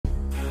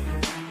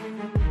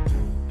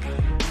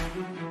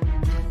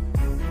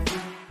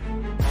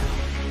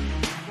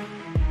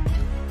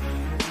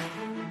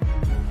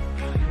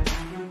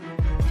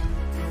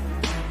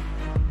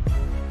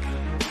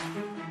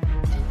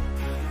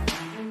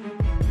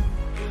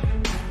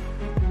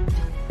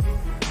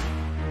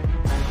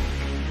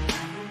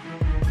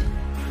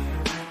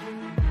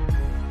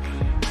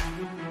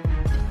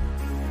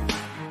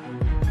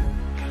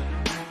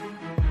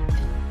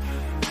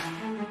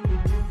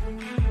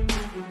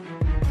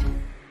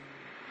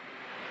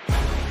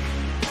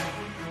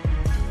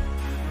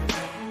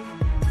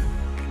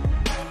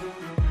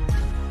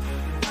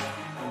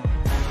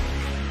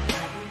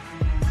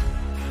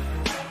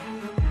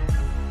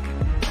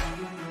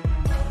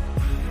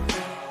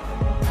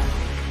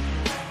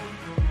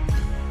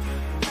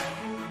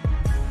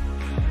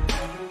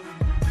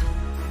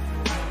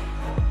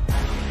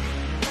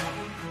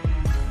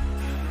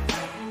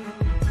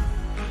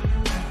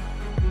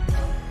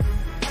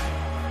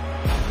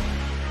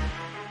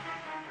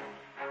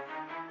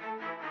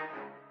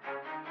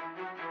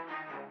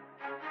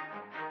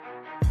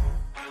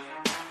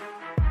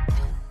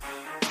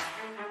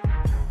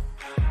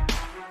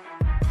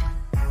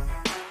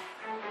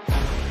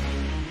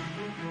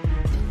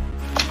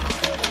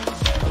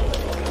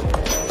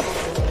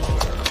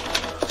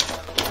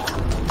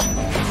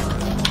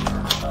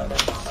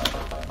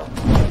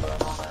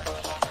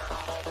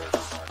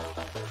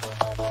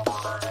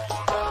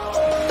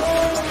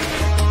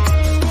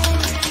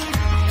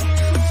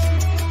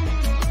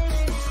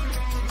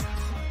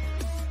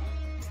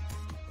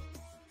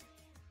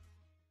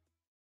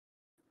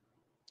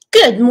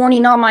Good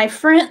morning, all my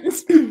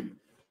friends.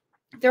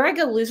 There I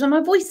go, losing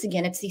my voice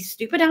again. It's these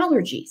stupid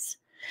allergies.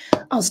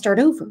 I'll start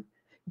over.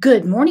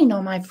 Good morning,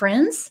 all my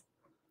friends.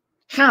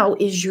 How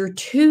is your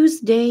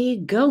Tuesday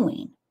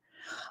going?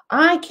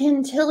 I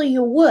can tell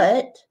you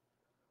what,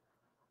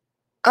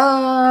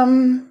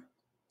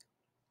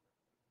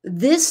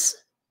 this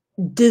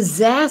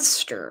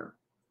disaster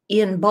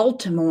in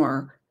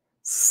Baltimore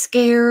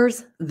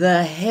scares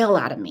the hell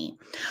out of me.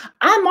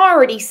 I'm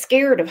already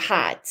scared of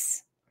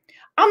heights.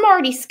 I'm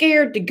already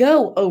scared to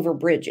go over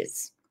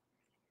bridges.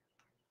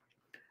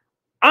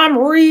 I'm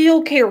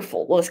real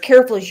careful. Well, as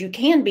careful as you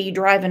can be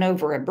driving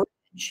over a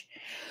bridge.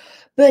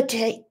 But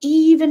to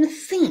even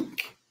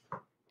think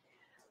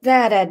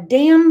that a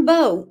damn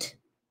boat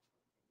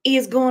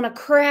is going to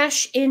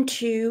crash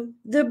into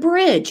the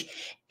bridge,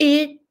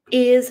 it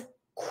is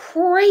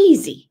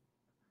crazy.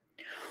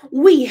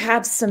 We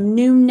have some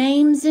new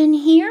names in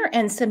here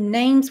and some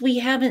names we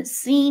haven't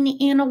seen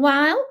in a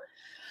while.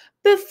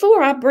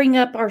 Before I bring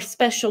up our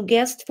special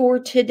guest for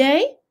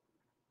today,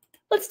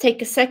 let's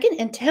take a second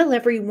and tell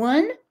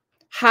everyone,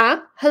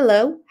 hi,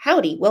 hello,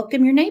 howdy,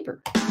 welcome your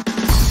neighbor.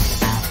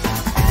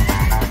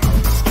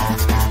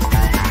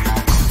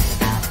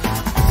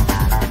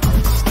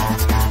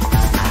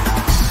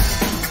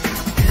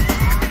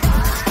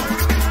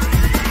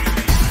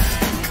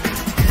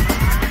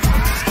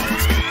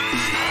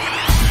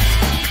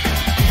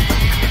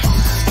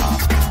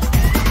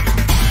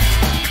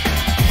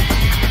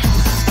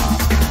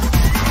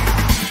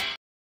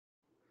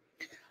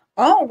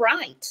 All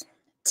right,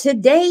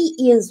 today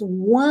is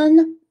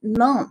 1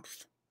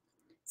 month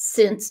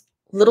since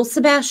little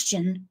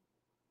Sebastian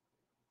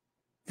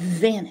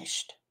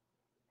vanished.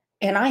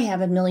 And I have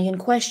a million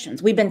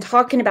questions. We've been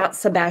talking about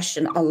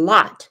Sebastian a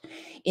lot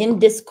in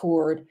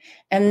Discord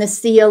and the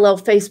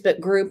CLL Facebook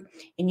group.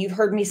 And you've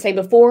heard me say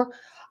before,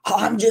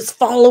 I'm just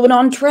following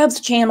on Trev's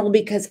channel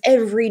because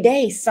every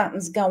day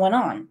something's going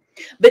on.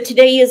 But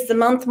today is the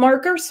month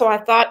marker, so I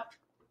thought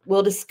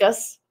we'll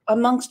discuss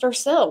amongst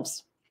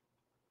ourselves.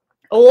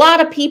 A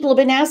lot of people have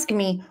been asking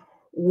me,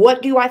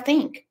 what do I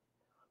think?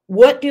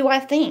 What do I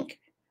think?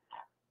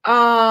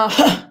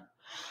 I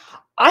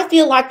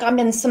feel like I'm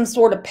in some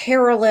sort of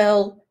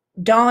parallel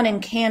Dawn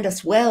and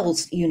Candace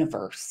Wells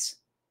universe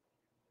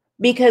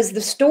because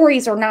the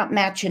stories are not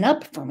matching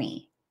up for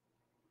me.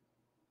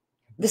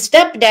 The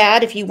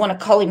stepdad, if you want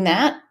to call him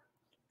that,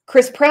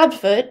 Chris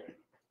Proudfoot,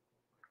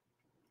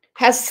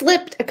 has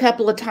slipped a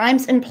couple of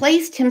times and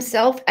placed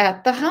himself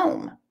at the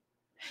home.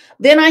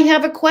 Then I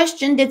have a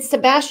question. Did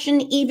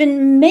Sebastian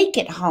even make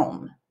it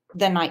home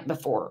the night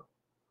before?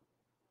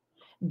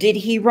 Did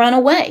he run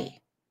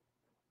away?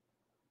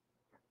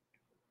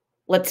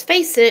 Let's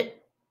face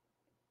it,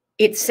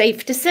 it's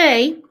safe to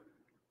say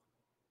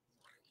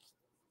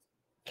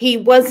he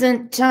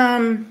wasn't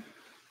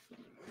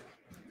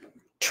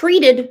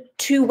treated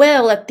too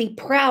well at the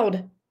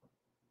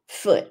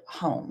Proudfoot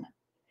home.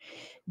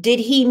 Did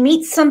he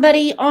meet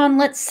somebody on,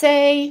 let's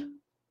say,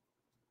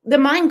 the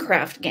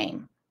Minecraft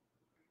game?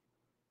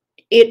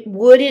 It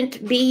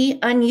wouldn't be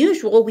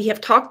unusual. We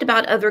have talked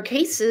about other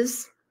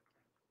cases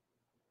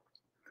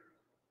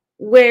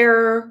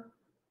where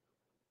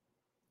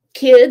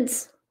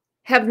kids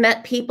have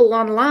met people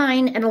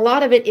online, and a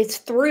lot of it is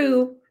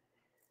through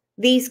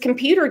these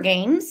computer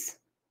games,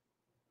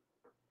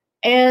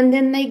 and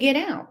then they get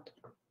out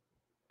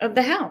of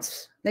the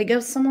house. They go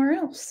somewhere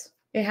else.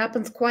 It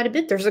happens quite a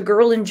bit. There's a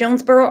girl in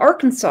Jonesboro,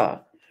 Arkansas,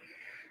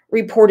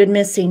 reported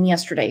missing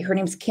yesterday. Her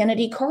name's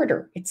Kennedy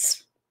Carter.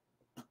 It's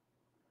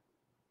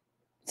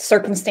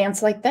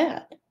circumstance like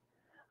that.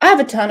 I have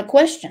a ton of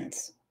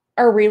questions.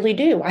 I really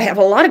do. I have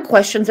a lot of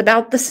questions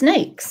about the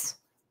snakes.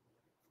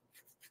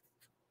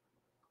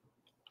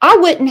 I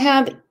wouldn't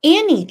have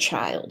any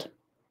child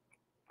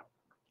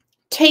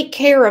take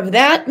care of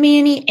that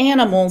many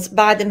animals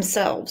by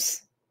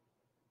themselves.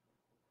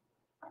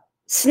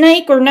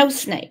 Snake or no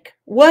snake,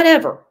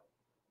 whatever.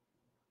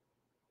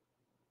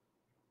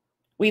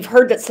 We've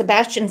heard that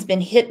Sebastian's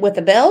been hit with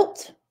a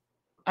belt.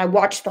 I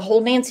watched the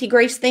whole Nancy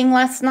Grace thing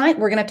last night.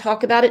 We're going to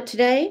talk about it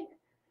today.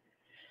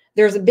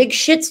 There's a big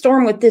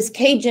shitstorm with this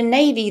Cajun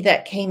Navy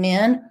that came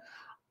in.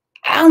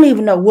 I don't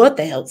even know what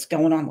the hell's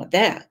going on with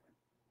that.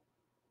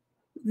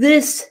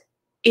 This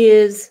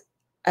is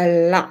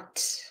a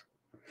lot.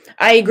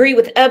 I agree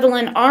with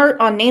Evelyn Art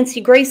on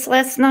Nancy Grace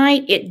last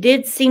night. It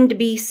did seem to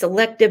be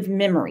selective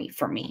memory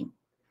for me.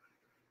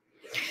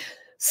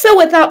 So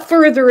without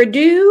further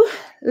ado,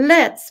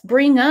 let's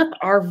bring up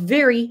our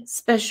very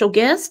special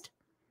guest,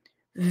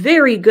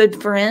 very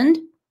good friend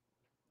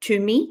to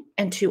me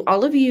and to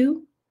all of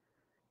you,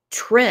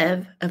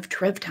 Trev of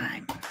Trev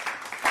Time.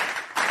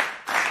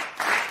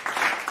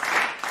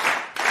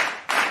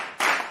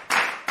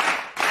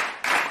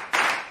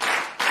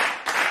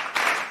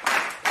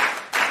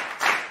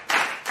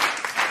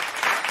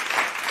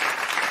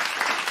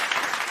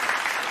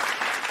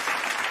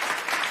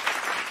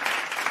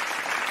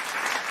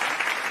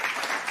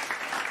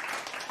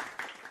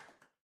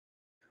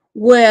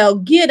 Well,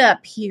 get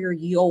up here,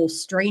 you old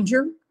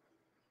stranger.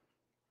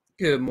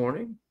 Good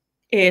morning.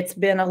 It's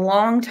been a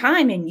long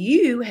time, and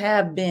you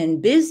have been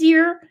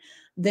busier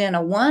than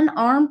a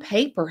one-armed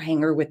paper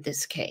hanger with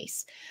this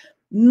case.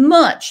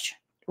 Much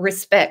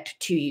respect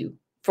to you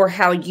for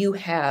how you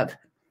have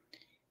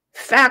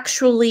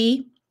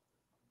factually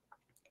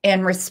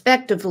and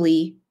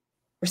respectively,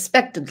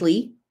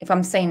 if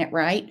I'm saying it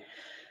right,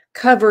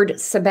 covered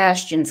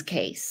Sebastian's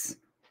case.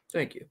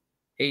 Thank you.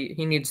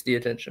 He needs the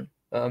attention.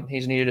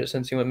 He's needed it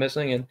since he went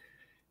missing, and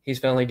he's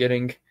finally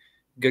getting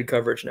good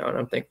coverage now, and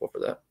I'm thankful for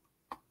that.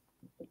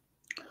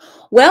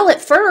 Well,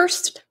 at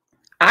first,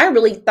 I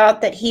really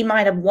thought that he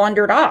might have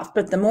wandered off,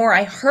 but the more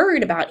I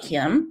heard about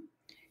him,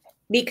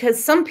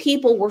 because some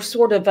people were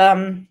sort of,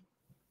 and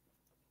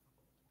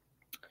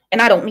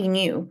I don't mean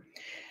you,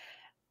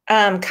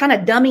 kind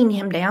of dumbing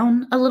him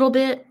down a little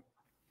bit,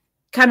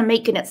 kind of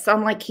making it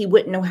sound like he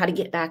wouldn't know how to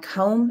get back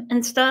home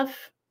and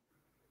stuff.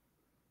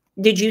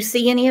 Did you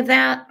see any of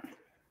that?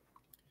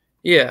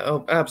 Yeah,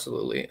 oh,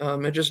 absolutely.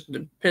 It just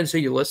depends who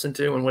you listen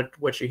to and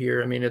what you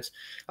hear. I mean,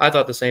 I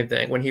thought the same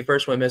thing. When he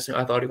first went missing,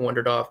 I thought he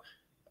wandered off.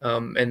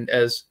 And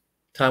as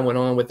time went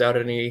on without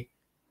any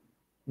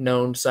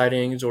known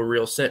sightings or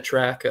real scent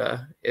track,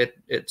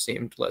 it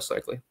seemed less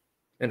likely.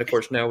 And of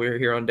course, now we're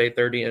here on day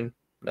 30 and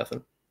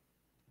nothing.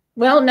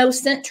 Well, no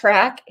scent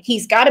track.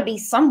 He's got to be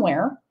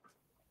somewhere.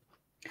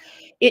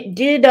 It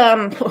did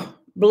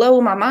blow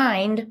my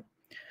mind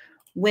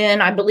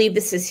when, I believe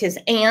this is his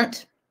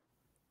aunt,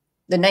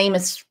 the name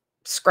is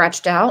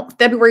scratched out,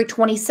 February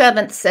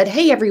 27th, said,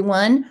 "Hey,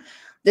 everyone,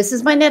 this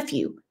is my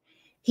nephew.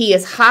 He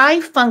is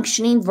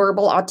high-functioning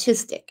verbal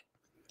autistic.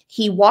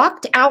 He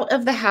walked out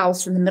of the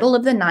house in the middle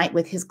of the night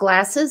with his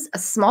glasses, a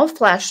small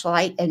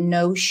flashlight, and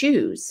no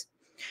shoes.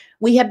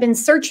 We have been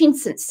searching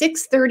since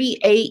 6:30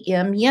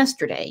 a.m.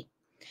 yesterday.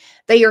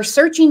 They are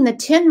searching the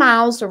 10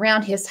 miles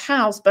around his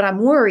house, but I'm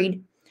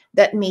worried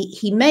that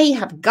he may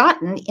have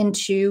got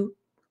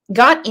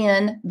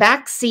in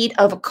back seat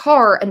of a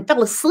car and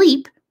fell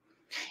asleep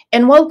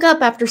and woke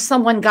up after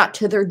someone got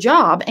to their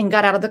job and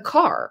got out of the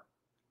car."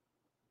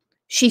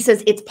 She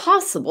says, "It's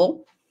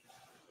possible.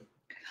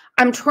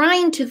 I'm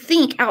trying to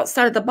think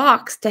outside of the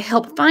box to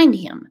help find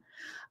him.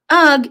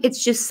 Ugh,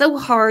 it's just so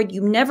hard.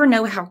 You never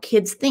know how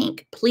kids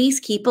think. Please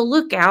keep a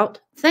lookout.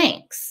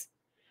 Thanks."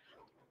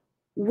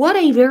 What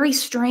a very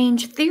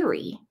strange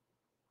theory.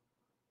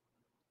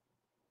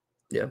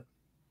 Yeah.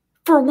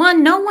 For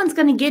one, no one's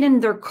going to get in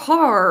their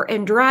car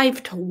and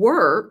drive to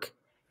work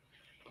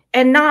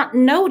and not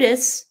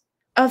notice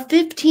a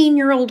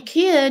 15-year-old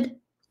kid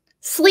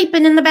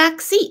sleeping in the back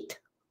seat.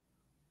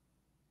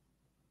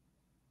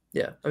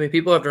 Yeah. I mean,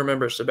 people have to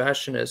remember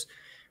Sebastian is,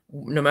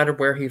 no matter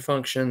where he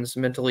functions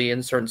mentally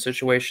in certain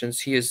situations,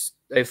 he is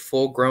a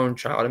full-grown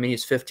child. I mean,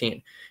 he's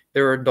 15.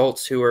 There are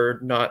adults who are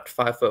not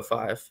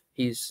 5'5".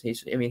 He's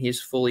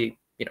fully,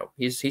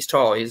 he's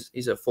tall.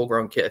 He's a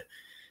full-grown kid.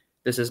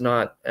 This is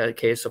not a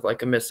case of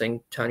like a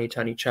missing tiny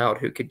child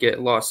who could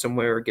get lost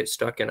somewhere or get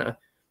stuck in a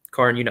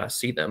car and you not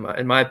see them.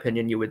 In my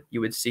opinion, you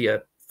would see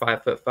a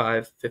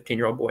 5'5",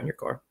 15-year-old boy in your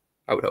car.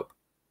 I would hope.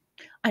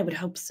 I would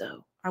hope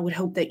so. I would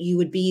hope that you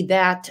would be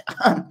that,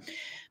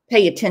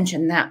 pay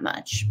attention that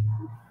much.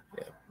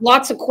 Yeah.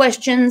 Lots of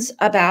questions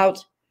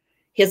about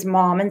his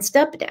mom and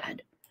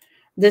stepdad.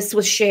 This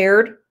was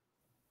shared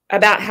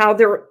about how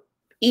they're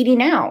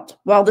eating out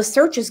while the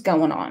search is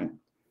going on.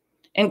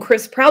 And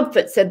Chris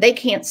Proudfoot said they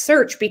can't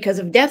search because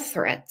of death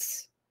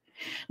threats.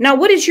 Now,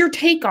 what is your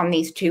take on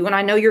these two? And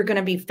I know you're going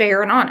to be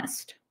fair and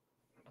honest.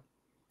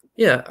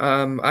 Yeah,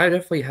 I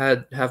definitely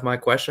have my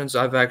questions.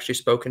 I've actually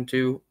spoken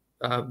to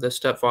the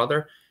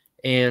stepfather,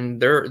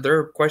 and there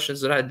are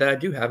questions that I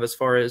do have as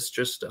far as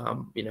just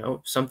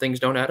some things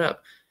don't add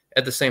up.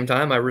 At the same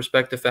time, I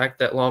respect the fact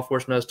that law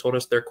enforcement has told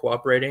us they're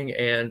cooperating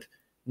and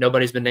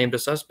nobody's been named a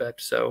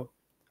suspect. So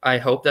I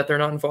hope that they're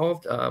not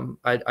involved.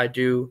 I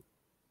do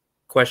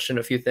question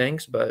a few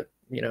things, but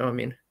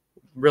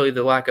really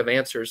the lack of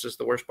answers is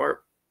the worst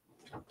part.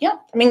 Yeah,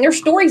 I mean, their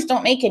stories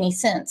don't make any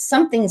sense.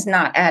 Something's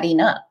not adding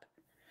up,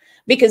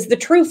 because the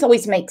truth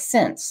always makes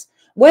sense.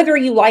 Whether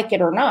you like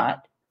it or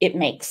not, it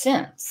makes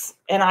sense.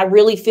 And I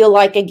really feel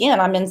like,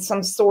 again, I'm in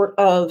some sort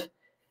of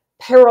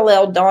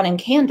parallel Dawn and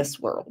Candace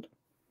world.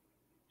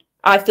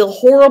 I feel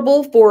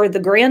horrible for the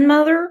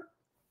grandmother,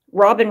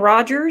 Robin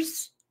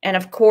Rogers, and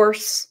of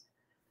course,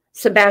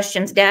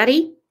 Sebastian's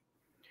daddy.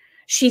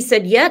 She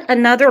said, "Yet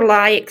another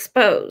lie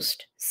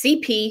exposed."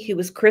 CP, who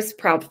was Chris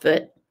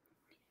Proudfoot,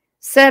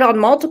 said on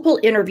multiple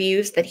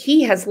interviews that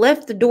he has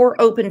left the door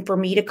open for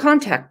me to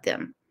contact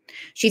them.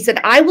 She said,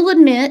 "I will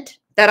admit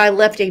that I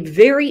left a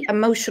very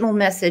emotional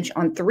message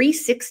on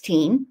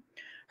 3/16,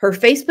 her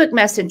Facebook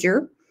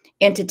Messenger,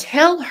 and to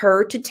tell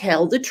her to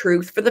tell the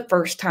truth for the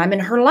first time in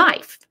her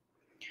life.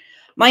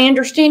 My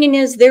understanding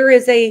is there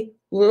is a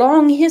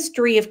long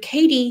history of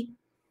Katie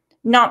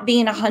not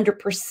being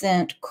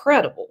 100%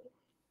 credible."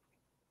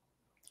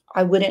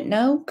 I wouldn't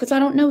know because I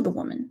don't know the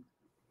woman.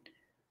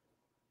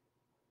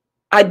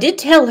 "I did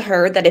tell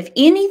her that if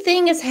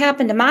anything has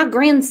happened to my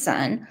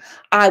grandson,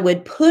 I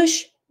would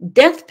push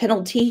death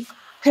penalty.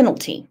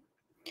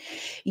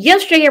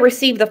 Yesterday, I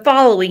received the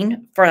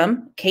following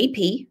from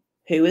KP,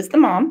 who is the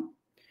mom.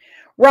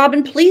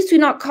 Robin, please do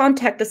not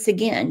contact us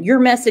again. Your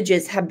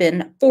messages have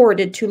been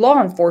forwarded to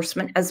law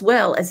enforcement as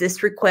well as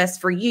this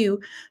request for you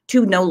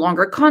to no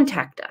longer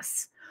contact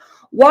us.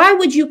 Why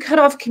would you cut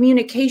off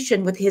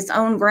communication with his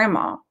own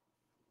grandma?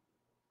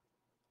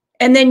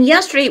 And then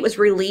yesterday it was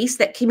released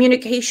that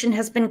communication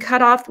has been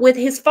cut off with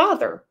his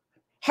father.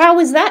 How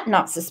is that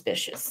not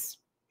suspicious?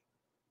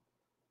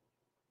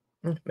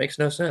 Makes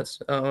no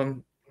sense.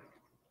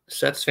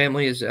 Seth's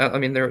family is, I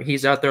mean,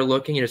 he's out there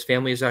looking, and his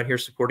family is out here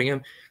supporting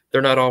him.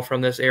 They're not all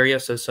from this area,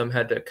 so some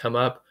had to come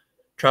up,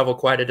 travel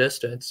quite a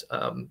distance,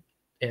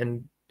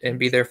 and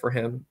be there for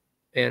him.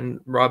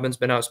 And Robin's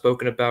been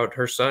outspoken about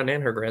her son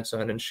and her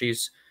grandson, and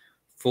she's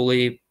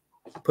fully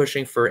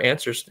pushing for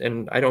answers,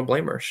 and I don't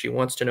blame her. She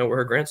wants to know where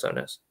her grandson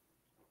is.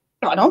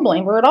 I don't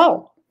blame her at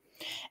all.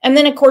 And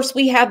then, of course,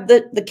 we have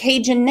the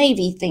Cajun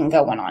Navy thing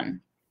going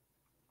on.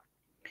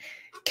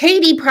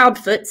 Katie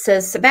Proudfoot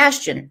says,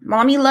 Sebastian,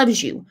 Mommy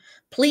loves you.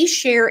 Please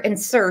share and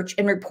search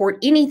and report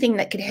anything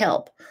that could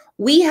help.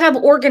 We have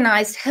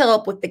organized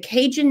help with the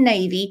Cajun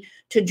Navy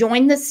to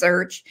join the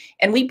search,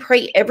 and we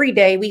pray every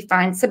day we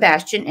find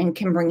Sebastian and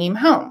can bring him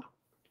home.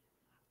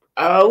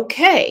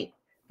 Okay,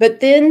 but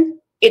then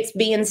it's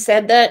being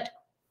said that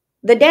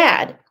the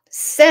dad,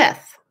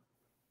 Seth,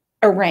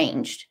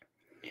 arranged.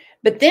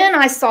 But then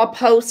I saw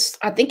posts,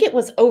 I think it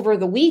was over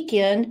the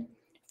weekend,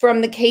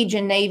 from the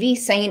Cajun Navy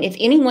saying, if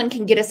anyone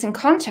can get us in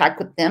contact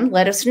with them,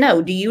 let us know.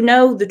 Do you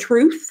know the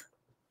truth?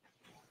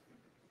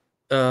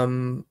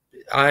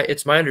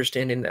 It's my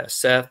understanding that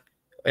Seth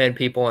and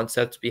people on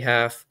Seth's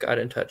behalf got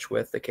in touch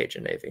with the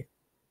Cajun Navy.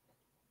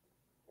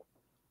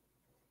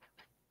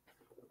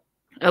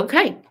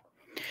 Okay.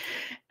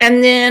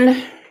 And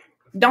then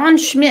Don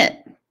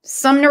Schmidt,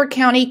 Sumner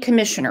County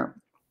Commissioner.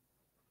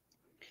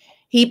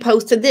 He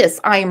posted this: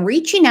 I am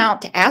reaching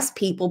out to ask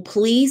people,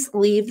 please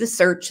leave the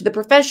search to the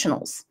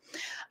professionals.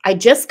 I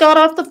just got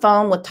off the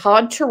phone with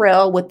Todd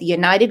Terrell with the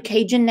United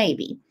Cajun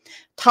Navy.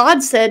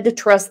 Todd said to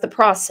trust the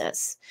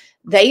process.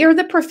 They are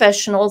the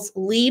professionals.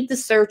 Leave the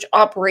search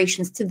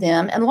operations to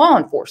them and law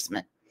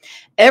enforcement.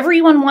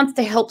 Everyone wants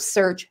to help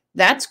search.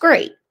 That's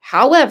great.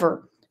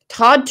 However,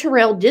 Todd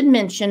Terrell did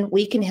mention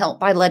we can help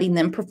by letting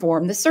them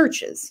perform the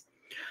searches.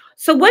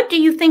 So what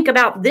do you think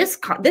about this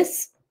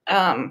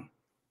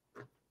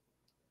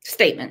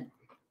statement?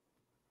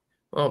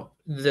 Well,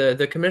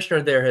 the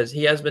commissioner there has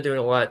been doing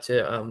a lot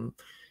to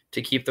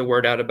keep the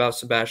word out about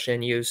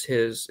Sebastian, use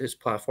his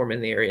platform in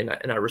the area,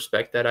 and I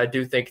respect that. I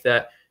do think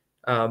that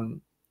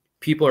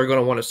people are going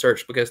to want to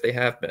search because they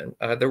have been.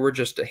 There were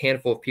just a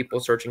handful of people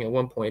searching at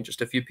one point,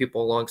 just a few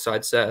people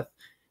alongside Seth,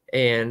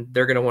 and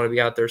they're going to want to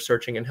be out there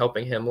searching and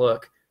helping him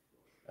look.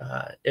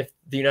 If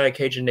the United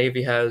Cajun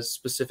Navy has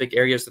specific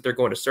areas that they're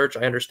going to search,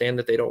 I understand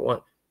that they don't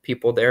want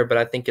people there, but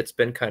I think it's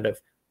been kind of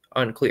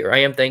unclear. I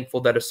am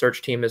thankful that a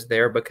search team is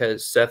there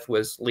because Seth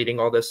was leading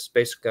all this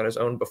basically on his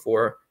own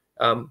before,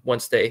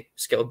 once they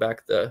scaled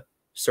back the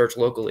search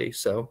locally.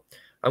 So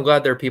I'm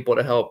glad there are people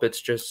to help.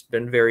 It's just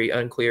been very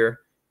unclear.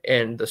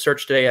 And the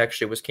search today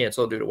actually was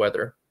canceled due to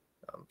weather.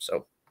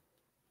 So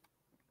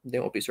they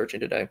won't be searching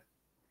today.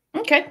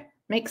 Okay,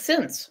 makes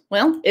sense.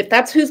 Well, if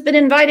that's who's been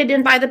invited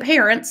in by the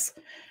parents,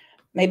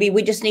 maybe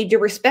we just need to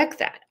respect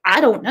that.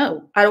 I don't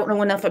know. I don't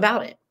know enough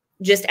about it.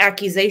 Just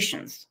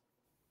accusations.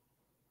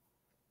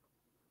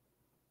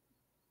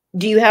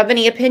 Do you have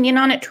any opinion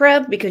on it,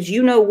 Trev? Because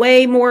you know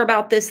way more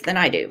about this than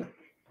I do.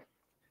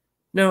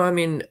 No, I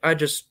mean, I'm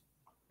just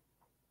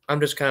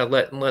kind of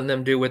letting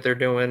them do what they're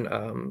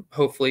doing.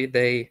 Hopefully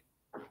they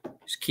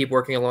just keep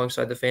working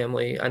alongside the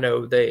family. I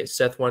know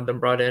Seth wanted them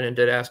brought in and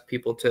did ask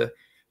people to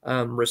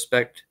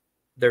respect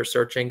their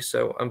searching.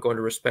 So I'm going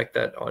to respect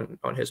that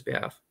on his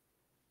behalf.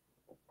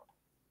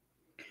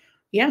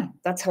 Yeah,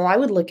 that's how I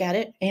would look at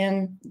it.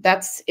 And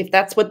if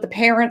that's what the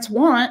parents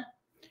want.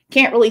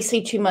 Can't really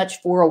see too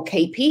much for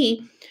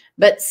OKP,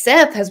 but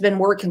Seth has been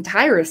working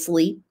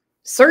tirelessly,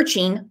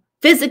 searching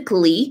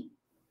physically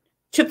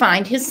to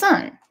find his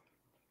son.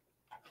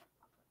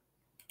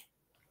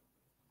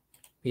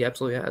 He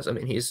absolutely has. I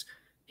mean,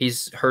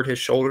 he's hurt his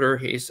shoulder.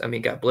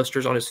 Got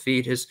blisters on his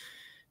feet.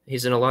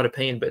 He's in a lot of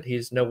pain, but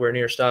he's nowhere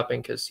near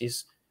stopping because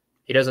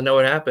he doesn't know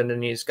what happened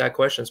and he's got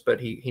questions, but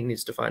he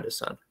needs to find his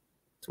son.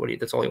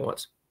 That's all he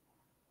wants.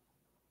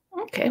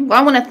 Okay, well,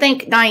 I want to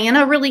thank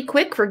Diana really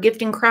quick for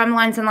gifting Crime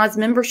Lines and Laws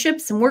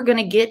memberships, and we're going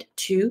to get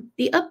to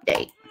the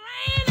update.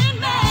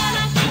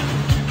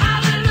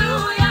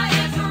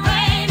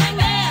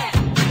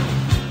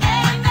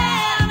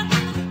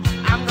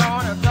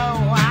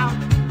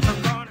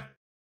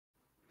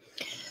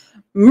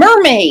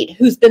 Mermaid,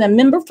 who's been a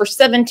member for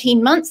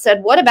 17 months,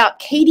 said, what about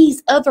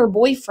Katie's other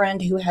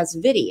boyfriend who has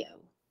video?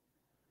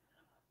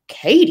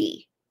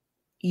 Katie,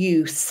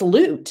 you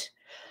salute.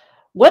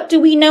 What do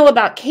we know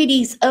about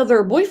Katie's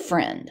other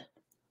boyfriend,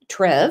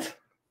 Trev?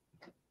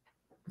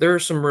 There are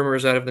some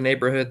rumors out of the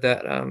neighborhood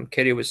that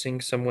Katie was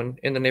seeing someone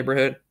in the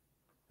neighborhood.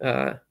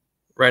 Right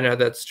now,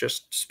 that's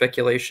just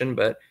speculation,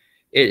 but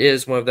it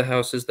is one of the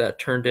houses that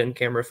turned in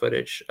camera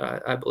footage.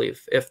 I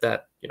believe if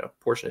that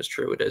portion is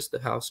true, it is the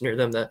house near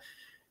them that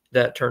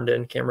that turned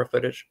in camera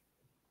footage.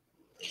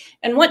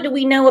 And what do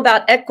we know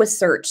about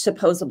EquiSearch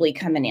supposedly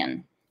coming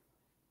in?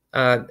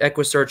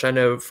 EquiSearch, I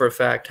know for a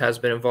fact, has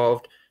been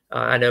involved.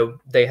 I know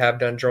they have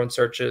done drone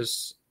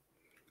searches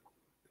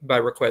by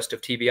request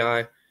of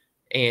TBI,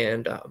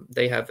 and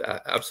they have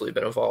absolutely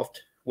been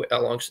involved.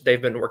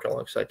 They've been working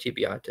alongside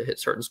TBI to hit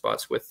certain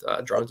spots with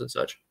drones and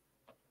such.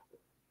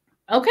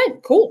 Okay,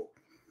 cool.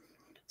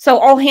 So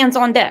all hands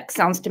on deck,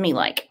 sounds to me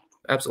like.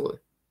 Absolutely.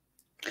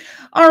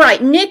 All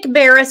right, Nick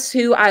Barris,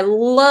 who I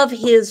love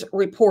his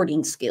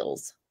reporting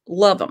skills.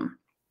 Love him.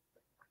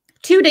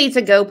 2 days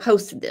ago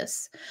posted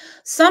this.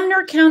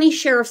 Sumner County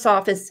Sheriff's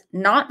Office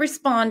not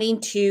responding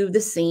to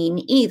the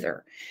scene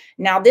either.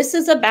 Now, this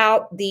is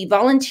about the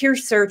volunteer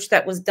search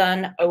that was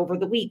done over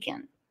the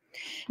weekend.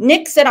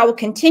 Nick said, I will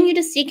continue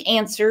to seek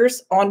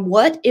answers on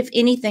what, if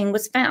anything,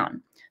 was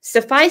found.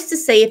 Suffice to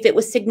say, if it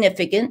was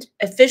significant,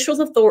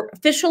 official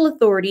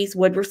authorities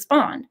would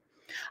respond.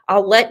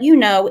 I'll let you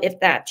know if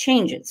that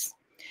changes.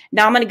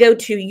 Now I'm going to go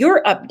to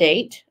your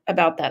update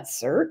about that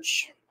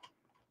search,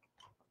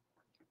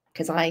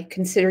 because I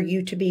consider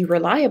you to be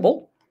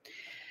reliable.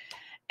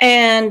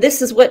 And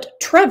this is what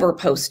Trevor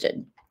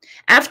posted.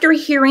 After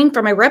hearing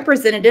from a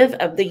representative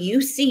of the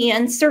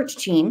UCN search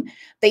team,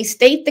 they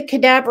state the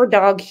cadaver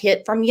dog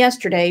hit from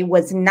yesterday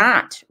was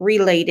not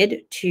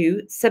related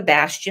to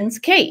Sebastian's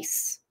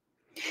case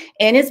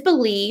and is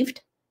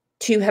believed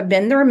to have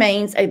been the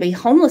remains of a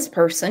homeless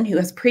person who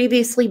has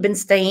previously been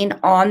staying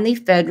on the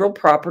federal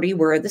property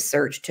where the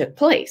search took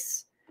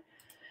place.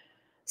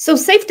 So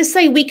safe to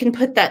say we can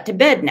put that to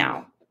bed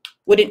now,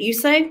 wouldn't you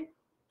say?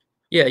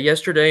 Yeah,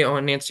 yesterday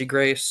on Nancy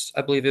Grace,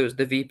 I believe it was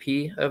the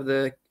VP of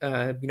the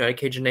United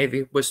Cajun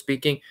Navy was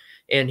speaking,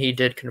 and he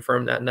did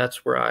confirm that, and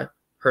that's where I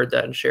heard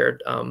that and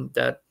shared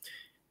that.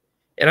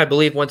 And I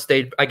believe once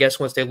they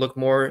looked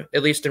more,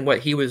 at least in what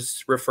he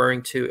was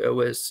referring to, it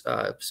was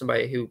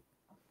somebody who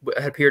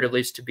had appeared at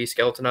least to be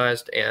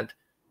skeletonized, and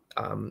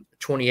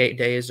 28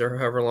 days or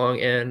however long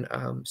in,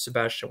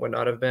 Sebastian would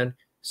not have been.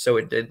 So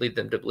it did lead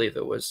them to believe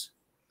it was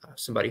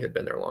somebody who had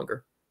been there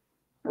longer.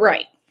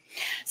 Right.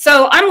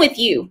 So I'm with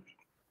you.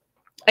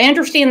 I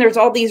understand there's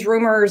all these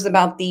rumors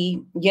about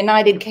the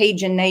United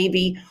Cajun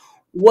Navy,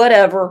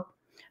 whatever.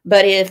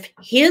 But if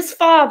his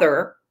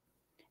father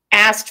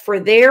asked for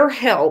their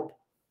help,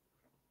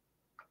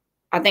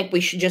 I think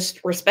we should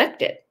just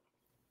respect it.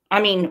 I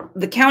mean,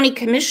 the county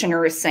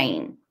commissioner is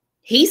saying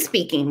he's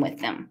speaking with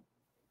them.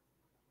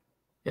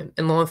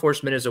 And law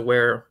enforcement is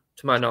aware,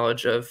 to my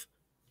knowledge, of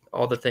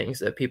all the things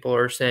that people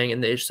are saying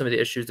and some of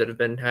the issues that have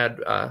been had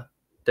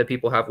that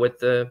people have with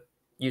the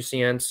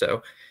UCN.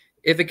 So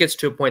if it gets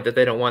to a point that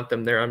they don't want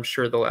them there, I'm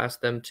sure they'll ask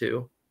them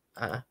to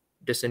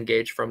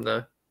disengage from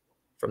the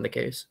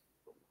case.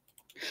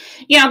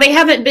 Yeah, they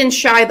haven't been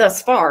shy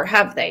thus far,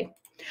 have they?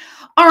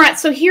 All right,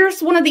 so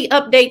here's one of the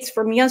updates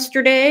from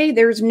yesterday.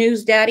 There's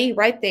News Daddy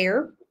right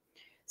there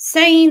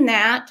saying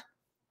that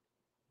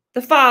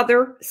the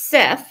father,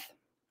 Seth,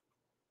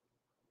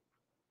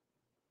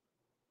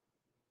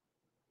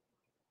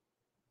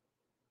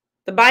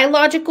 the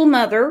biological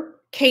mother,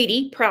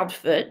 Katie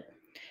Proudfoot,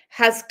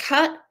 has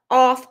cut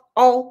off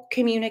all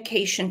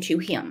communication to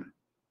him.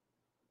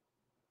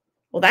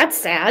 Well, that's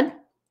sad.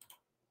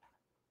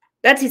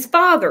 That's his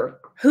father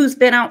who's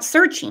been out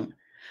searching.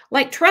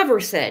 Like Trevor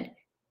said,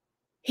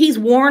 he's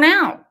worn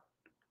out.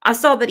 I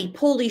saw that he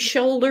pulled his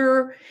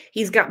shoulder.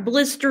 He's got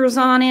blisters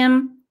on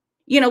him.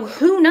 You know,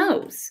 who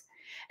knows?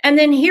 And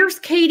then here's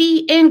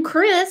Katie and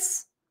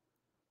Chris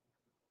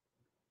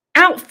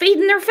out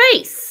feeding their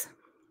face.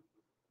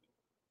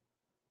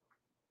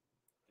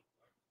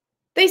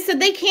 They said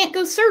they can't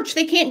go search.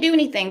 They can't do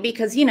anything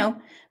because, you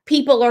know,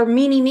 people are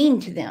mean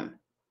to them.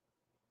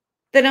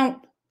 They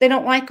don't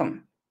like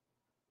them.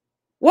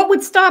 What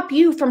would stop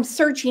you from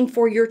searching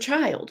for your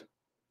child?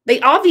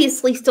 They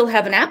obviously still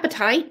have an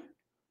appetite.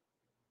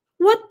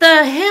 What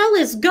the hell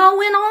is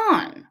going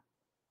on?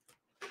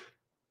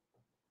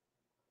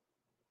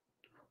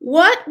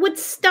 What would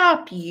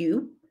stop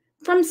you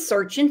from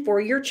searching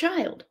for your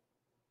child?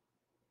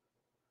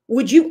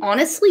 Would you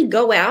honestly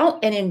go out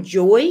and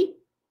enjoy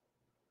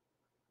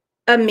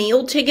a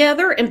meal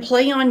together and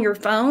play on your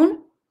phone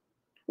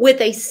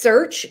with a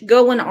search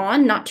going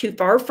on not too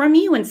far from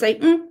you and say,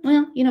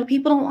 well, you know,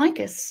 people don't like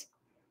us?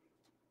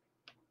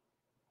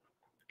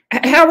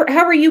 How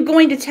are you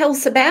going to tell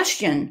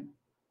Sebastian,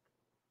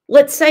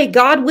 let's say,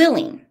 God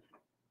willing,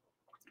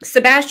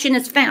 Sebastian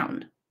is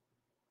found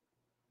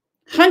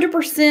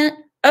 100%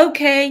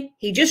 okay,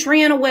 he just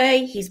ran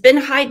away, he's been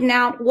hiding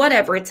out,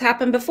 whatever, it's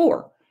happened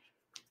before.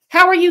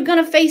 How are you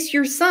going to face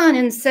your son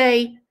and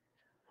say,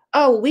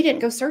 oh, we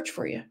didn't go search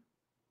for you?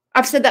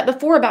 I've said that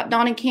before about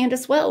Don and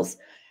Candace Wells.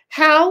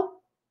 How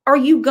are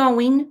you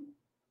going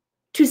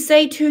to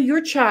say to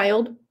your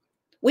child,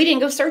 we didn't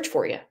go search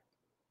for you?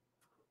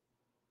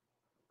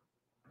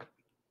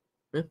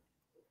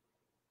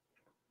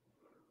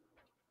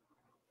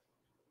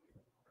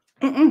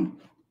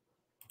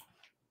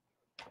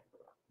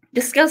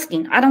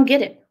 Disgusting. I don't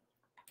get it.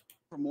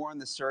 For more on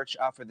the search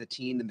for the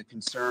teen and the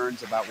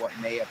concerns about what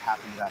may have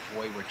happened to that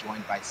boy, we're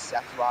joined by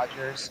Seth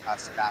Rogers,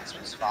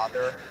 Sebastian's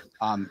father.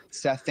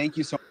 Seth, thank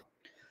you so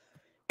much.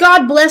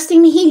 God bless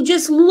him. He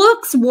just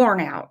looks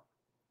worn out.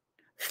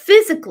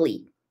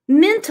 Physically,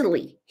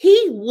 mentally,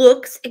 he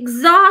looks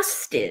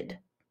exhausted.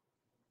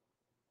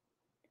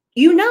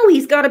 You know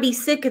he's got to be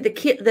sick of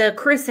the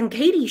Chris and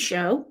Katie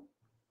show.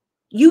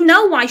 You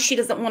know why she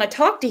doesn't want to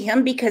talk to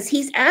him, because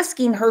he's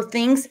asking her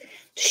things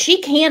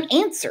she can't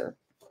answer.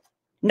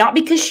 Not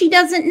because she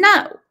doesn't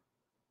know.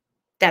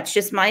 That's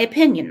just my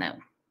opinion, though.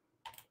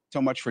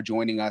 So much for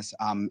joining us.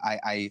 I'm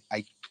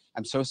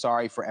so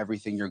sorry for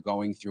everything you're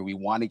going through. We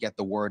want to get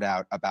the word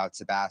out about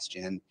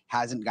Sebastian.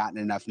 Hasn't gotten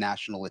enough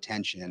national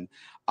attention.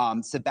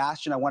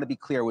 Sebastian, I want to be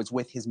clear, was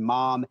with his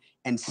mom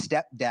and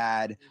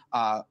stepdad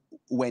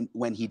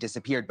when he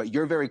disappeared. But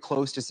you're very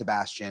close to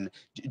Sebastian.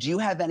 Do you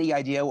have any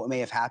idea what may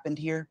have happened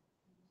here?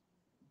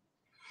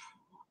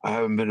 I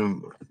haven't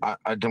been.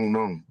 I don't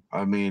know.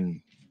 I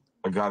mean,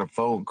 I got a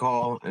phone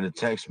call and a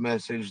text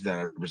message that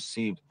I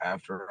received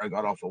after I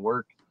got off of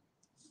work,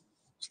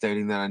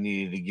 stating that I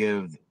needed to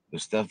give the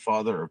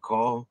stepfather a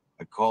call.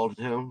 I called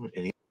him,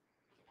 and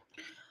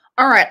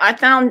All right, I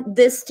found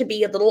this to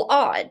be a little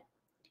odd.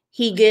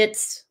 He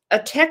gets a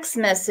text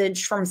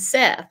message from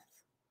Seth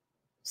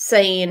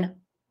saying,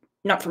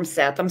 not from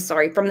Seth, I'm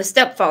sorry, from the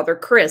stepfather,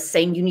 Chris,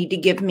 saying you need to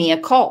give me a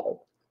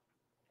call.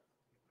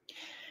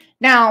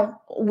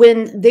 Now,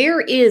 when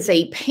there is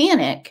a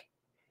panic,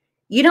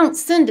 you don't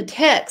send a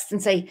text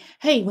and say,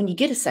 hey, when you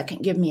get a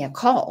second, give me a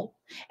call.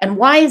 And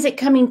why is it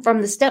coming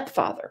from the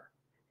stepfather?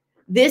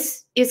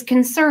 This is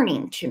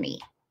concerning to me.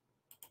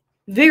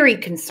 Very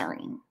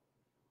concerning.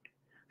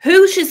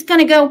 Who's just going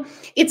to go?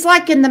 It's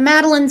like in the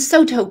Madeline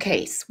Soto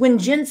case, when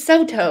Jen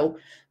Soto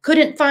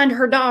couldn't find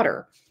her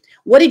daughter.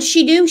 What did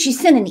she do? She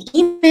sent an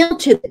email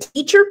to the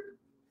teacher.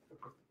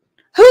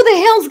 Who the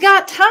hell's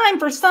got time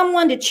for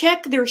someone to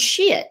check their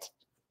shit?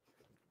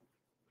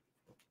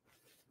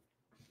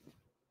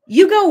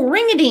 You go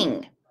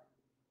ring-a-ding.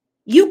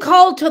 You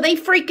call till they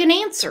freaking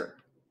answer.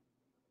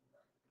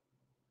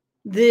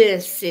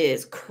 This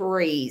is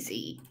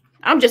crazy.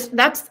 I'm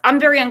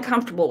very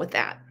uncomfortable with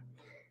that.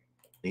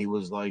 he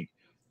was like,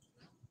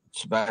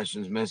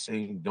 Sebastian's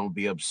missing. Don't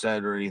be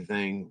upset or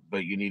anything,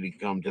 but you need to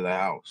come to the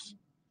house.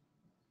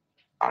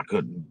 I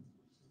couldn't.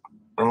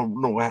 I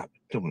don't know what happened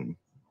to him.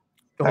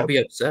 Don't be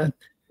upset.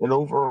 In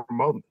over a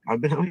month,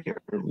 I've been out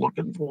here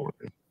looking for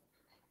him.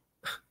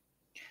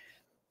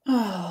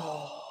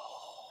 Oh,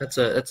 That's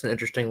an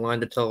interesting line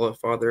to tell a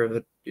father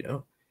that, you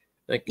know,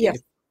 like, yes.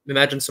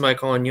 Imagine somebody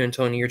calling you and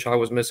telling you your child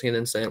was missing and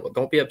then saying, well,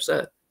 don't be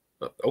upset.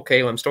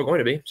 Okay, well, I'm still going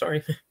to be.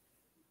 Sorry.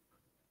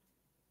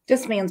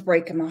 This man's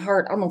breaking my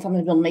heart. I don't know if I'm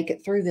going to be able to make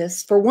it through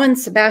this. For one,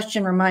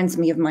 Sebastian reminds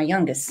me of my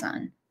youngest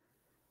son.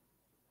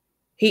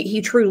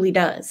 He truly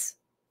does.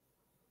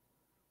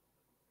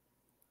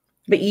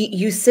 But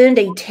you send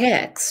a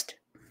text,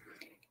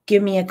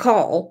 give me a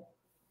call,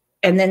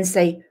 and then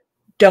say,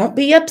 don't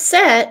be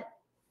upset.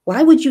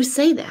 Why would you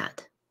say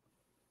that?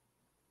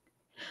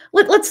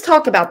 Let's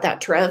talk about that,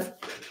 Trev.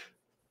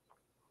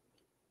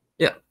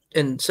 Yeah,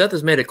 and Seth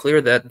has made it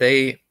clear that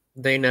they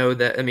know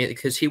that, I mean,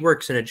 because he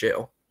works in a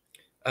jail.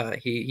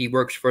 He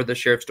works for the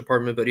sheriff's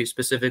department, but he's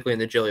specifically in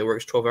the jail. He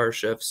works 12-hour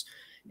shifts,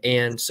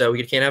 and so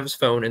he can't have his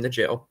phone in the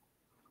jail.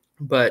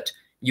 But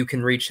you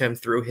can reach him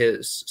through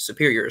his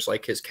superiors,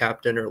 like his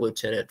captain or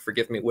lieutenant.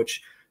 Forgive me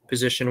which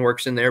position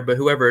works in there, but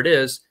whoever it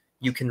is,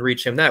 you can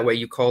reach him that way.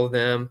 You call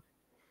them,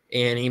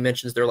 and he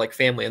mentions they're like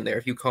family in there.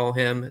 If you call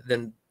him,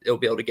 then it'll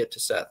be able to get to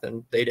Seth.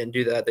 And they didn't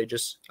do that. They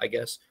just, I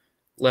guess,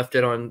 left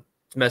it on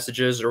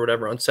messages or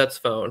whatever on Seth's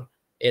phone,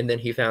 and then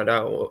he found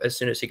out as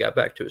soon as he got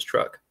back to his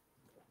truck.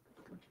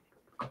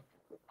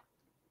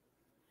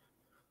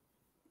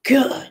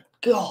 Good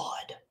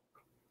God.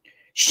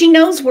 She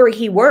knows where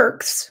he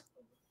works.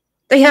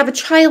 They have a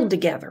child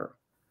together.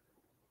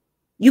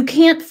 You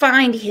can't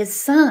find his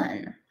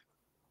son.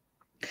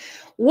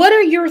 What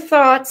are your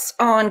thoughts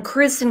on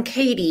Chris and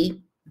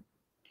Katie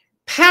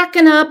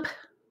packing up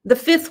the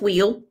fifth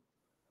wheel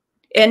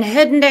and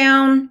heading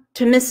down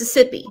to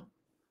Mississippi?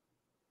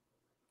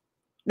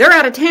 They're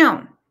out of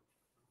town.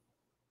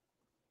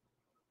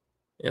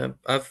 Yeah,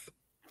 I've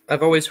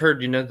always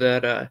heard, you know,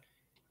 that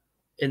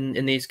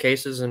in these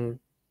cases, and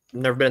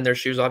never been in their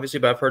shoes, obviously,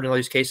 but I've heard in all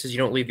these cases, you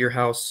don't leave your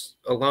house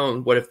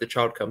alone. What if the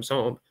child comes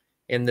home?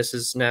 And this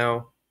is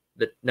now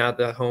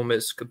the home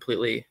is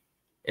completely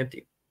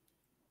empty.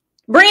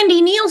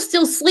 Brandy Neal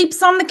still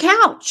sleeps on the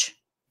couch,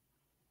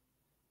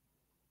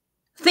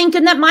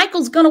 thinking that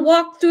Michael's going to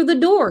walk through the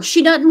door.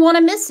 She doesn't want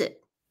to miss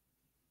it.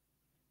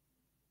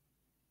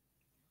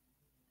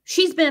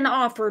 She's been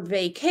offered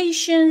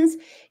vacations,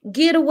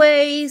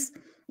 getaways.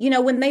 You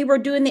know, when they were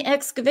doing the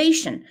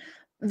excavation,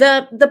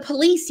 the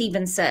police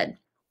even said,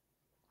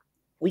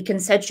 we can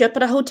set you up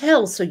at a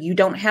hotel so you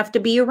don't have to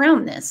be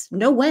around this.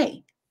 No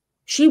way.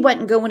 She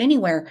wasn't going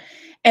anywhere.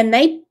 And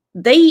they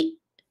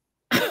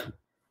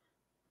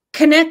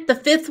connect the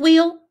fifth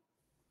wheel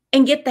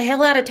and get the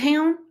hell out of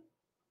town.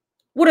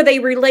 What are they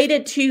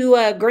related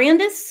to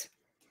Grandis?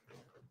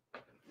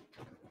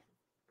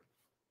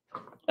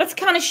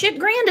 kind of shit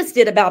Grandis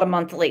did about a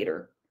month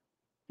later.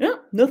 Yeah,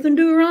 nothing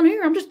to do around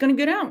here. I'm just going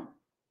to get out.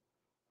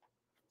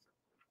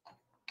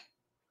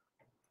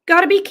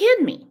 Got to be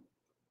kidding me.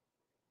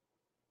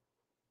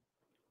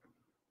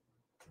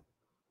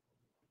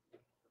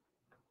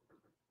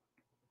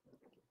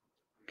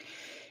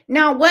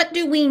 Now, what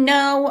do we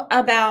know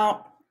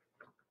about?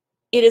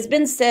 It has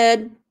been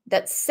said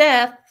that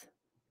Seth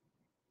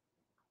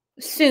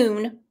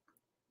soon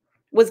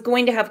was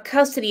going to have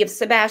custody of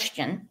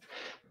Sebastian,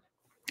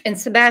 and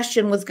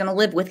Sebastian was going to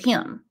live with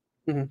him.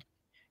 Mm-hmm.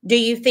 Do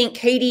you think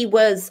Katie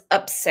was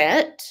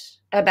upset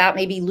about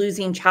maybe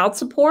losing child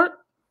support?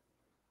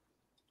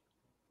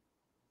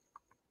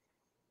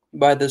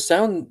 By the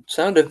sound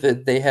of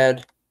it, it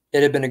had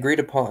been agreed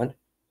upon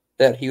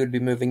that he would be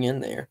moving in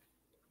there.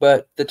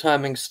 But the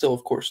timing still,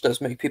 of course, does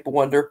make people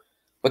wonder,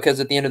 because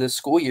at the end of the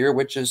school year,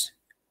 which is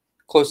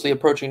closely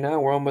approaching now,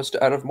 we're almost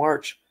out of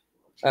March,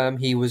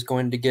 he was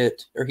going to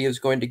get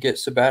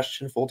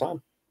Sebastian full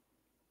time.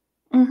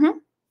 Mm-hmm.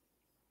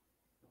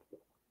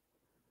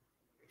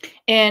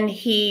 And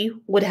he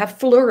would have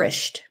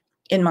flourished,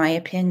 in my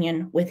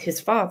opinion, with his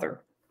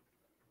father.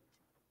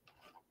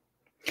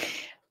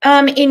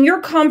 In your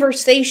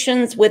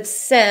conversations with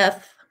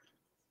Seth,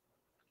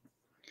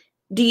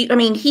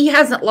 he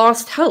hasn't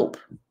lost hope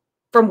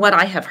from what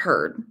I have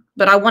heard,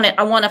 but I want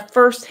a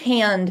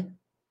firsthand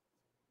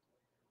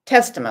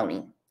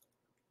testimony.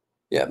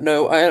 Yeah,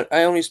 no,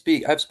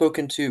 I've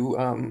spoken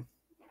to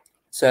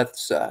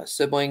Seth's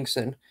siblings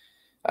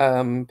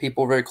and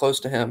people very close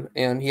to him,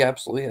 and he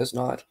absolutely has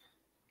not.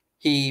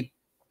 He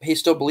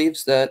still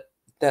believes that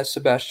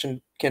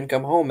Sebastian can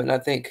come home, and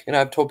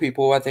I've told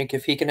people, I think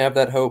if he can have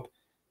that hope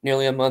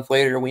nearly a month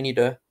later, we need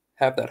to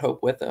have that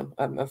hope with him.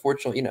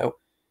 Unfortunately,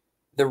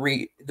 the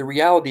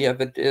reality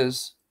of it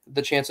is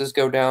the chances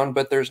go down,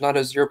 but there's not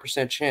a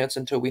 0% chance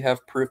until we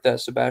have proof that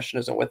Sebastian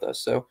isn't with us.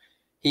 So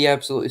he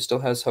absolutely still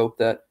has hope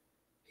that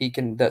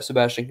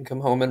Sebastian can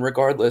come home, and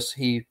regardless,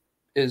 he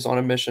is on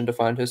a mission to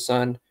find his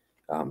son,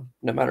 no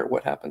matter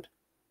what happened.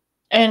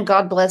 And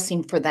God bless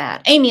him for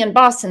that. Amy in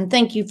Boston,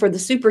 thank you for the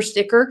super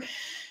sticker.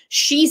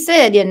 She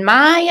said, in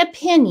my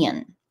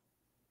opinion,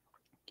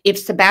 if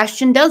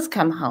Sebastian does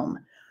come home,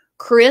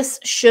 Chris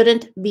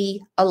shouldn't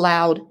be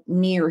allowed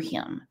near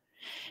him.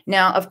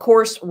 Now, of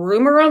course,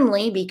 rumor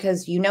only,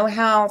 because you know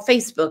how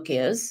Facebook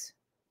is,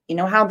 you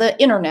know how the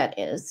internet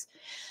is,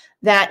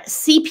 that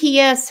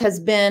CPS has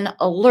been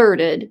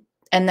alerted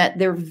and that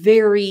they're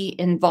very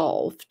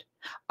involved.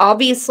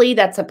 Obviously,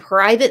 that's a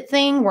private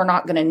thing. We're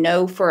not going to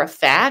know for a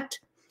fact.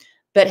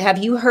 But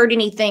have you heard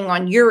anything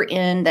on your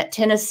end that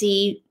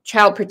Tennessee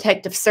Child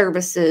Protective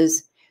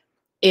Services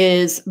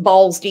is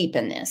balls deep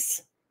in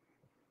this?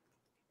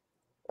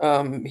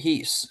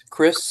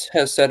 Chris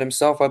has said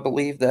himself, I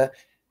believe, that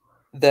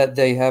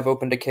they have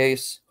opened a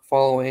case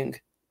following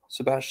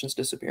Sebastian's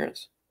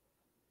disappearance.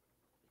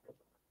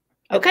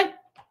 Okay.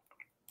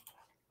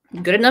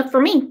 Good enough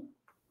for me.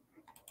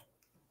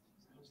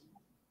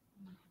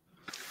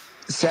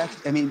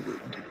 Seth,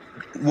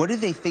 what do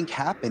they think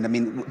happened?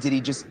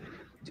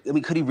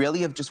 Could he really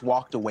have just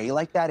walked away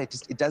like that?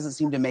 It doesn't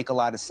seem to make a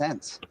lot of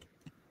sense.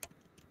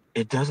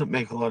 It doesn't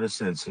make a lot of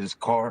sense. His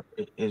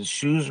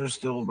shoes were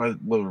still by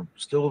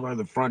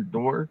the front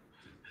door.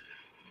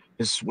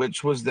 His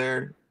switch was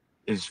there.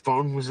 His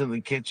phone was in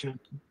the kitchen.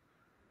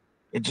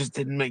 It just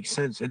didn't make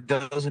sense. It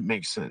doesn't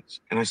make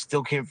sense. And I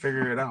still can't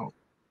figure it out.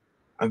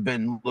 I've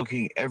been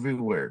looking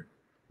everywhere,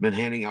 been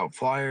handing out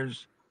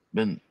flyers,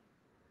 been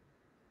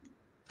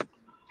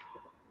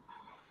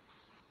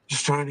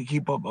just trying to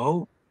keep up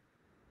hope.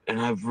 And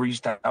I've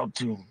reached out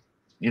to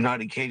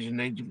United Cajun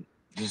Agent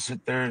to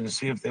sit there and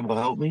see if they will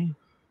help me.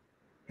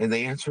 And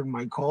they answered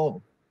my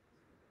call.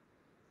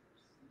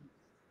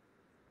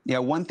 Yeah,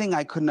 one thing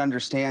I couldn't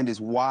understand is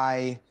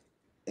why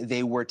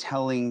they were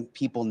telling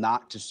people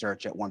not to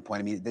search at one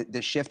point.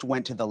 The shift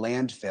went to the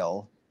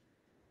landfill.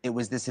 It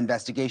was this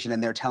investigation,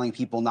 and they're telling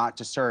people not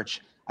to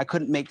search. I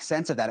couldn't make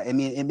sense of that. It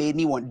made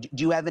me wonder,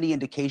 do you have any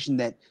indication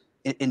that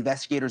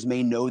investigators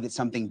may know that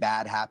something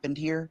bad happened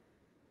here?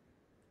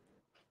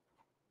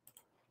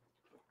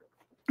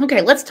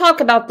 Okay, let's talk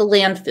about the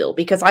landfill,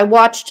 because I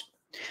watched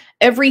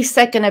every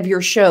second of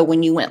your show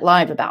when you went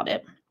live about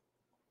it.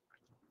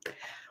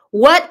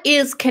 What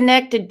is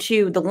connected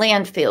to the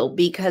landfill?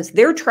 Because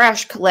their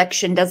trash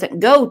collection doesn't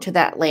go to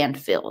that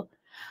landfill.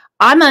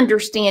 I'm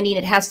understanding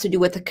it has to do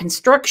with a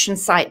construction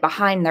site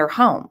behind their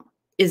home.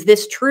 Is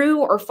this true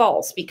or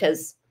false?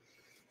 Because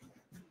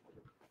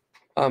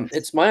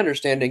it's my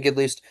understanding, at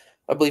least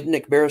I believe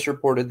Nick Barris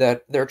reported,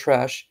 that their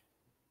trash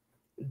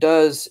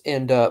does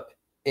end up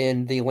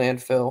in the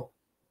landfill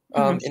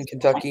in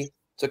Kentucky.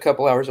 It's a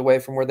couple hours away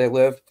from where they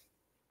live.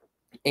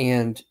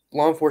 And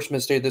law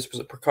enforcement stated this was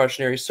a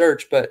precautionary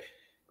search, but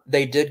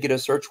they did get a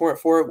search warrant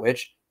for it,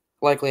 which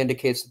likely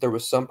indicates that there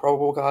was some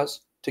probable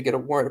cause to get a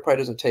warrant. It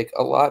probably doesn't take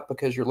a lot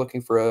because you're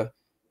looking for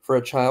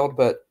a child,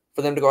 but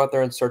for them to go out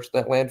there and search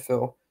that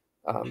landfill,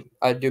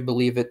 I do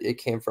believe it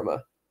came from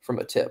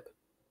a tip.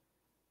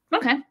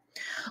 Okay.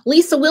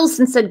 Lisa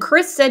Wilson said,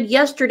 Chris said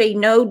yesterday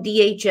no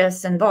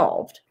DHS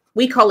involved.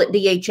 We call it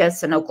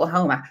DHS in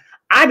Oklahoma.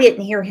 I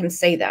didn't hear him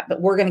say that,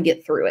 but we're going to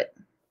get through it.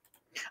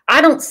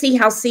 I don't see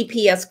how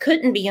CPS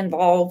couldn't be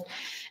involved.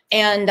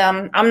 And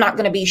I'm not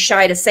going to be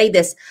shy to say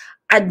this.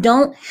 I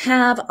don't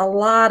have a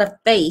lot of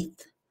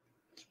faith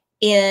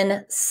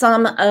in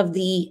some of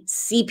the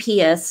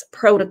CPS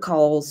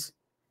protocols,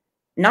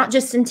 not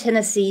just in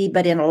Tennessee,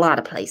 but in a lot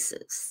of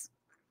places.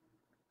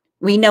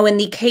 We know in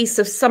the case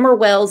of Summer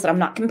Wells, I'm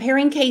not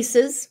comparing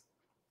cases,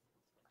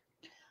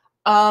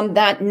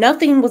 that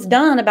nothing was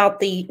done about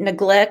the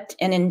neglect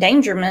and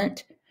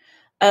endangerment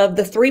of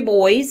the 3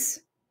 boys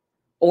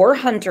or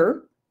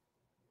Hunter,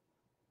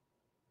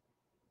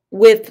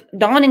 with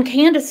Dawn and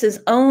Candace's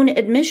own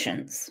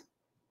admissions.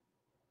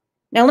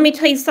 Now, let me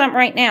tell you something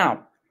right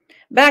now.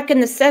 Back in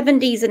the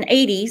 70s and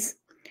 80s,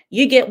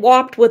 you get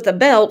whopped with a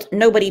belt,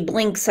 nobody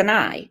blinks an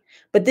eye.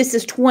 But this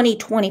is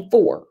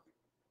 2024.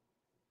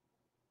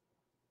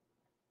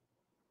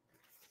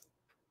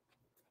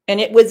 And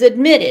it was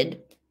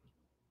admitted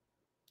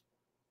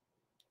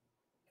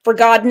for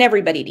God and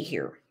everybody to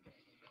hear.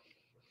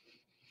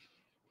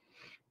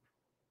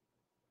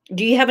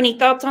 Do you have any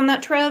thoughts on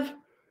that, Trev?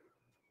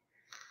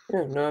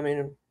 Yeah, no, I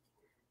mean,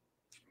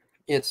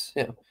 it's,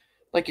 yeah,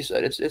 like you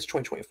said, it's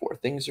 2024.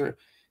 Things are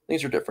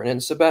different,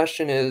 and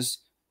Sebastian is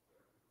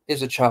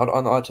a child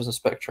on the autism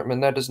spectrum,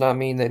 and that does not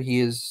mean that he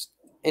is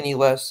any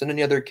less than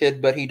any other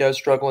kid, but he does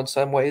struggle in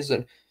some ways,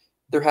 and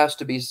there has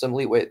to be some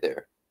leeway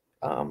there,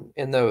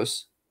 in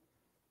those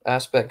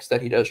aspects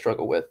that he does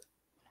struggle with.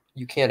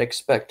 You can't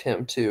expect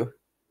him to.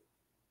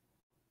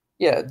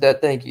 Yeah,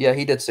 thank you. Yeah,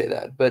 he did say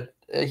that, but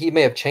he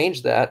may have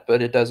changed that,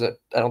 but it doesn't.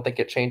 I don't think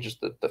it changes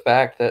the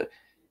fact that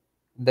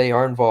they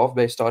are involved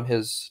based on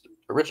his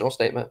original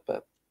statement.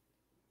 But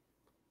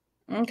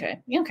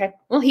okay.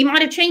 Well, he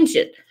might have changed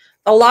it.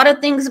 A lot of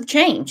things have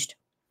changed.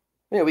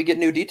 yeah, we get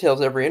new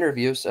details every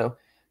interview, so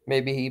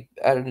maybe he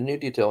added a new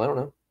detail. I don't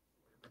know.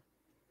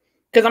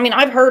 Because, I mean,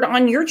 I've heard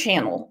on your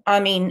channel, I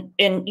mean,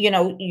 and, you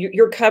know,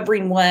 you're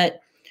covering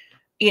what,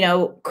 you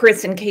know,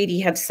 Chris and Katie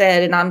have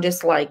said. And I'm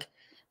just like,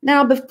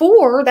 now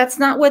before, that's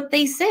not what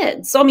they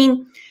said. So, I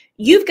mean,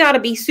 you've got to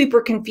be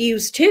super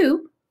confused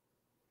too.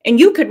 And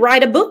you could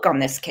write a book on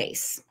this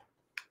case.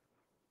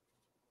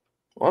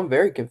 Well, I'm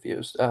very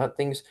confused.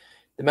 The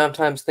amount of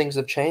times things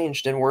have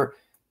changed, and we're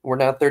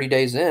now 30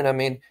 days in. I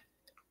mean,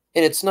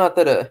 and it's not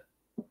that a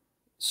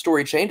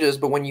story changes,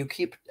 but when you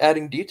keep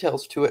adding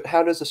details to it,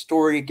 how does a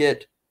story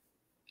get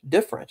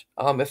different?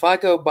 If I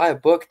go buy a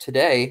book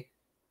today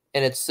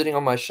and it's sitting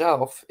on my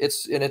shelf,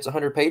 it's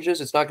 100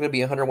 pages, it's not going to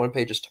be 101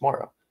 pages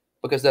tomorrow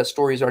because that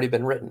story's already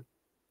been written.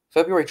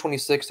 February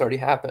 26th already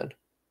happened.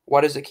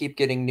 Why does it keep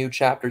getting new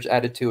chapters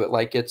added to it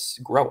like it's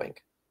growing?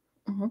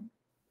 Mm-hmm.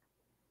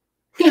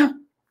 Yeah.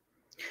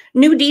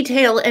 New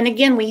detail. And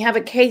again, we have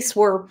a case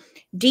where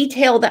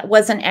detail that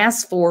wasn't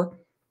asked for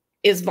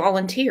is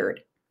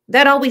volunteered.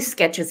 That always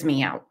sketches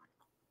me out.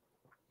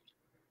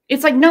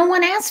 It's like, no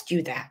one asked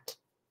you that.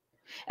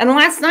 And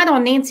last night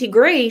on Nancy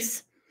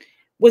Grace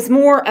was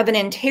more of an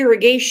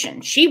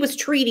interrogation. She was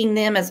treating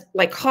them as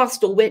like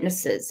hostile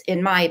witnesses,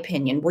 in my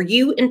opinion. Were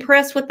you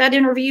impressed with that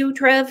interview,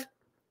 Trev?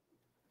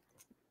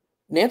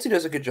 Nancy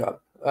does a good job.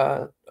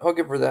 I'll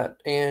give her that.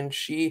 And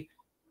she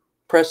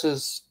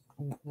presses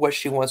what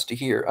she wants to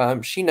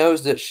hear. She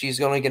knows that she's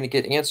only going to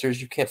get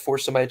answers. You can't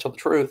force somebody to tell the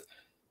truth,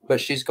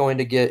 but she's going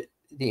to get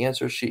the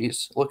answers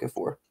she's looking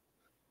for.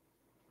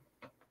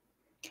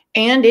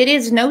 And it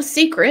is no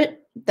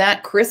secret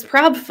that Chris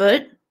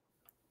Proudfoot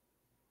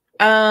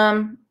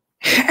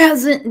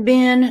hasn't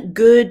been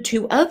good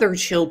to other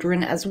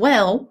children as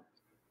well.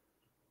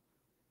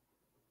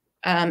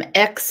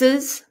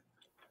 Exes,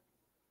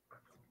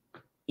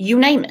 you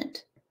name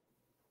it.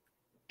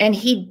 And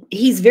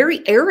he's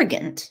very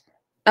arrogant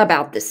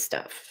about this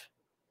stuff.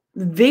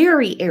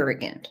 Very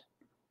arrogant.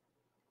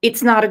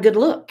 It's not a good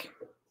look.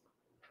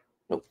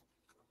 Nope.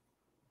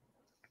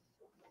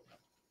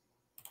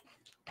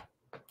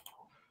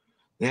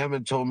 They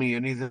haven't told me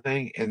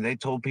anything, and they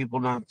told people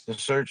not to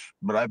search,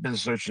 but I've been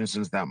searching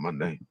since that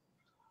Monday.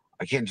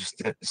 I can't just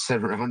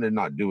sit around and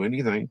not do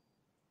anything.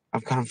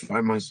 I've got to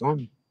find my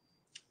son.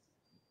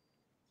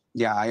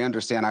 Yeah, I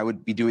understand. I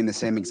would be doing the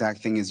same exact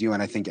thing as you,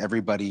 and I think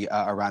everybody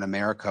around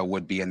America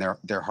would be, and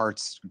their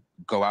hearts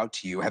go out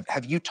to you.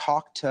 Have you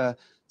talked to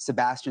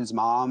Sebastian's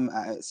mom,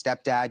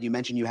 stepdad? You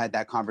mentioned you had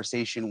that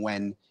conversation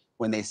when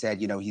they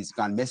said, you know, he's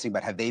gone missing,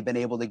 but have they been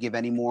able to give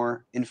any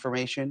more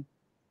information?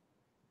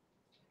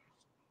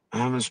 I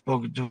haven't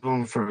spoken to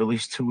them for at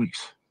least 2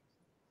 weeks.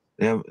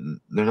 They're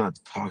not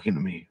talking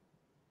to me.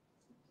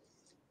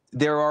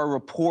 There are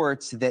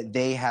reports that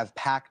they have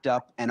packed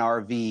up an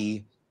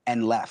RV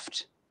and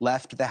left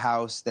the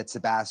house that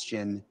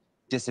Sebastian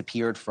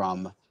disappeared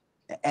from.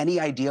 Any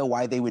idea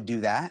why they would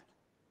do that?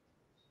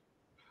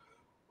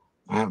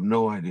 I have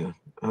no idea.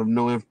 I have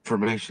no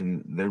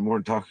information. They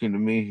weren't talking to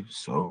me,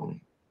 so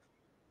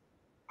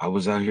I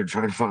was out here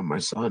trying to find my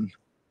son.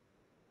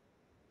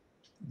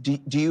 Do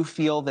you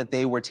feel that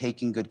they were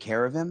taking good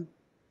care of him?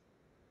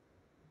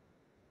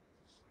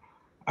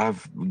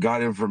 I've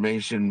got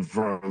information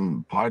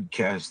from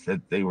podcasts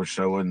that they were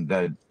showing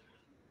that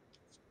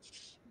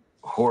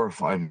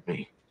horrify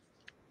me.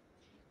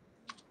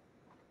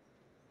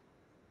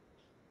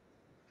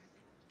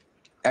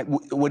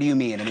 What do you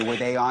mean? I mean, were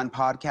they on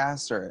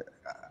podcasts or?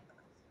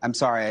 I'm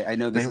sorry, I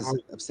know this is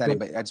upsetting,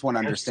 but I just want to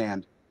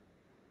understand.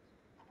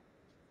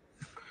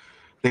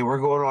 They were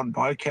going on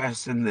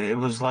podcasts, and it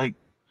was like,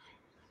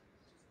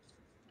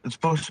 it's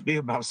supposed to be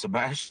about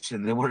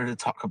Sebastian. They wanted to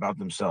talk about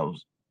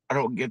themselves. I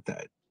don't get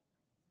that.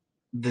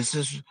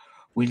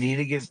 We need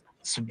to get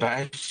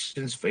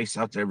Sebastian's face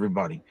out to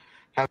everybody.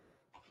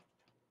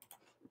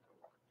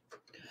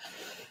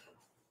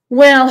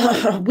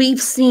 Well,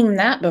 we've seen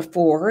that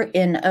before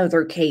in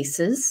other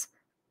cases.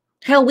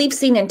 Hell, we've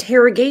seen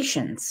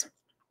interrogations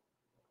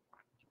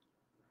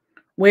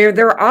where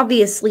they're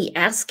obviously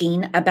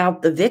asking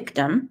about the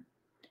victim,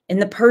 and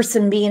the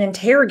person being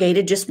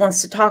interrogated just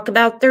wants to talk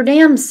about their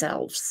damn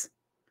selves.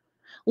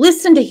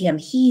 Listen to him.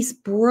 He's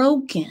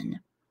broken.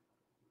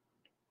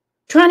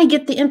 Trying to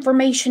get the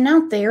information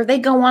out there. They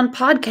go on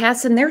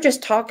podcasts and they're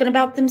just talking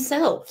about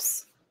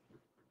themselves.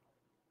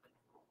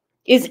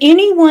 Is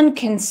anyone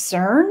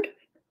concerned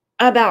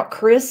about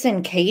Chris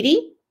and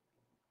Katie?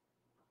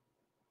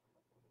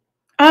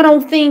 I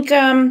don't think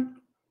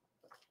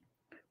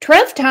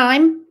Trev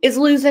Time is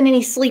losing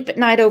any sleep at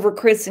night over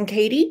Chris and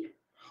Katie,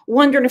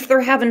 wondering if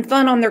they're having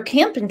fun on their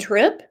camping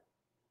trip.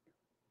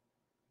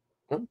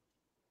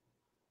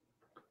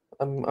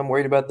 I'm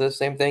worried about the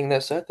same thing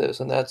that Seth is,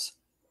 and that's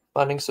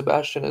finding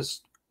Sebastian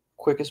as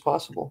quick as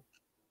possible.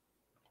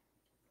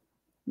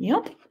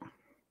 Yep.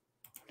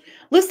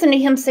 Listen to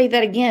him say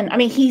that again. I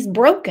mean, he's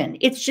broken.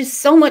 It's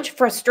just so much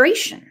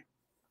frustration.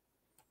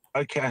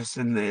 Podcast,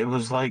 and it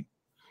was like,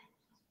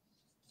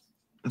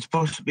 it's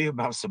supposed to be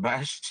about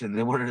Sebastian.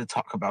 They wanted to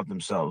talk about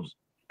themselves.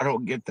 I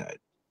don't get that.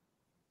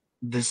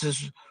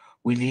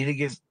 We need to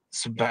get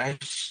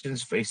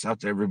Sebastian's face out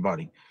to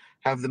everybody.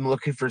 Have them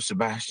looking for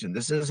Sebastian.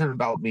 This isn't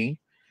about me.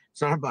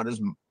 It's not about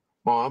his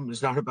mom.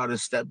 It's not about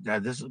his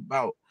stepdad. This is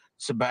about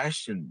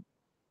Sebastian.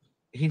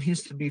 He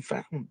needs to be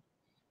found.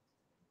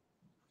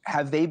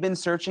 Have they been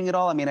searching at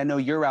all? I mean, I know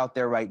you're out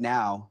there right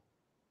now.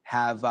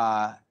 Have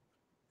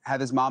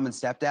his mom and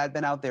stepdad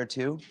been out there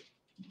too?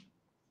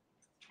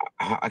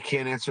 I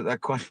can't answer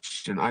that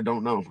question. I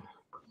don't know.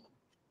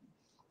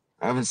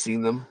 I haven't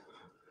seen them.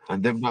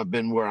 And they've not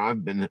been where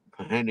I've been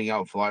handing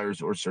out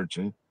flyers or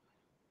searching.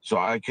 So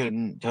I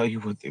couldn't tell you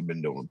what they've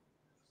been doing.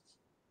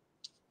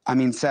 I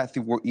mean, Seth,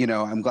 you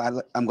know, I'm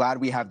glad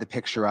we have the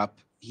picture up.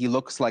 He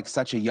looks like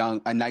such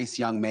a nice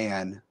young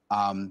man.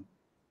 And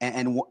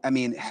I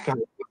mean,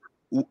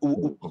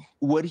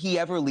 would he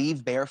ever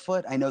leave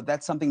barefoot? I know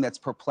that's something that's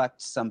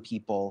perplexed some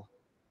people.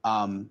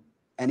 And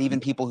even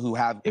people who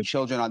have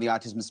children on the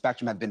autism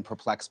spectrum have been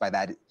perplexed by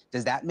that.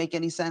 Does that make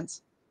any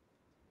sense?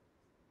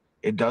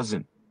 It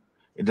doesn't.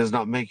 It does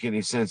not make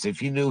any sense. If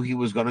he knew he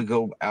was going to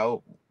go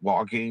out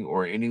walking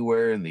or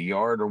anywhere in the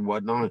yard or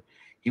whatnot,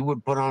 he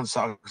would put on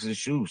socks and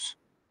shoes.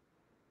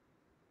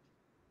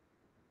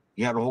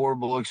 He had a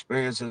horrible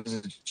experience as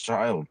a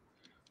child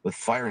with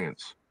fire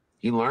ants.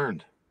 He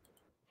learned.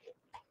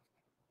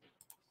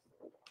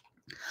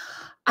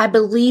 I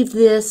believe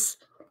this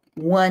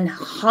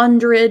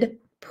 100%.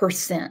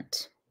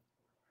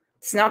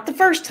 It's not the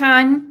first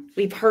time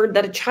we've heard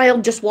that a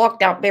child just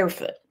walked out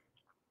barefoot.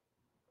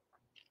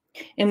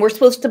 And we're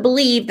supposed to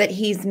believe that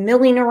he's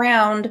milling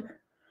around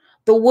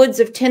the woods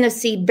of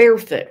Tennessee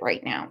barefoot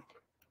right now.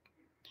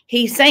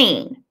 He's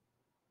saying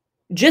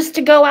just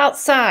to go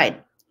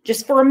outside,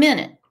 just for a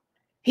minute,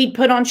 he'd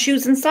put on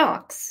shoes and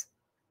socks.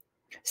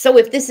 So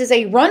if this is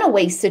a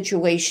runaway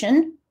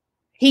situation,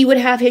 he would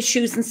have his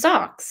shoes and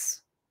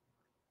socks.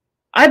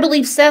 I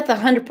believe Seth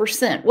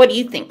 100%. What do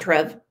you think,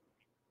 Trev?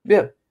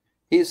 Yeah,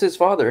 he's his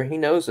father. He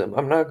knows him.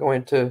 I'm not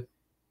going to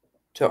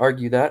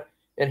argue that.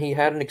 And he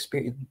had an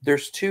experience.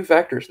 There's two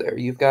factors there.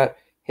 You've got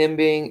him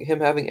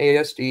having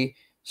ASD,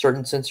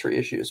 certain sensory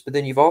issues, but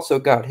then you've also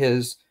got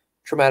his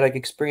traumatic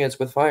experience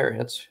with fire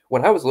ants.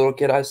 When I was a little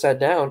kid, I sat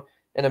down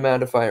in a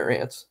mound of fire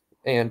ants,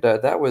 and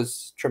that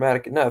was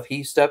traumatic enough.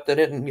 He stepped in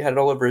it and he had it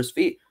all over his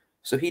feet.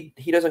 So he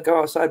doesn't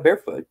go outside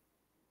barefoot.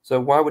 So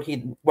why would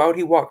he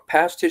walk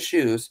past his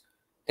shoes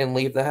and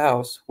leave the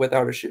house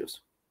without his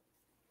shoes?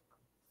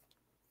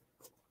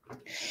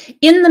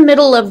 In the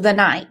middle of the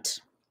night,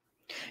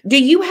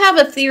 do you have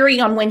a theory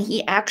on when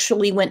he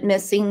actually went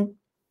missing?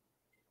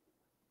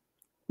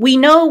 We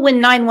know when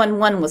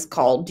 911 was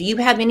called. Do you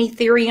have any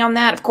theory on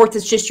that? Of course,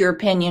 it's just your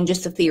opinion,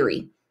 just a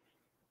theory.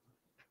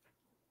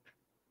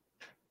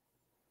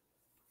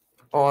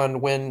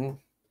 On when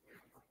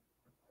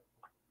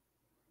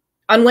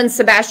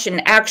Sebastian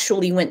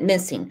actually went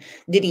missing.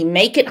 Did he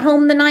make it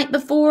home the night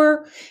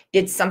before?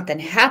 Did something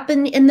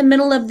happen in the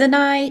middle of the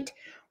night?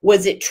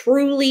 Was it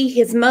truly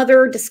his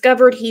mother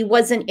discovered he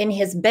wasn't in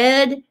his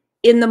bed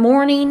in the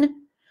morning?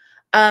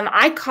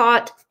 I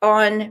caught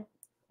on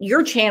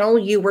your channel,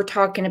 you were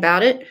talking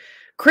about it.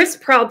 Chris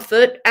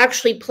Proudfoot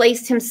actually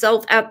placed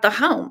himself at the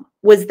home.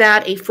 Was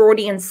that a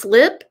Freudian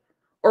slip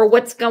or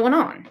what's going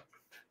on?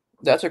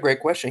 That's a great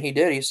question. He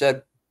did. He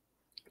said,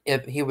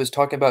 if he was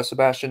talking about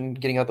Sebastian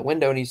getting out the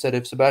window, and he said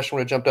if Sebastian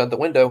would have jumped out the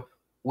window,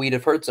 we'd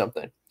have heard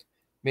something,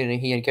 meaning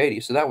he and Katie.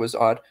 So that was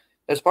odd.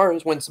 As far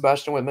as when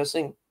Sebastian went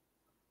missing,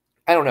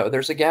 I don't know.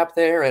 There's a gap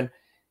there, and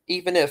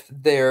even if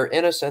they're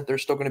innocent,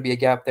 there's still going to be a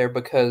gap there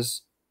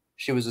because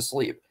she was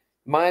asleep.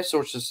 My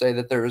sources say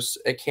that there's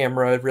a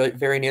camera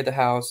very near the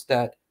house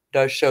that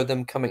does show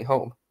them coming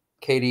home,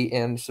 Katie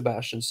and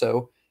Sebastian.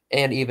 So,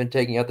 and even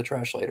taking out the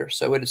trash later.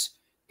 So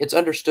it's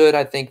understood,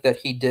 I think, that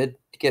he did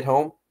get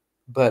home,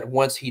 but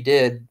once he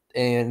did,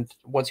 and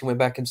once he went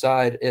back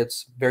inside,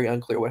 it's very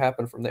unclear what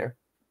happened from there.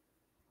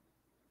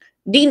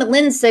 Dina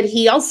Lynn said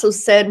he also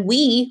said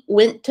we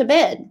went to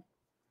bed.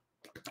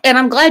 And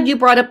I'm glad you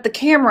brought up the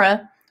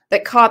camera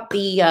that caught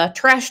the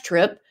trash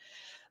trip,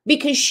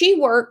 because she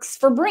works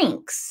for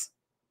Brinks.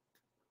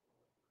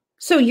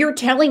 So you're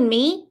telling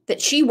me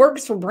that she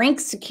works for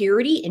Brinks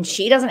Security and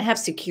she doesn't have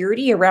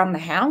security around the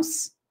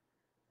house?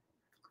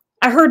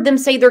 I heard them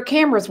say their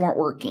cameras weren't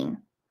working.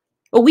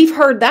 Well, we've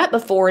heard that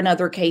before in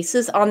other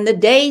cases. On the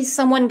day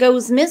someone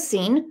goes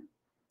missing,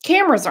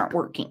 cameras aren't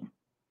working.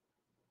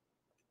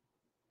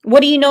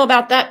 What do you know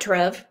about that,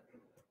 Trev?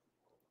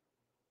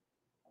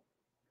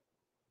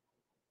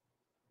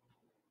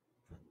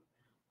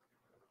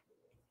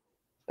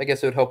 I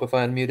guess it would help if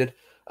I unmuted.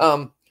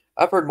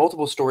 I've heard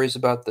multiple stories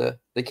about the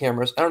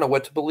cameras. I don't know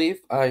what to believe.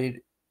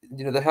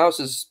 The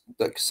house is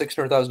like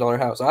 $600,000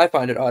 house. I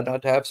find it odd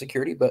not to have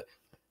security, but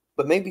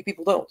maybe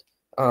people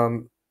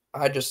don't.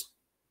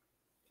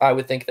 I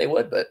would think they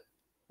would, but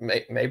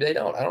maybe they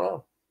don't. I don't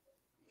know.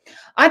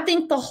 I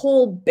think the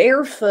whole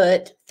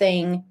barefoot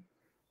thing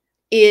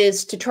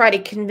is to try to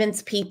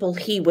convince people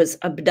he was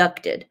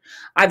abducted.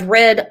 I've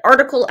read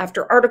article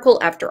after article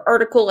after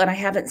article, and I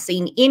haven't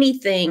seen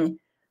anything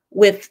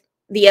with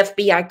the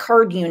FBI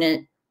card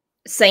unit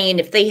saying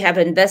if they have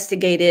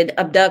investigated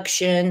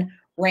abduction,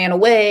 ran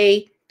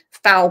away,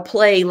 foul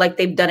play like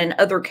they've done in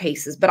other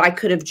cases, but I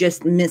could have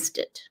just missed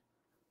it.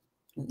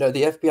 No,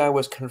 the FBI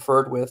was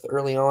conferred with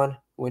early on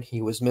when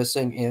he was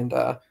missing, and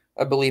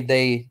I believe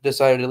they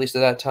decided, at least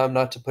at that time,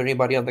 not to put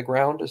anybody on the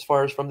ground as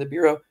far as from the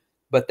Bureau,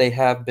 but they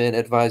have been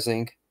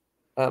advising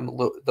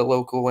the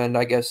local and,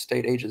 I guess,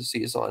 state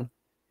agencies on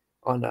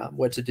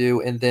what to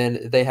do, and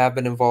then they have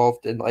been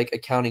involved in like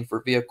accounting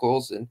for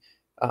vehicles and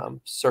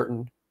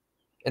certain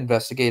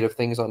investigative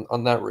things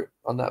on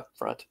that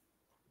front.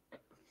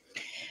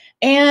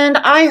 And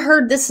I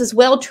heard this as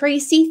well,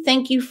 Tracy.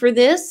 Thank you for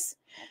this.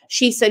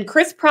 She said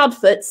Chris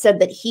Proudfoot said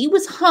that he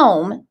was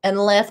home and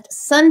left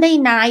Sunday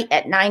night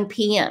at 9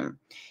 p.m.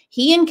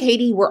 He and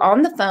Katie were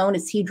on the phone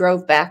as he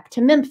drove back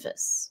to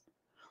Memphis.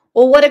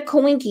 Well, what a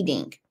coinky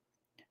dink.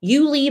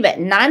 You leave at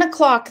 9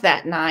 o'clock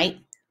that night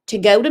to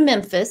go to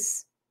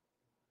Memphis,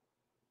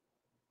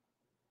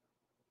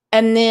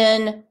 and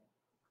then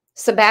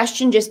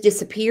Sebastian just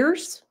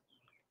disappears?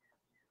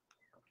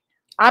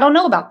 I don't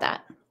know about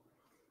that.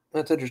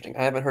 That's interesting.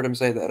 I haven't heard him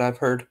say that. I've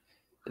heard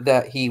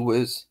that he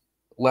was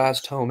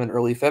last home in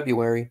early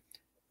February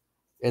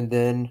and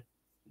then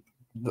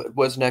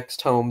was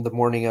next home the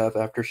morning of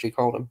after she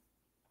called him.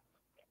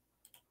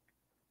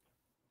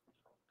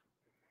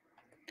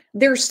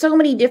 There's so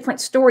many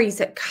different stories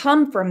that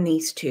come from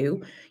these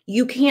two.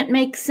 You can't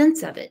make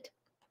sense of it.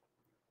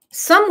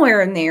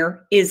 Somewhere in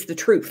there is the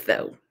truth,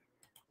 though.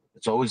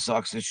 It's always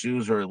socks and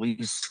shoes, or at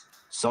least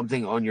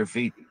something on your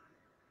feet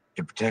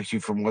to protect you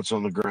from what's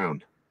on the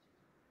ground.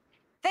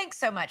 Thanks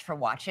so much for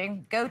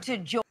watching. Go to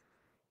Joy.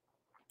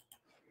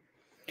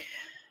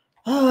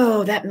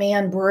 Oh, that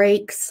man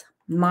breaks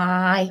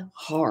my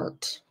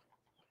heart.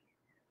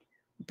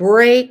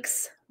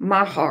 Breaks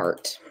my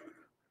heart.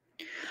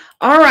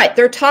 All right,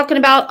 they're talking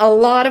about a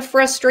lot of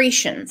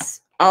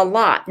frustrations. A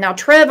lot. Now,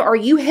 Trev, are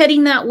you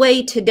heading that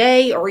way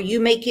today, or are you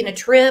making a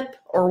trip,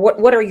 or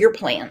what are your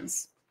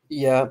plans?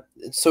 Yeah,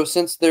 so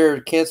since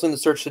they're canceling the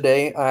search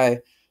today,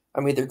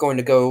 I'm either going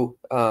to go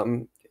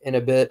in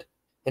a bit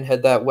and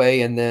head that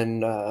way and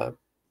then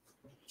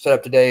set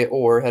up today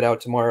or head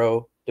out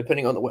tomorrow,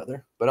 depending on the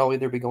weather. But I'll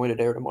either be going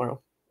today or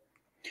tomorrow.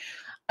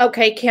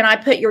 Okay, can I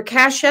put your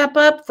Cash App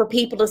up for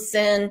people to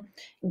send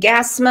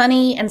gas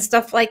money and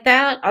stuff like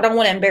that? I don't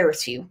want to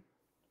embarrass you.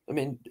 I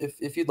mean,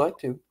 if you'd like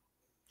to.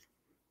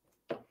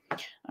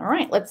 All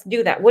right, let's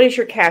do that. What is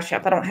your Cash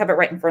App? I don't have it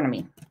right in front of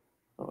me.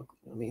 Oh,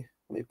 let me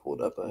pull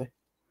it up. I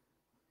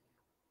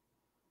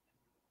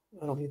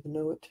don't even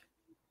know it.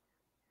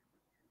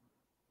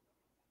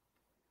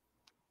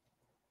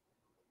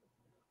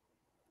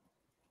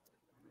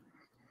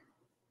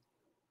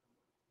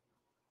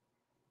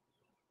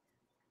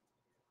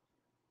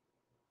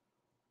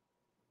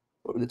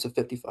 Oh, it's a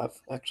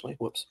 55, actually.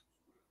 Whoops.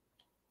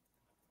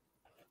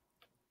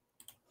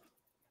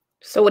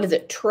 So what is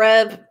it,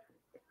 Trev?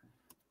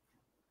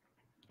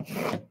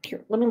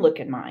 Here, let me look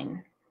at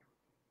mine.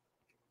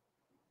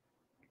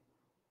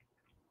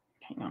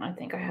 Hang on, I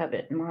think I have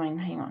it in mine.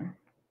 Hang on.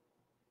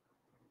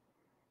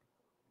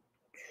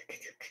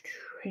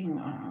 Hang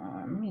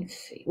on, let me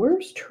see.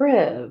 Where's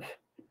Trev?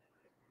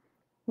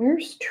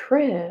 Where's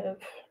Trev?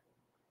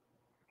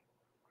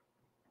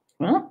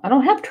 Well, I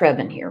don't have Trev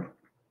in here.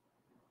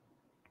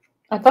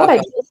 I thought I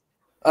did.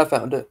 I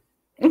found it.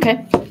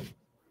 Okay.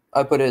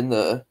 I put it in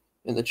the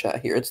in the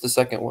chat here. It's the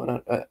second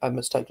one. I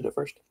mistyped it at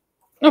first.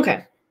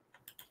 Okay.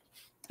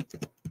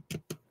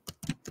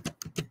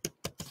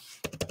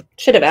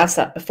 Should have asked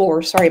that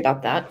before. Sorry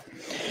about that.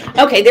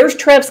 Okay, there's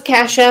Trev's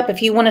Cash App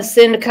if you want to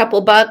send a couple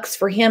bucks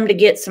for him to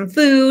get some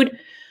food,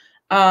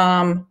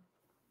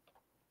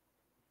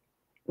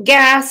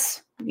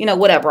 gas, you know,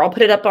 whatever. I'll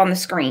put it up on the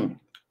screen.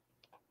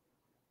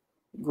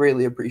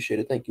 Greatly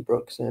appreciated. Thank you,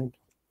 Brooks. And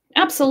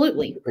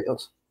absolutely. everybody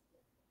else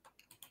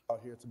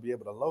out here to be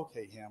able to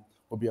locate him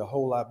will be a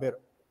whole lot better.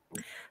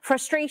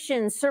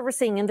 Frustration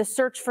surfacing in the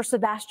search for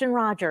Sebastian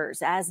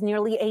Rogers as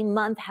nearly a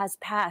month has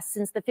passed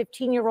since the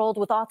 15-year-old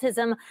with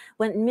autism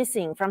went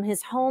missing from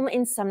his home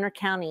in Sumner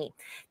County.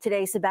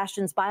 Today,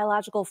 Sebastian's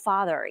biological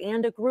father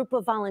and a group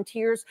of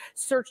volunteers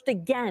searched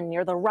again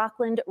near the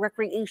Rockland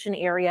Recreation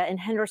Area in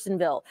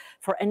Hendersonville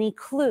for any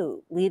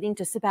clue leading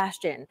to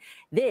Sebastian.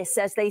 This,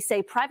 as they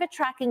say, private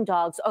tracking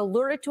dogs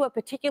alerted to a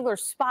particular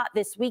spot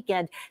this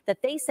weekend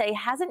that they say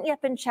hasn't yet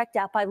been checked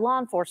out by law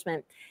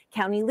enforcement.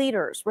 County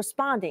leaders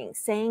responding,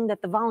 saying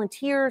that the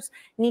volunteers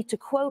need to,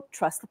 quote,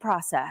 trust the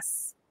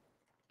process.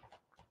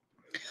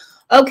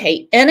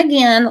 Okay, and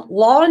again,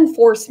 law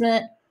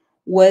enforcement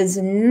was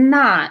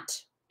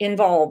not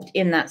involved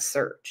in that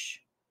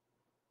search.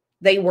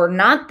 They were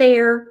not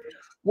there.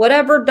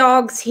 Whatever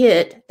dogs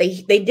hit,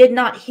 they did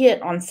not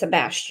hit on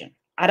Sebastian.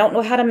 I don't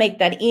know how to make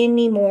that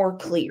any more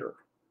clear.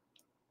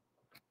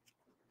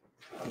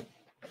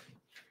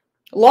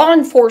 Law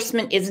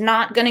enforcement is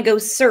not going to go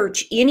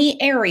search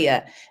any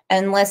area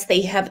unless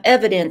they have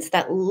evidence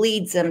that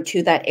leads them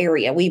to that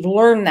area. We've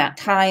learned that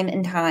time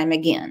and time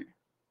again.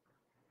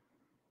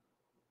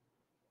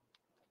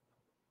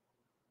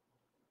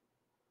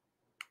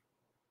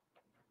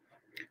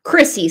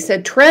 Chrissy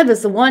said, Trev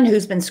is the one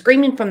who's been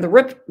screaming from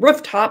the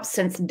rooftop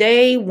since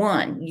day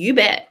one. You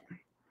bet.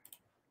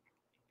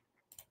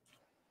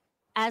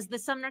 As the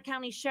Sumner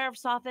County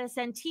Sheriff's Office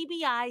and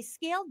TBI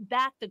scaled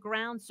back the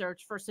ground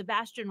search for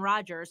Sebastian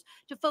Rogers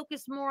to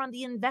focus more on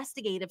the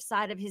investigative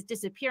side of his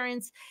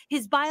disappearance,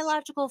 his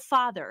biological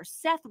father,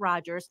 Seth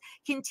Rogers,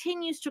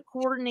 continues to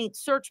coordinate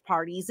search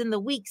parties in the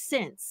weeks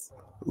since.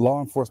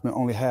 Law enforcement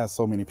only has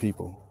so many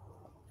people.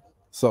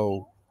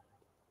 So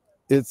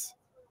it's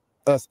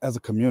us as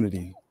a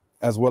community,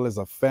 as well as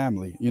a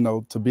family, you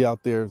know, to be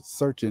out there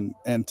searching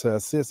and to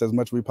assist as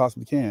much as we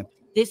possibly can.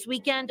 This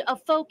weekend, a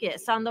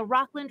focus on the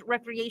Rockland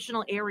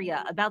Recreational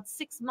Area, about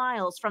 6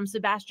 miles from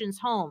Sebastian's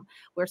home,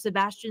 where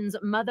Sebastian's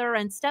mother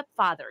and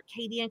stepfather,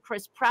 Katie and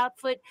Chris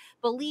Proudfoot,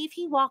 believe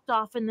he walked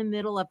off in the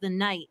middle of the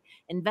night.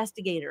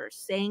 Investigators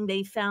saying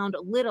they found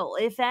little,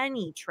 if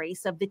any,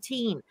 trace of the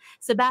teen.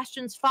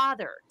 Sebastian's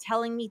father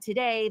telling me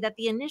today that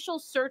the initial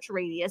search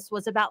radius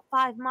was about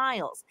 5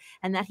 miles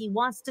and that he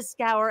wants to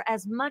scour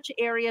as much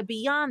area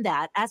beyond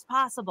that as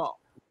possible.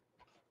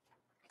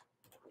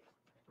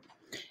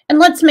 And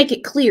let's make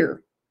it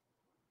clear.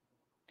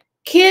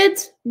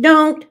 Kids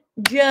don't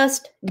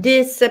just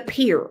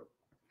disappear.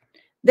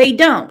 They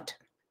don't.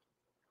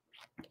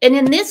 And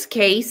in this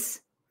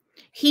case,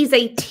 he's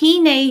a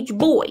teenage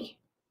boy.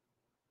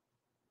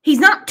 He's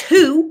not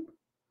 2.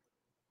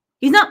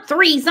 He's not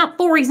 3. He's not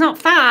 4. He's not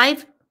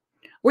 5.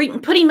 Where you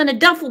can put him in a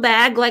duffel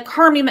bag like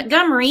Harmony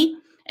Montgomery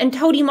and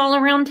tote him all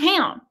around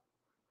town.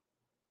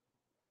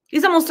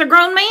 He's almost a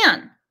grown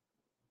man.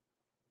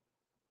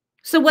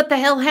 So what the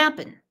hell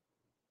happened?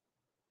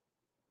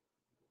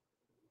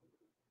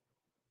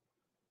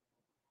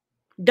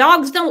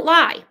 Dogs don't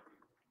lie.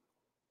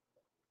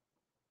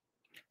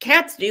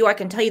 Cats do, I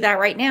can tell you that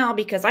right now,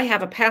 because I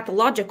have a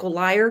pathological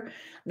liar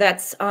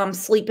that's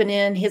sleeping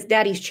in his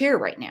daddy's chair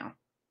right now.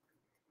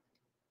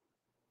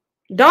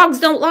 Dogs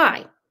don't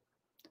lie.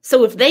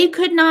 So if they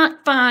could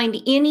not find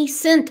any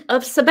scent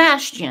of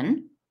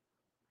Sebastian,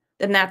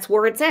 then that's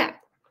where it's at.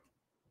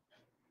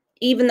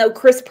 Even though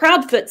Chris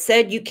Proudfoot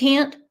said you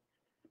can't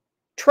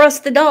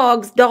trust the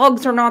dogs,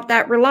 dogs are not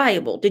that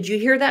reliable. Did you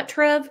hear that,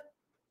 Trev?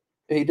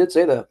 he did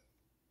say that.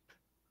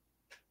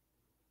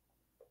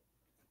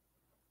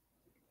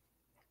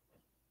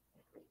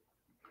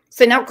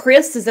 So now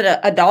Chris is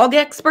a dog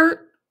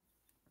expert?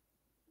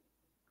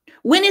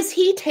 When is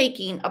he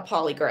taking a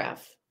polygraph?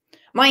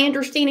 My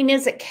understanding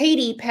is that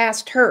Katie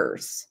passed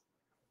hers.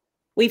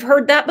 We've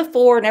heard that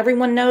before, and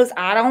everyone knows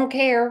I don't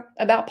care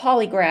about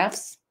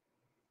polygraphs.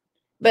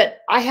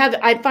 But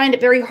I find it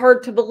very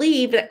hard to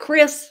believe that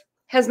Chris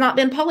has not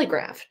been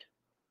polygraphed.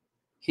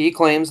 He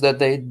claims that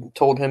they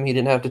told him he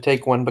didn't have to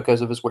take one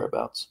because of his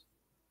whereabouts.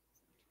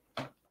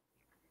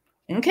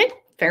 Okay,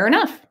 fair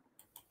enough.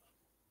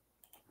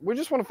 We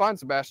just want to find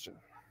Sebastian.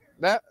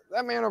 That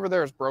man over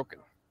there is broken.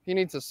 He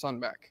needs his son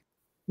back.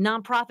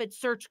 Nonprofit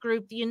search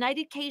group the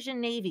United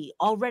Cajun Navy,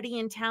 already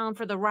in town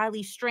for the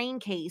Riley Strain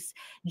case,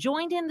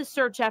 joined in the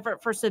search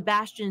effort for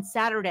Sebastian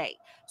Saturday.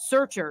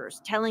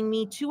 Searchers telling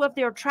me 2 of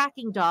their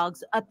tracking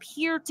dogs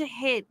appeared to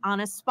hit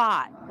on a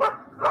spot.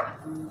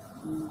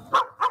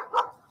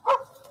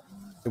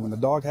 When the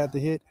dog had to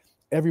hit,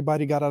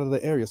 everybody got out of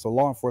the area so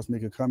law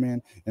enforcement could come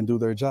in and do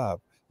their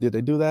job. Did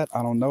they do that?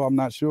 I don't know. I'm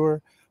not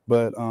sure.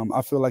 But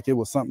I feel like it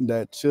was something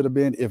that should have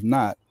been, if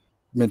not,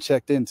 been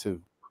checked into.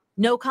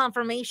 No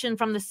confirmation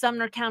from the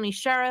Sumner County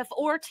Sheriff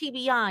or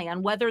TBI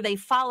on whether they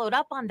followed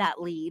up on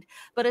that lead,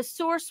 but a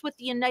source with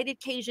the United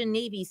Cajun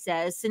Navy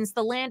says since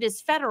the land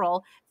is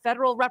federal,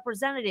 federal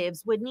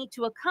representatives would need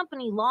to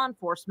accompany law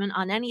enforcement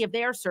on any of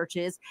their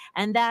searches,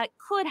 and that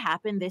could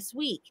happen this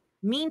week.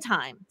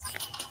 Meantime,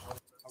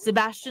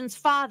 Sebastian's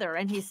father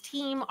and his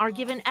team are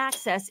given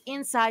access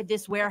inside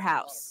this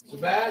warehouse.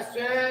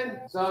 Sebastian,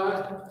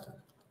 son.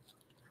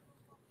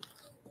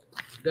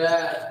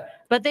 Dad.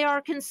 But there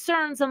are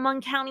concerns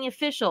among county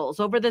officials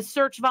over the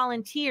search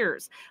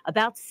volunteers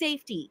about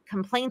safety,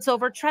 complaints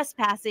over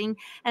trespassing,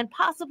 and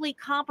possibly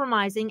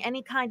compromising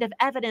any kind of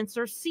evidence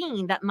or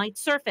scene that might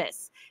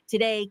surface.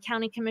 Today,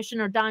 County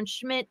Commissioner Don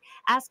Schmidt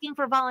asking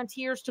for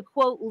volunteers to,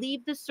 quote,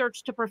 leave the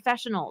search to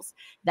professionals.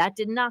 That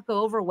did not go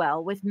over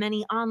well with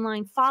many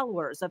online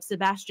followers of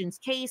Sebastian's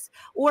case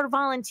or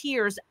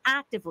volunteers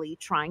actively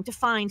trying to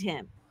find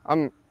him.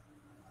 I'm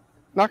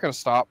not going to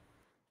stop.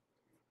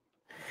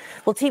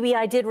 Well,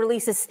 TBI did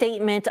release a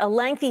statement, a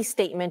lengthy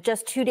statement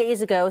just 2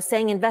 days ago,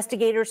 saying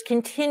investigators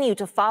continue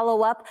to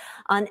follow up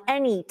on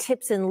any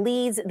tips and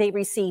leads they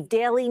receive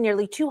daily,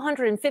 nearly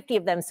 250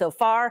 of them so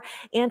far,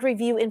 and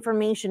review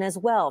information as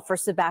well for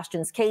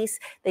Sebastian's case.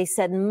 They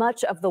said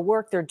much of the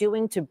work they're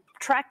doing to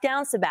track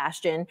down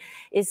Sebastian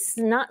is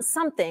not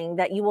something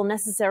that you will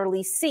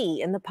necessarily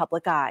see in the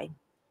public eye.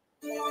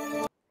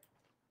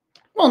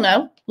 Well,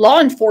 no.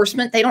 Law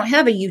enforcement, they don't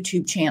have a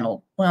YouTube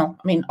channel. Well,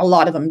 I mean, a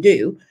lot of them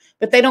do.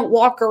 But they don't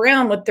walk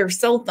around with their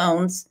cell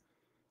phones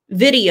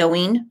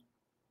videoing,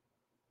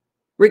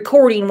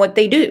 recording what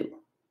they do.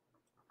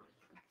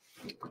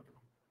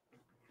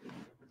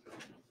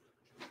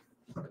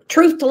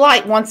 Truth to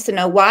Light wants to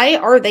know, why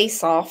are they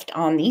soft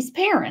on these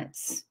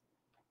parents?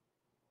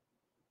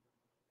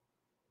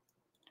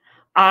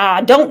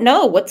 I don't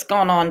know what's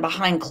gone on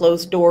behind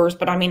closed doors,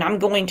 but I mean, I'm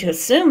going to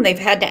assume they've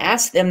had to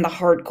ask them the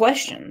hard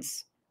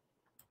questions.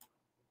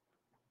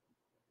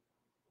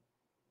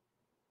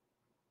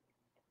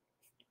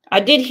 I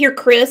did hear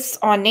Chris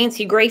on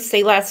Nancy Grace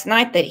say last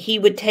night that he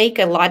would take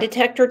a lie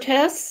detector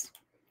test.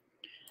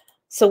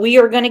 So we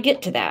are going to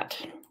get to that.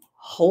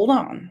 Hold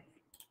on.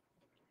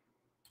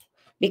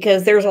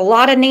 Because there's a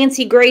lot of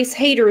Nancy Grace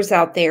haters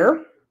out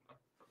there.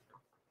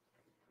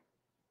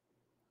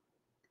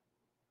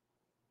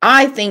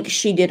 I think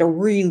she did a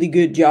really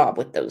good job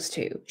with those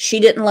two.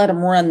 She didn't let them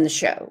run the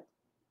show.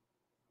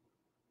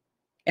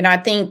 And I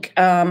think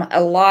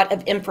a lot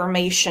of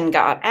information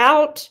got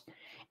out,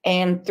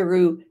 and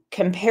through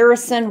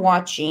comparison,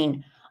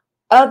 watching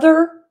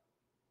other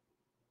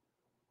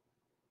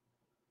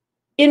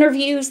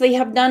interviews they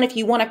have done, if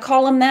you want to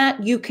call them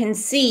that, you can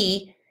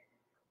see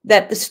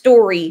that the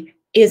story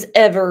is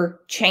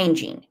ever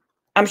changing.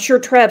 I'm sure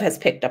Trev has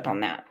picked up on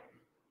that.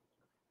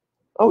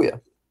 Oh yeah,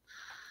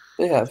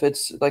 they have.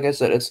 It's like I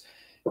said,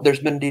 there's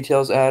been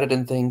details added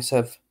and things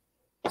have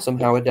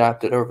somehow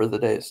adapted over the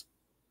days.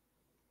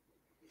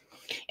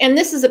 And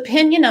this is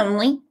opinion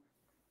only,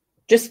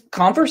 just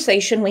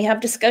conversation. We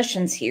have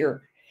discussions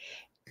here.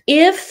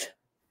 If,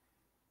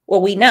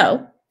 well, we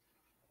know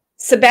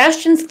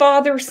Sebastian's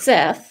father,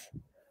 Seth,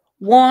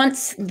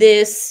 wants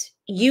this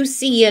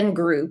UCN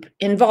group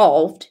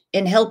involved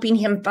in helping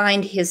him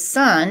find his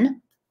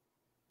son,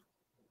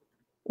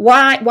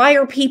 why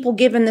are people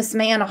giving this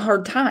man a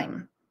hard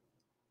time?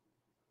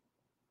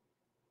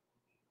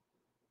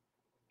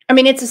 I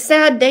mean, it's a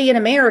sad day in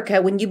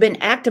America when you've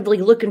been actively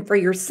looking for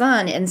your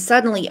son and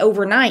suddenly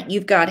overnight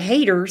you've got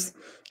haters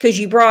because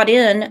you brought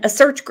in a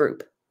search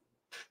group.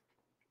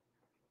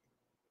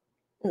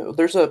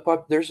 There's a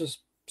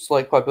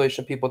slight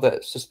population of people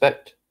that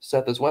suspect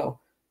Seth as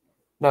well.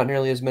 Not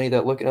nearly as many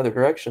that look in other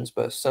directions,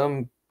 but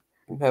some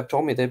have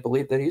told me they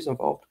believe that he's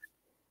involved.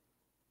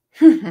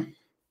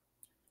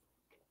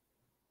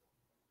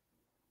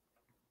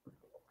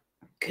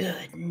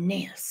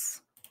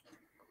 Goodness.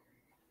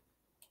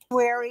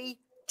 February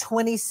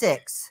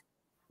 26,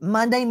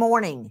 Monday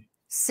morning,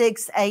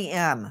 6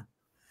 a.m.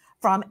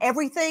 From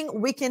everything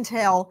we can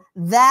tell,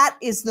 that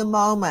is the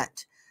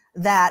moment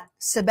that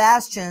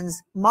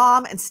Sebastian's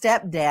mom and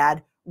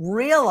stepdad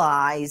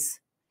realize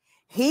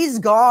he's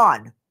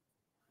gone.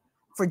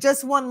 For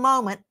just one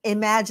moment,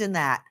 imagine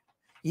that.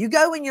 You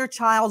go in your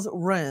child's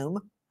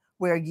room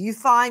where you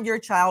find your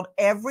child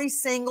every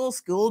single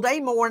school day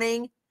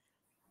morning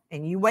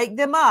and you wake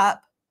them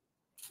up,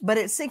 but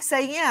at 6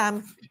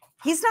 a.m.,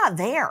 he's not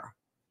there.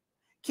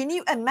 Can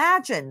you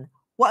imagine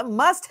what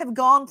must have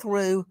gone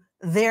through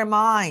their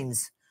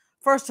minds?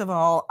 First of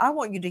all, I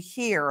want you to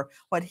hear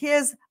what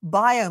his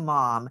bio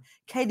mom,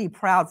 Katie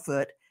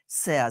Proudfoot,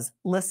 says.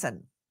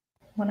 Listen.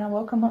 When I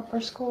woke him up for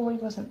school, he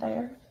wasn't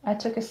there. I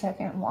took a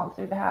second and walked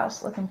through the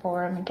house looking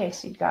for him in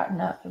case he'd gotten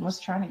up and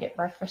was trying to get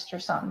breakfast or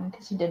something,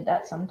 because he did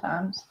that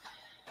sometimes.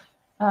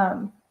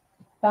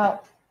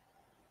 About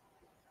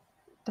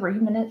 3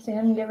 minutes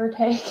in, give or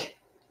take,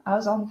 I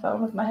was on the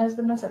phone with my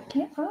husband. I said, I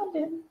can't find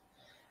him.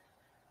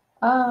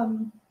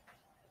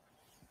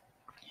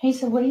 He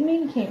said, what do you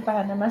mean you can't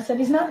find him? I said,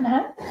 he's not in the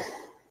house.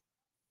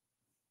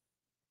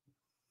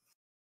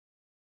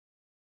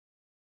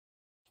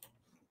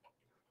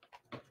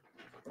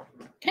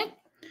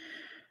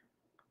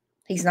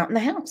 He's not in the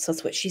house.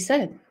 That's what she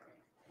said.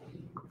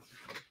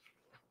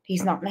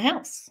 He's not in the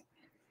house.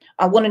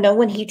 I want to know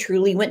when he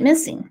truly went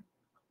missing.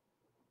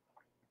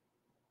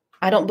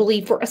 I don't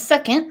believe for a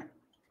second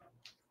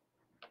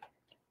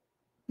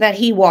that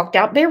he walked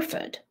out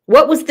barefoot.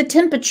 What was the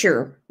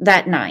temperature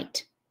that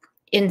night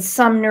in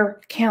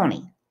Sumner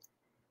County?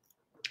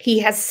 He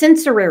has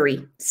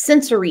sensory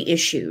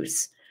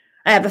issues.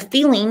 I have a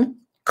feeling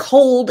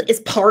cold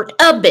is part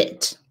of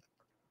it.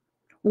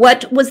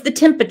 What was the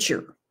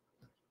temperature?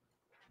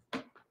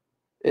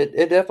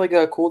 It definitely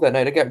got cool that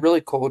night. It got really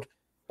cold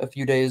a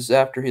few days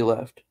after he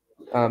left.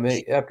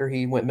 After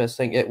he went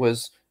missing, it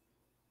was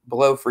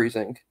below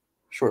freezing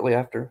shortly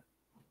after.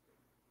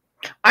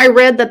 I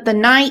read that the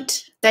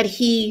night that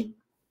he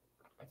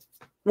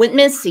went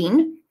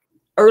missing,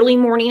 early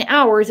morning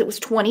hours, it was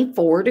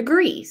 24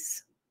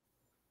 degrees.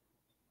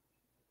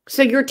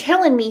 So you're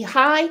telling me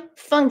high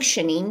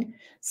functioning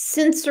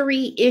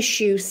sensory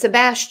issue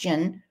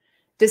Sebastian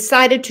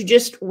decided to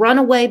just run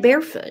away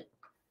barefoot.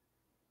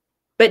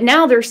 But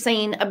now they're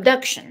saying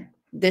abduction.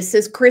 This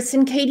is Chris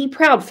and Katie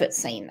Proudfoot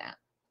saying that.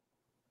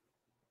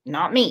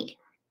 Not me.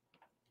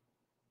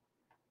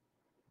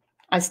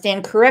 I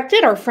stand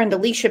corrected. Our friend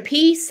Alicia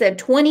P. said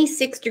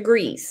 26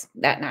 degrees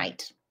that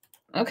night.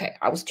 Okay,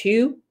 I was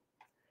 2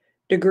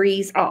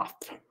 degrees off.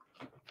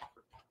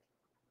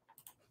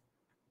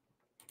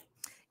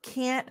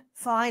 Can't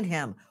find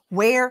him.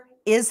 Where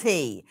is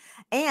he?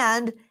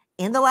 And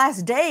in the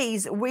last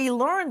days, we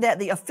learned that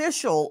the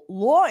official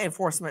law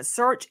enforcement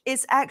search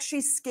is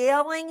actually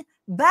scaling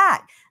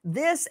back.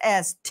 This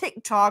as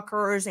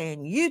TikTokers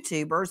and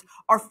YouTubers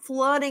are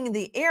flooding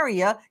the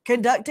area,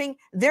 conducting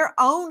their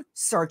own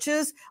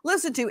searches.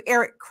 Listen to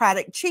Eric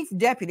Craddock, Chief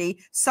Deputy,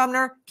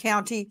 Sumner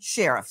County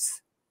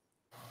Sheriffs.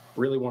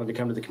 Really wanted to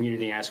come to the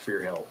community and ask for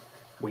your help.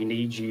 We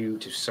need you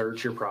to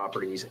search your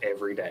properties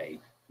every day,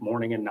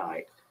 morning and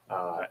night.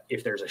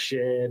 If there's a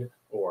shed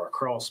or a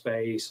crawl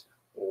space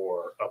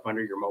or up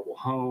under your mobile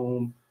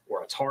home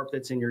or a tarp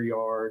that's in your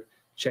yard,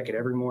 check it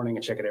every morning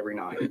and check it every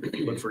night.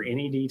 Look for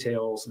any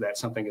details that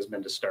something has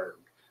been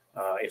disturbed.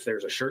 If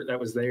there's a shirt that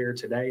was there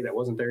today that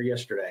wasn't there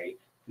yesterday,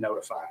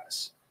 notify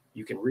us.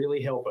 You can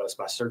really help us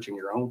by searching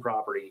your own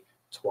property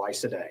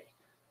twice a day.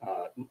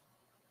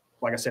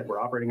 Like I said, we're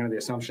operating under the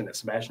assumption that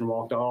Sebastian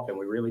walked off, and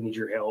we really need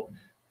your help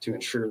to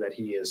ensure that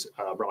he is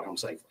brought home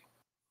safely.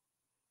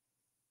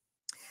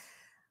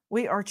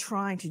 We are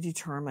trying to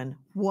determine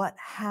what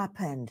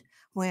happened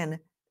when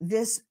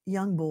this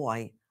young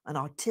boy, an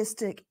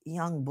autistic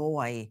young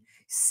boy,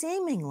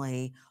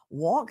 seemingly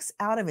walks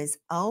out of his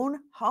own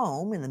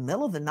home in the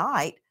middle of the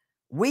night,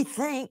 we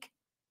think,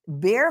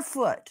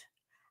 barefoot.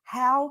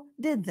 How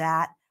did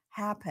that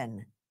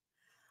happen?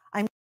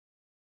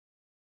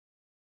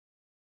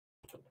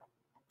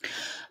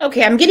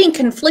 Okay, I'm getting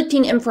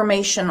conflicting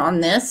information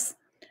on this.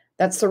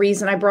 That's the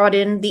reason I brought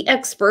in the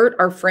expert,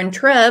 our friend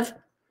Trev.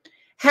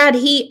 Had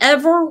he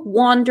ever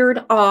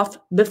wandered off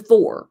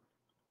before?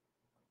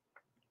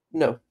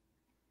 No.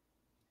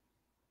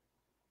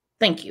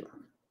 Thank you.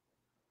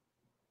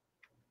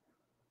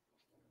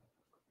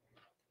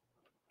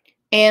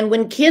 And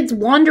when kids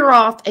wander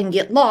off and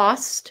get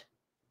lost,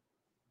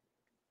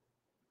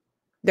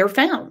 they're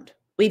found.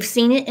 We've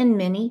seen it in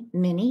many,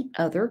 many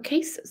other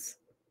cases.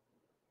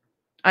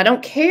 I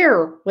don't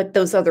care what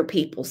those other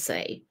people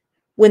say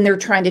when they're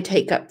trying to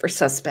take up for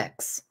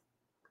suspects.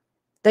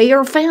 They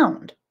are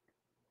found.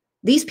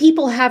 These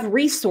people have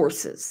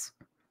resources.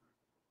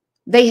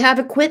 They have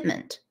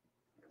equipment.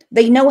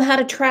 They know how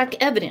to track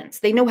evidence.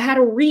 They know how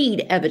to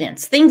read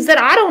evidence. Things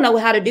that I don't know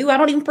how to do, I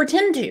don't even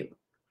pretend to.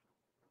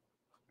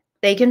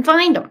 They can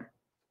find them.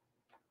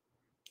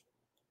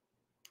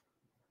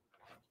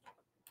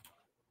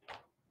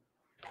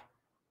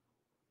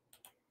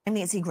 I'm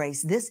Nancy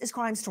Grace. This is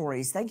Crime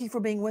Stories. Thank you for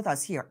being with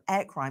us here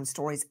at Crime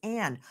Stories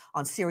and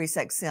on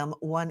SiriusXM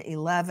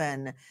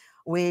 111.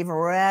 We've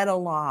read a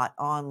lot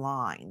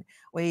online.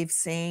 We've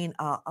seen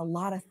a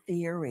lot of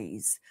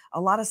theories,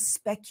 a lot of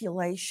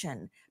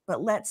speculation.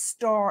 But let's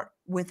start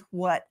with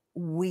what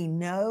we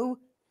know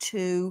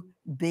to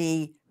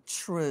be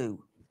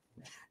true.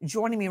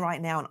 Joining me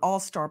right now, an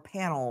all-star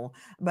panel.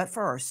 But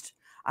first,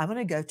 I'm going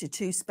to go to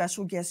 2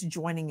 special guests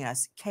joining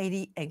us,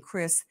 Katie and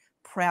Chris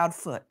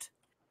Proudfoot.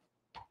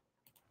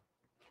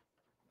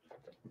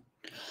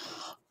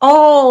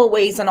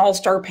 Always an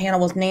all-star panel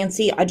with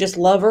Nancy. I just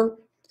love her,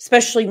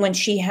 especially when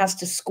she has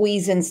to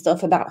squeeze in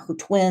stuff about her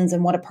twins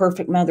and what a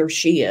perfect mother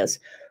she is.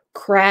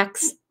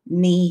 Cracks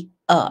me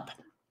up.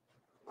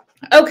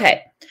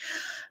 Okay.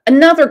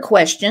 Another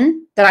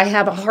question that I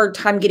have a hard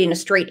time getting a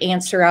straight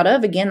answer out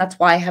of. Again, that's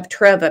why I have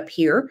Trev up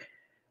here.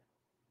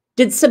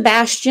 Did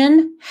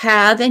Sebastian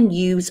have and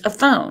use a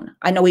phone?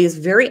 I know he is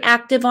very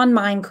active on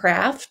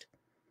Minecraft.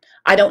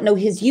 I don't know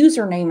his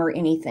username or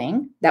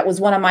anything. That was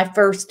one of my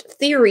first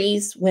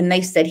theories when they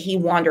said he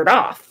wandered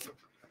off.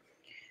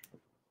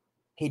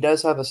 He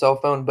does have a cell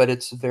phone, but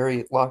it's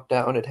very locked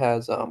down. It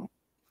has the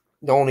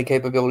only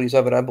capabilities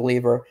of it, I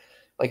believe, are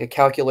like a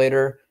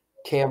calculator,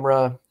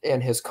 camera,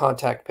 and his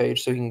contact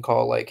page, so he can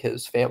call like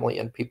his family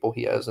and people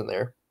he has in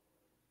there.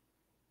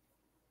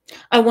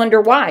 I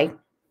wonder why.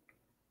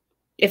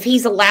 If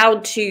he's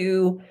allowed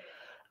to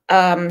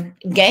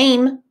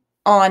game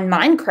on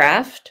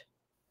Minecraft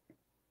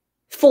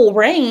full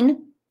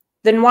reign,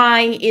 then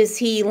why is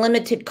he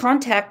limited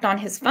contact on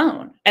his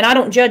phone? And I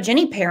don't judge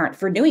any parent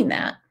for doing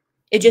that.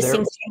 It just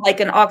seems like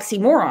an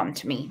oxymoron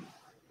to me.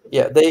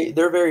 Yeah,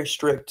 they're very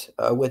strict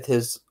with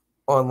his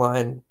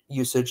online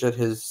usage at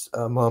his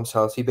mom's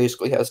house. He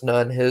basically has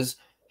none. His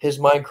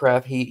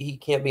Minecraft, he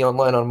can't be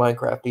online on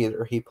Minecraft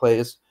either. He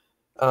plays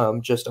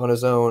just on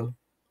his own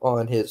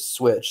on his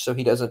Switch, so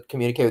he doesn't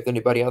communicate with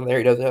anybody on there.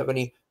 He doesn't have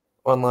any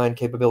online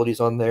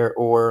capabilities on there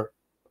or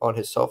on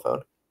his cell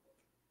phone.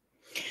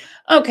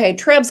 Okay,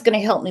 Trev's going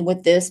to help me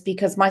with this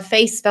because my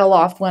face fell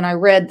off when I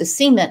read the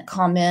cement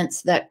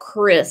comments that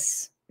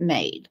Chris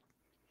made.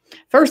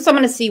 First, I'm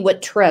going to see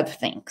what Trev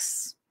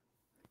thinks.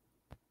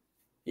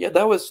 Yeah,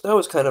 that was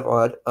kind of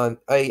odd.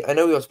 I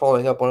know he was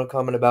following up on a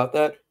comment about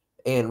that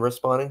and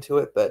responding to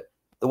it, but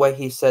the way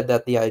he said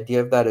that the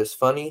idea of that is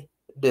funny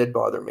did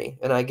bother me.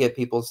 And I get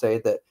people say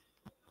that.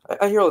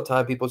 I hear all the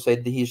time people say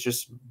that he's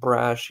just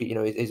brash.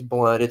 He's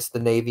blunt. It's the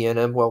Navy in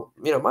him. Well,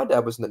 my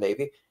dad was in the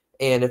Navy,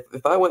 and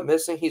if I went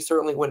missing, he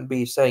certainly wouldn't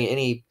be saying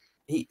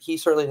he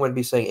certainly wouldn't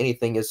be saying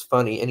anything is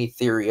funny. Any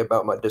theory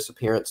about my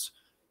disappearance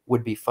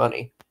would be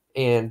funny,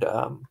 and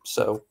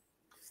so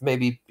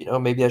maybe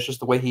that's just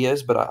the way he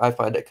is. But I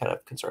find it kind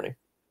of concerning.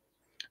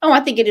 Oh,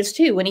 I think it is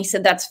too. When he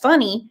said that's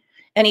funny,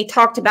 and he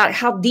talked about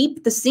how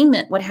deep the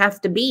cement would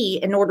have to be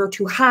in order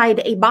to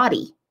hide a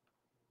body.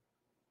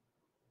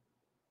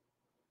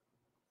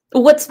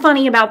 What's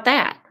funny about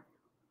that?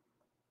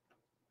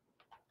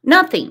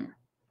 Nothing.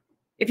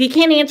 If you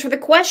can't answer the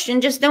question,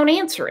 just don't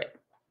answer it.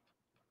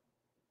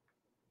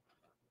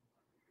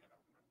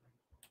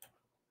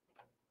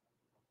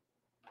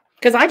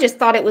 Because I just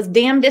thought it was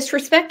damn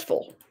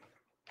disrespectful.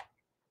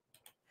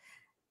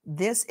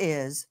 This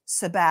is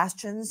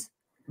Sebastian's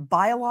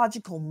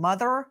biological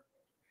mother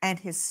and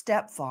his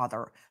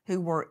stepfather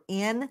who were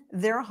in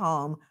their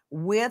home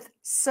with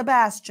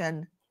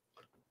Sebastian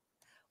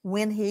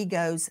when he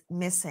goes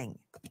missing.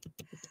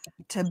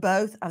 To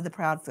both of the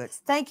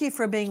Proudfoots, thank you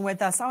for being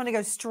with us. I want to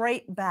go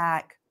straight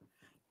back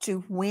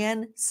to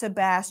when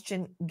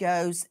Sebastian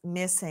goes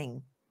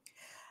missing.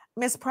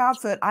 Miss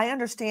Proudfoot, I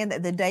understand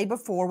that the day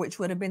before, which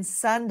would have been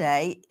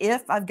Sunday,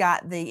 if I've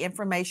got the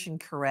information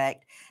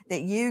correct,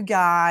 that you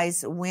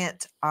guys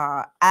went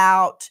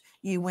out,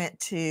 you went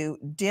to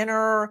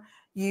dinner,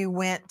 you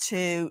went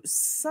to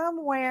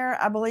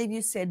somewhere, I believe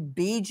you said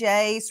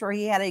BJ's, where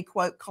he had a,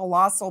 quote,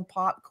 colossal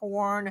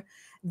popcorn.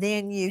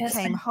 Then you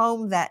came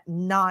home that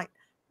night,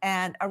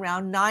 and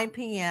around 9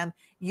 p.m.,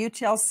 you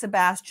tell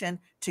Sebastian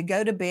to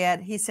go to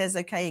bed. He says,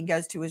 okay, and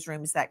goes to his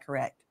room. Is that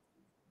correct?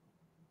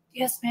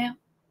 Yes, ma'am.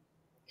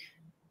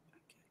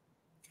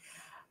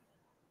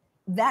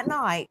 That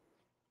night,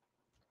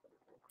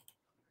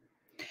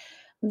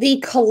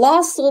 the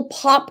colossal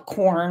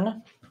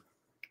popcorn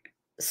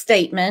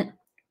statement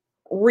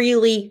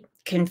really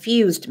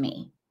confused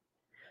me.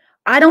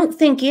 I don't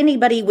think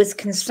anybody was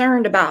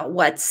concerned about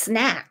what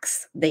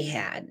snacks they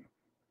had.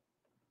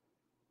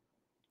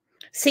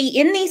 See,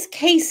 in these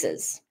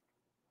cases,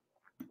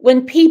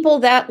 when people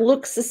that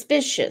look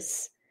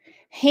suspicious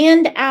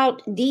hand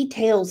out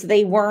details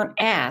they weren't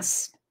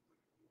asked,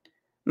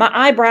 my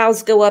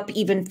eyebrows go up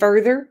even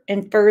further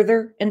and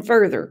further and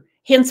further.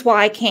 Hence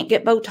why I can't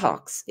get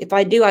Botox. If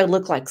I do, I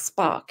look like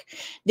Spock.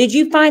 Did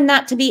you find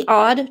that to be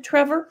odd,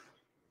 Trevor?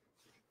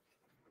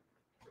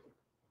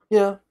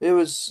 Yeah, it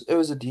was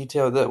a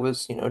detail that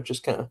was,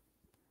 just kind of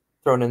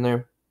thrown in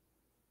there.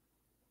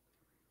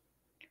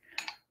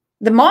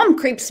 The mom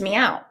creeps me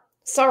out.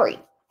 Sorry.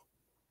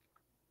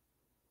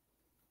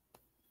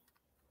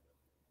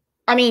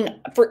 I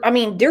mean,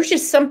 there's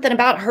just something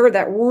about her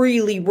that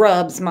really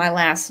rubs my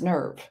last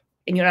nerve.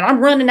 And, I'm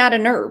running out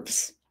of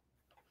nerves.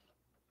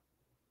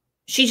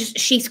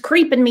 She's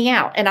creeping me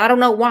out, and I don't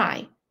know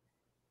why.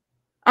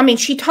 I mean,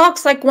 she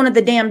talks like one of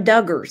the damn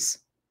Duggars.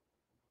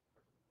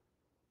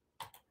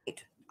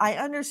 I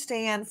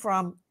understand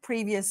from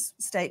previous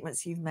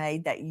statements you've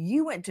made that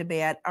you went to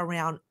bed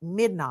around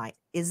midnight.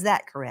 Is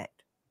that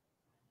correct?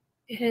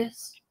 It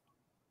is.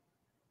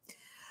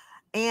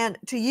 And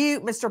to you,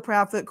 Mr.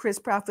 Proudfoot, Chris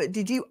Proudfoot,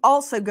 did you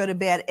also go to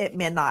bed at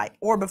midnight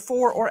or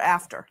before or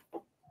after?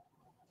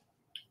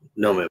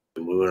 No, ma'am.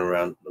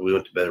 We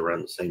went to bed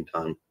around the same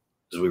time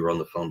as we were on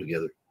the phone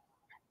together.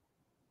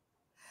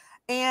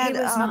 And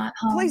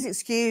please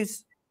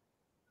excuse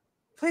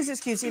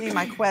any of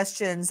my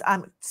questions.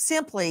 I'm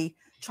simply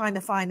trying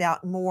to find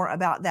out more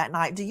about that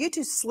night. Do you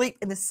two sleep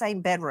in the same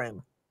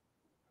bedroom?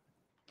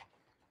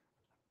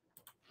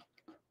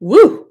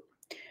 Woo!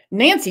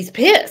 Nancy's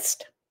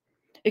pissed.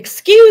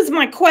 Excuse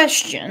my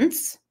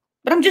questions,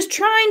 but I'm just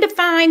trying to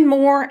find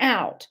more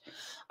out.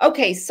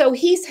 Okay, so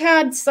he's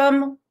had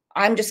some,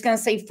 I'm just going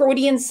to say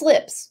Freudian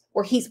slips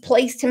where he's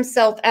placed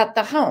himself at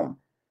the home.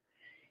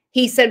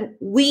 He said,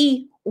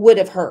 we would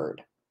have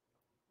heard.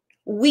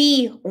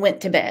 We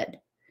went to bed.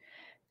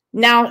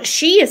 Now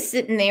she is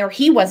sitting there.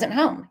 He wasn't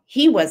home.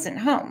 He wasn't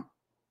home.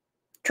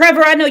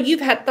 Trevor, I know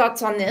you've had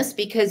thoughts on this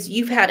because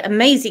you've had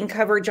amazing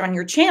coverage on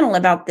your channel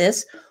about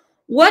this.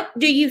 What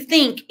do you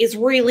think is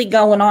really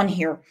going on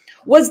here?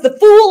 Was the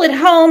fool at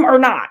home or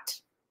not?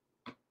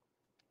 I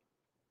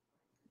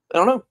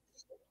don't know.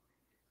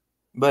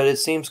 But it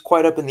seems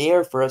quite up in the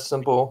air for a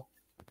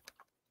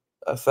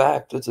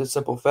fact. It's a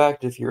simple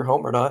fact. If you're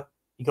home or not,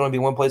 you can only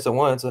be one place at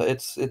once.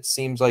 It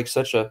seems like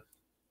such a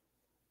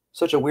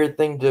weird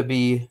thing to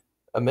be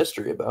a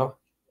mystery about.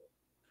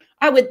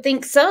 I would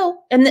think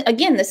so. And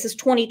again, this is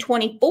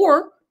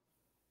 2024.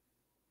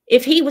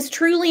 If he was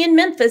truly in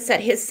Memphis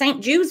at his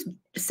St.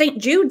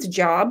 Jude's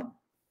job,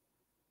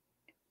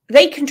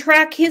 they can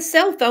track his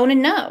cell phone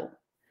and know.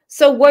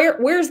 So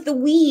where's the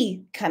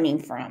we coming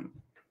from?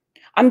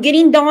 I'm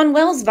getting Don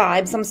Wells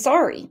vibes, I'm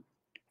sorry,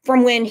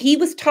 from when he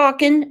was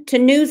talking to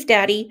News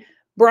Daddy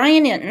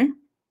Brian Enton,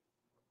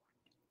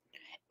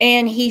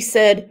 and he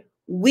said,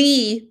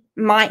 we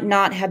might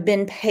not have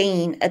been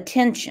paying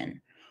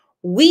attention.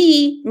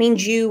 We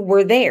means you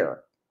were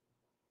there.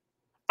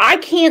 I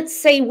can't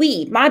say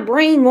we. My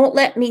brain won't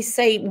let me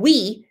say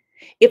we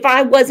if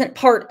I wasn't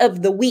part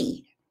of the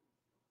we.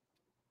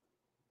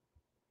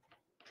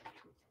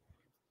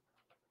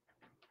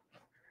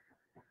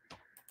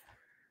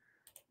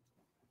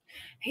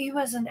 He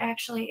wasn't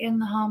actually in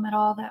the home at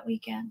all that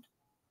weekend.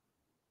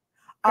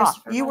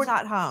 You were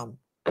not home.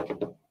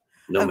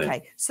 No, okay.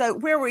 ma'am. So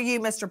where were you,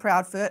 Mr.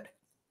 Proudfoot?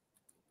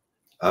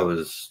 I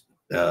was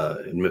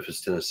in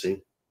Memphis,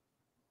 Tennessee.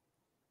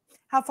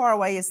 How far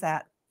away is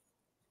that?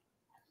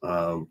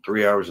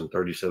 3 hours and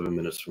 37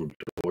 minutes from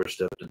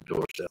doorstep to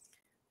doorstep.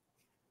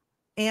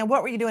 And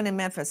what were you doing in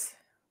Memphis?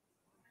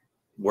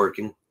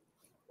 Working.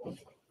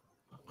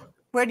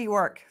 Where do you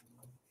work?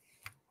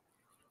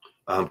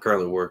 I'm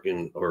currently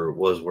working, or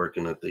was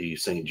working, at the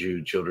St.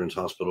 Jude Children's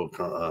Hospital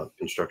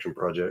construction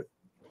project.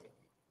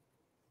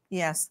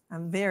 Yes,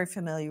 I'm very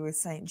familiar with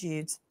St.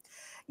 Jude's.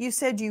 You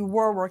said you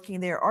were working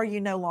there. Are you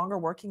no longer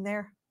working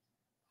there?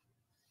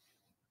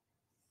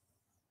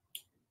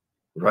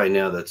 Right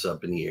now, that's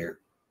up in the air.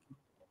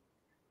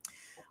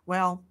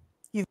 Well,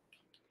 you.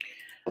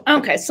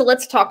 Okay, so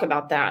let's talk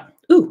about that.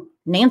 Ooh,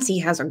 Nancy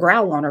has a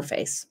growl on her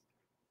face.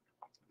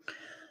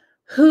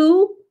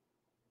 Who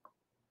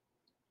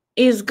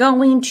is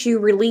going to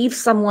relieve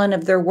someone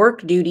of their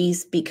work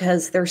duties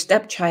because their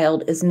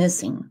stepchild is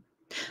missing?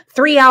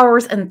 3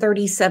 hours and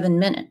 37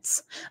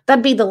 minutes.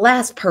 That'd be the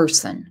last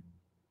person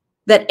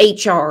that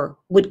HR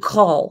would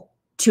call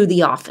to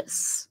the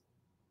office.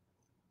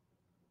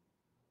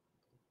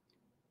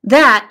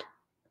 That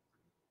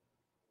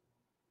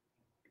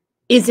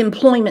is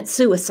employment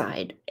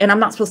suicide. And I'm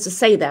not supposed to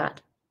say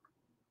that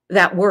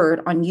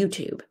word on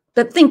YouTube.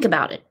 But think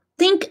about it.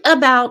 Think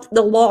about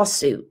the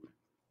lawsuit.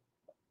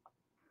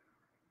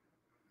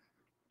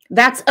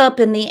 That's up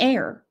in the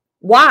air.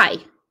 Why?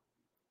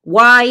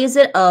 Why is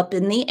it up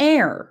in the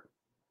air?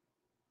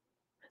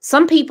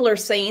 Some people are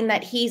saying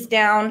that he's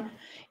down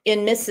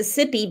in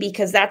Mississippi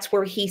because that's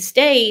where he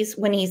stays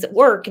when he's at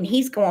work and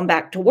he's going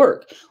back to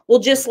work. Well,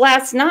 just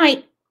last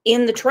night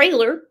in the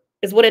trailer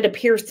is what it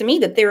appears to me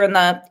that they're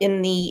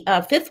in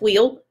the fifth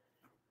wheel.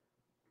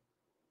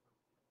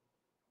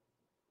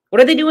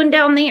 What are they doing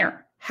down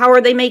there? How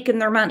are they making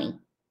their money?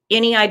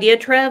 Any idea,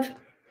 Trev?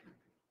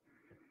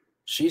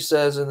 She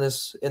says in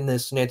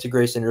this Nancy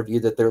Grace interview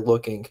that they're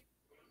looking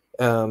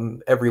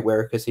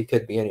everywhere because he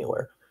could be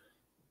anywhere.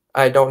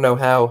 I don't know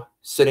how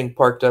sitting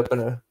parked up in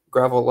a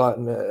gravel lot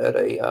at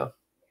a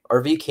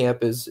RV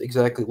camp is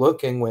exactly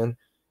looking when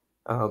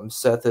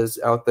Seth is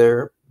out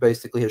there,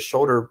 basically his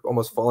shoulder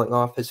almost falling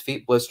off, his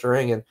feet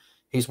blistering, and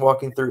he's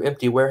walking through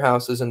empty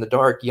warehouses in the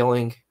dark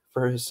yelling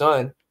for his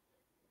son.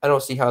 I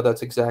don't see how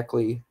that's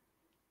exactly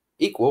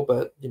equal,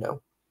 but, you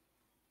know,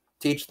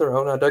 to each their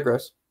own. I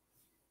digress.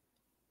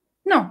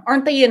 No,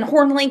 aren't they in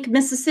Horn Lake,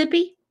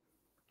 Mississippi?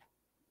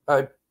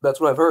 That's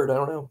what I've heard. I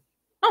don't know.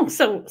 Oh,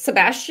 so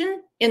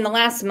Sebastian in the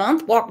last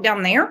month walked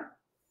down there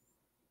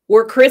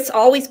where Chris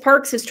always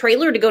parks his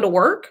trailer to go to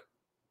work?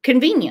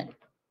 Convenient.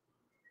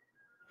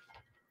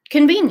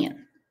 Convenient.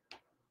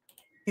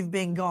 You've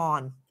been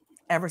gone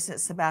ever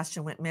since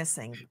Sebastian went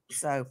missing.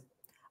 So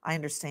I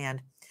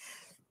understand.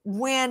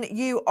 When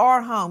you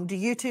are home, do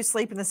you two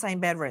sleep in the same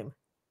bedroom?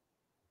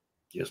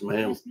 Yes,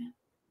 ma'am. Yes, ma'am.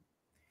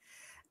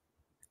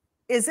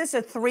 Is this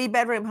a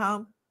 3-bedroom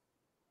home?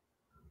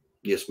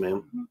 Yes,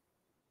 ma'am.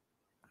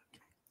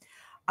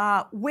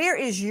 Where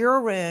is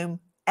your room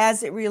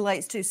as it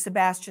relates to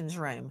Sebastian's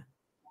room?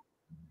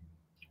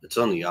 It's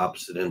on the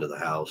opposite end of the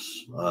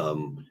house.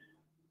 The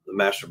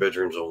master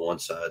bedroom's on one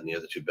side and the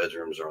other 2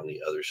 bedrooms are on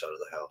the other side of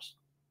the house.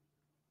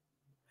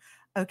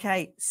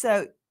 Okay,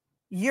 so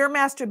your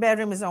master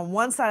bedroom is on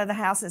one side of the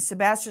house and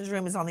Sebastian's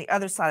room is on the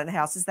other side of the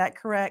house. Is that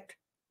correct?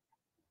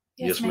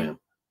 Yes, ma'am.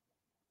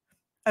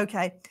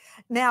 Okay.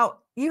 Now,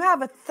 you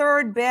have a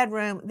 3rd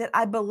bedroom that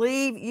I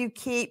believe you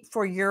keep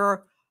for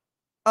your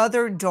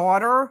other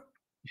daughter.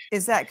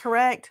 Is that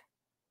correct?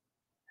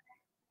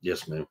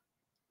 Yes, ma'am.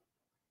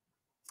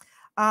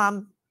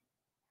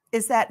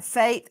 Is that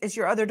Faith? Is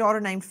your other daughter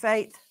named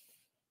Faith?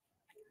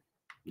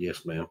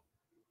 Yes, ma'am.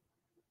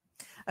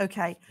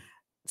 Okay.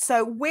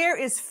 So where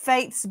is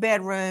Faith's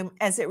bedroom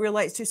as it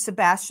relates to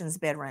Sebastian's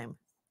bedroom?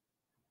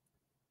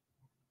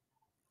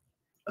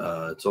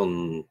 It's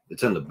in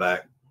the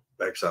back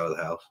side of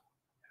the house.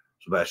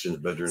 Sebastian's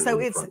bedroom is So on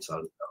the it's front side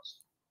of the house.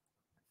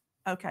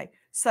 okay.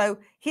 So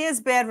his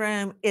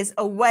bedroom is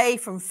away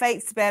from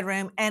Faith's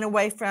bedroom and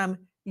away from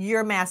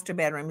your master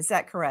bedroom. Is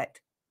that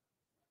correct?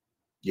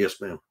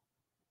 Yes, ma'am.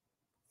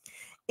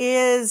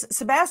 Is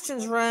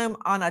Sebastian's room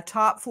on a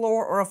top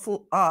floor or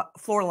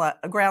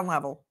a ground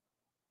level?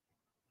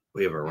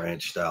 We have a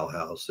ranch style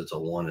house. It's a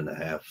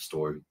 1.5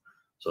 story.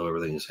 So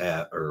everything is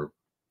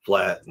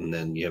flat, and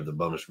then you have the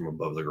bonus room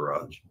above the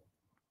garage.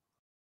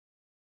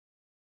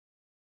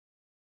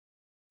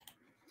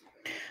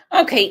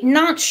 Okay,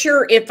 not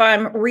sure if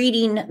I'm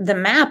reading the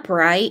map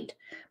right,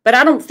 but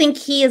I don't think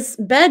his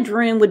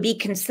bedroom would be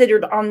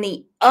considered on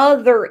the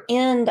other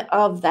end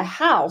of the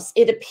house.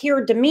 It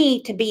appeared to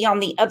me to be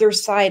on the other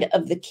side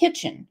of the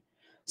kitchen.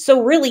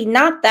 So really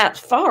not that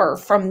far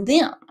from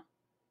them.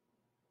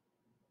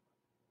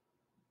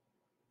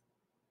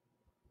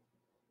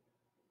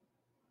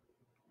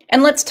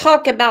 And let's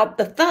talk about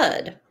the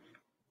thud.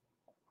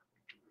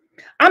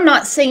 I'm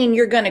not saying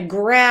you're going to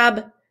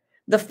grab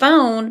the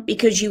phone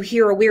because you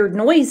hear a weird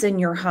noise in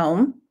your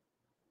home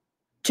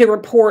to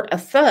report a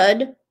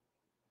thud,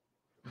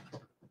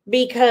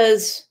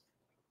 because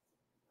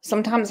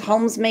sometimes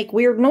homes make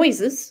weird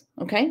noises.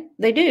 Okay,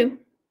 they do.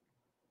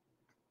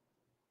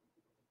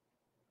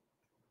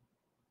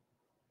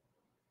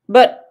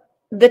 But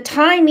the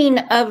timing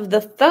of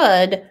the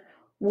thud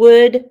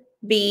would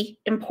be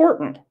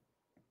important.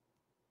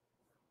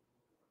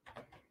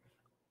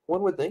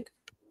 One would think.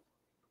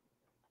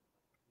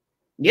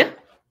 Yeah,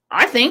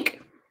 I think.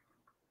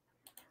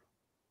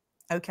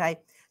 Okay.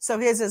 So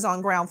his is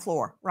on ground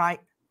floor, right?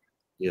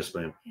 Yes,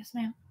 ma'am. Yes,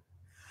 ma'am.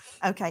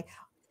 Okay.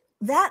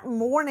 That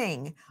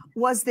morning,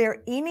 was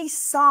there any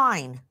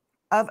sign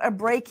of a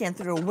break-in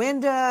through a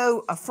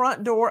window, a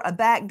front door, a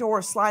back door,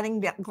 a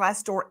sliding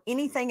glass door,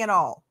 anything at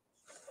all?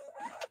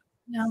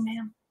 No,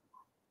 ma'am.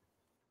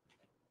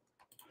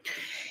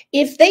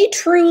 If they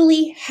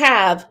truly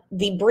have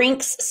the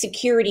Brinks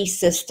security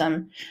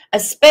system,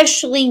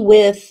 especially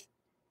with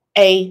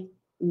a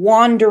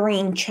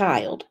wandering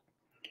child,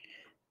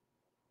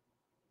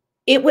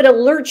 it would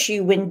alert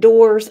you when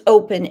doors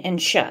open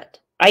and shut.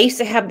 I used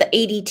to have the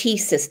ADT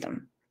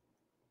system.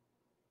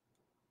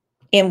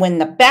 And when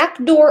the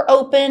back door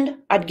opened,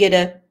 I'd get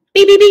a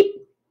beep, beep, beep.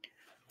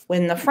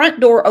 When the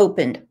front door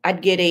opened,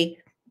 I'd get a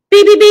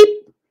beep, beep, beep.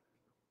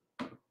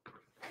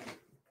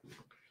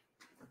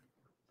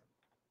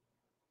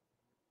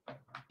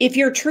 If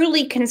you're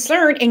truly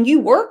concerned and you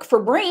work for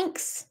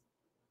Brinks,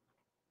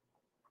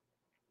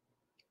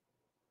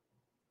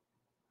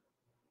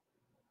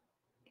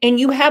 and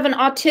you have an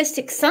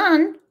autistic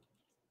son,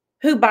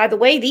 who, by the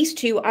way, these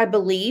two, I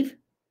believe,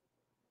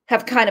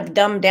 have kind of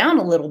dumbed down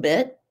a little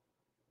bit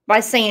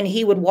by saying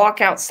he would walk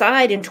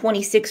outside in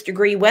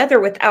 26-degree weather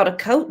without a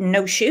coat and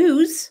no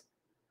shoes.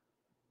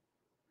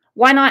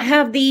 Why not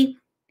have the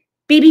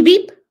beep, beep,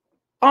 beep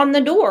on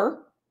the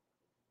door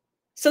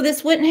so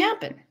this wouldn't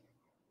happen?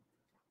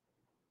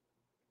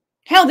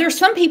 Hell, there's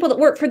some people that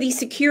work for these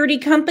security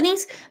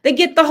companies that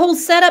get the whole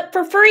setup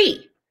for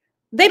free.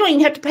 They don't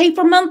even have to pay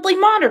for monthly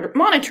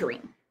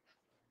monitoring.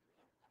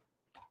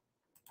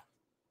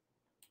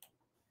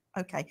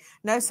 Okay.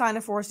 No sign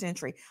of forced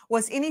entry.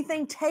 Was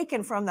anything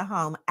taken from the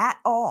home at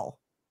all?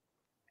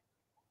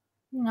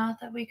 Not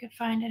that we could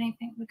find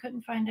anything. We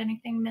couldn't find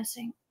anything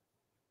missing.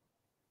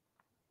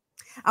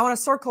 I want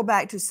to circle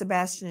back to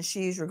Sebastian's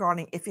shoes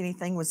regarding if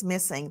anything was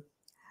missing.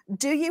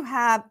 Do you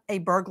have a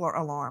burglar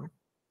alarm?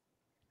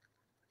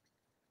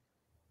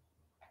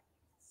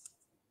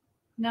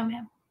 No,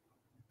 ma'am.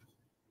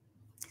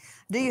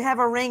 Do you have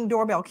a Ring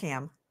doorbell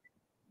cam?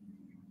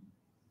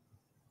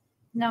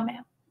 No,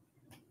 ma'am.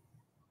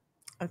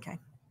 Okay.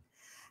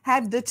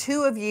 Have the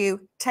two of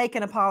you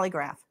taken a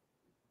polygraph?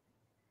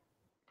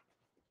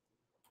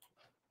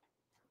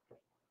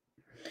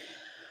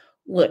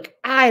 Look,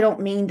 I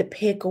don't mean to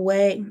pick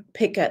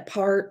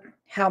apart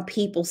how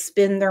people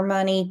spend their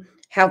money,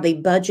 how they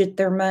budget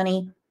their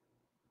money.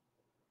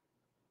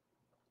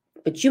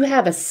 But you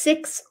have a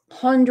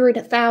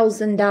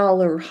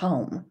 $600,000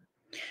 home,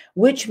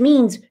 which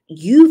means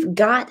you've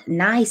got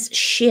nice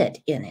shit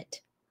in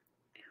it.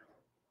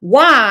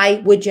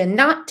 Why would you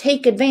not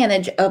take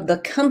advantage of the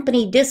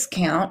company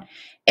discount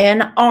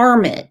and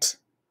arm it?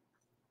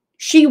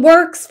 She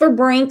works for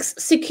Brinks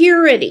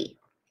Security.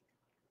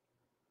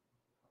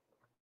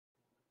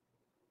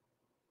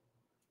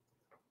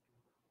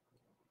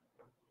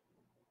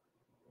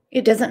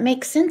 It doesn't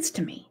make sense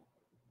to me.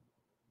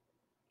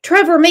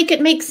 Trevor, make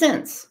it make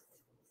sense.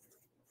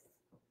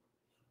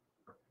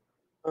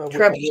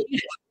 Trevor,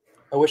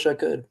 I wish I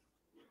could.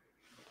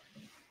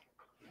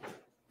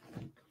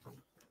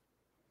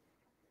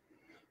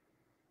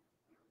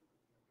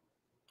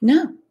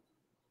 No.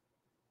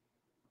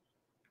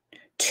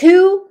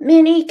 Too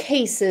many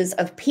cases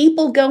of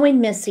people going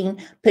missing,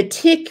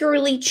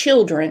 particularly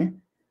children,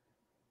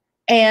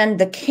 and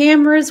the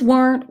cameras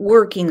weren't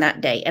working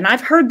that day. And I've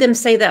heard them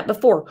say that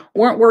before,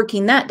 weren't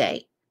working that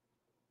day.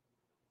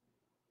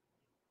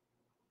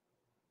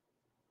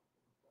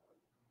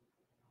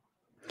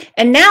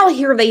 And now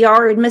here they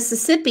are in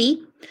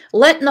Mississippi,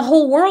 letting the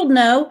whole world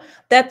know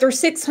that their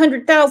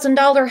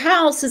 $600,000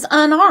 house is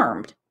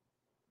unarmed.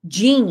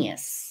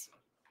 Genius.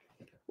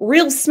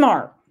 Real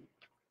smart.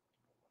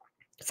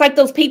 It's like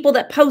those people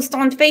that post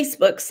on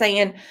Facebook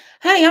saying,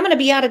 hey, I'm going to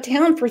be out of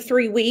town for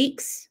 3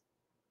 weeks.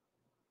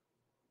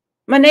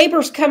 My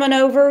neighbor's coming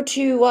over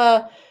to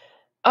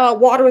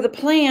water the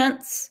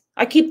plants.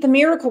 I keep the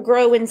Miracle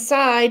Grow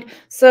inside,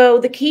 so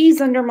the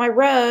key's under my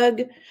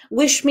rug.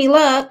 Wish me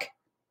luck.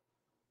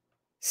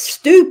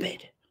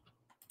 Stupid.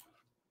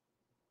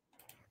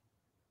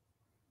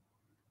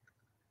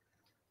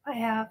 I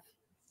have.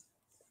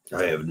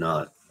 I have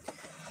not.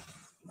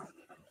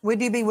 Would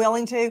you be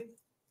willing to?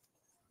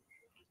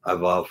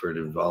 I've offered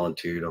and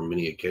volunteered on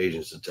many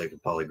occasions to take a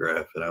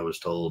polygraph, and I was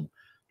told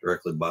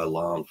directly by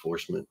law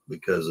enforcement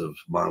because of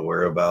my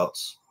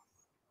whereabouts,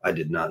 I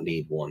did not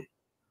need one.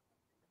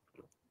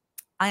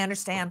 I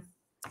understand.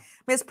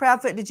 Ms.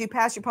 Proudfoot, did you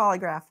pass your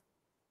polygraph?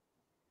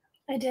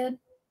 I did.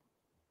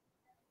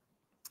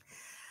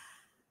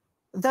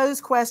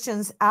 Those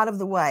questions out of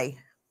the way.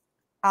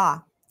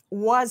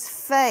 Was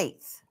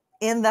Faith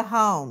in the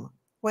home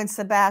when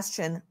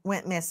Sebastian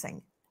went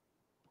missing?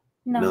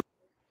 No.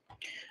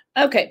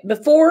 Okay,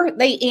 before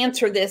they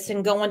answer this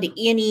and go into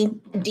any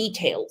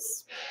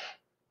details,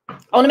 I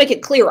want to make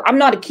it clear, I'm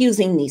not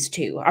accusing these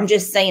two. I'm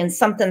just saying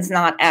something's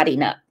not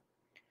adding up.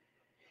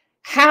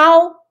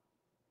 How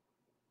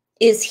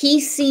is he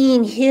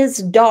seeing his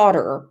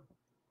daughter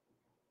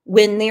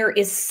when there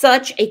is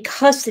such a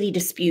custody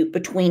dispute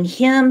between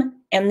him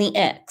and the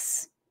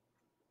ex?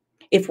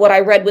 If what I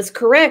read was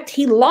correct,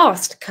 he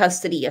lost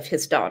custody of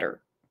his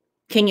daughter.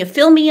 Can you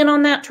fill me in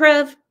on that,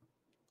 Trev?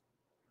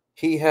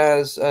 He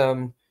has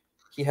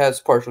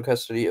partial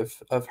custody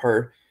of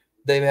her.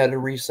 They've had a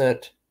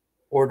recent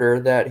order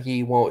that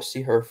he won't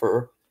see her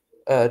for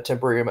a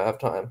temporary amount of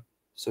time.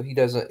 So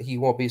he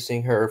won't be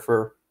seeing her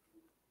for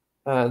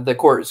the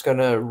court is going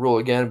to rule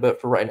again, but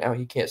for right now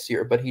he can't see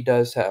her, but he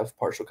does have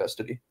partial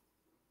custody.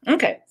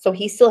 Okay, so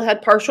he still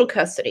had partial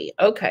custody.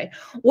 Okay.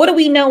 What do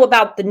we know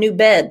about the new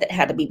bed that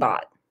had to be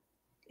bought?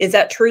 Is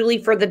that truly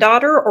for the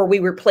daughter, or are we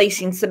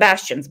replacing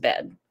Sebastian's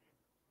bed?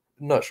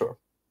 Not sure.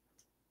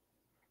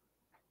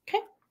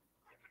 Okay.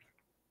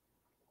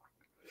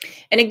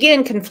 And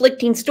again,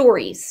 conflicting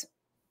stories.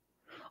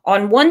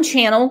 On one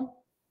channel,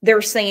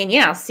 they're saying,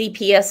 yeah,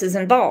 CPS is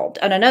involved.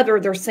 On another,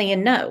 they're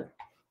saying no.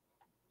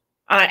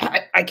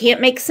 I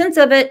can't make sense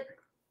of it.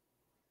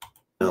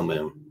 No,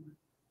 ma'am.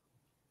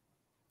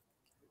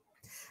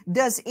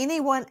 Does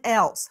anyone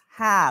else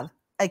have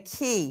a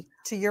key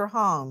to your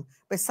home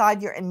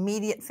beside your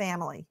immediate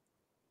family?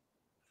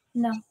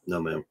 No.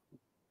 No, ma'am.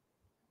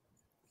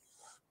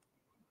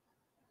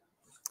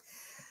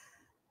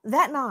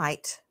 That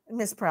night,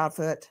 Miss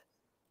Proudfoot,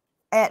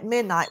 at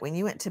midnight when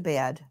you went to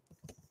bed,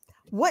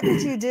 what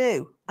did you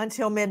do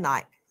until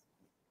midnight?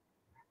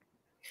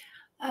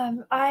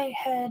 I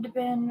had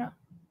been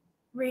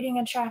reading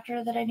a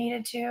chapter that I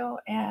needed to,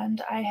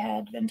 and I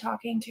had been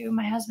talking to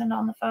my husband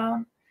on the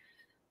phone.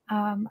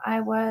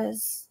 I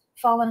was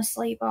falling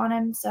asleep on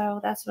him, so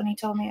that's when he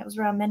told me it was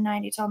around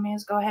midnight. He told me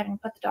to go ahead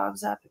and put the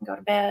dogs up and go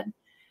to bed,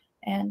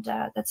 and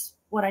that's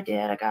what I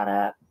did. I got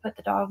up, put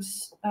the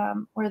dogs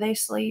where they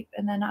sleep,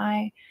 and then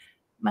I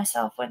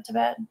myself went to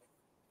bed.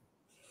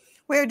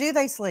 Where do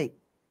they sleep?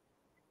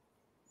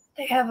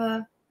 They have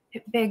a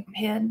big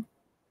pen.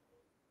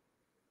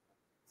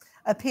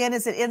 A pen,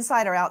 is it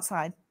inside or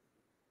outside?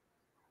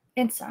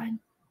 Inside.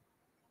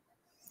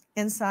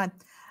 Inside.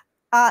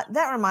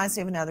 That reminds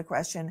me of another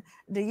question.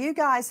 Do you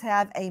guys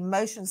have a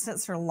motion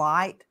sensor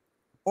light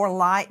or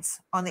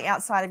lights on the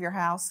outside of your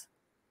house?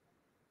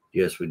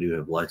 Yes, we do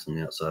have lights on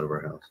the outside of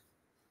our house.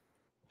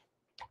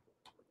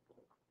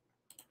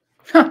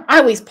 I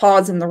always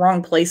pause in the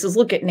wrong places.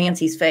 Look at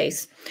Nancy's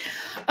face.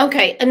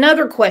 Okay,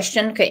 another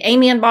question. Okay,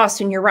 Amy and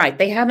Boston, you're right.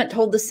 They haven't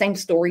told the same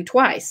story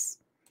twice.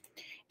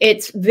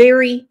 It's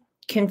very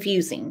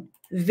confusing.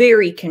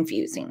 Very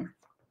confusing.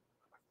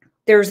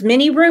 There's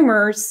many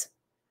rumors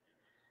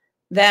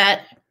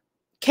that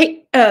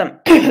Katie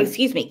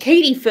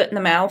Foot in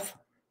the Mouth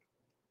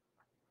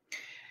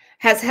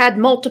has had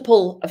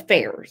multiple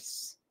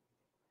affairs.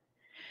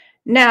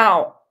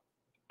 Now,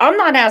 I'm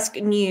not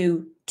asking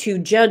you to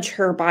judge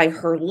her by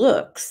her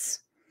looks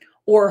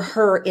or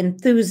her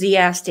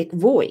enthusiastic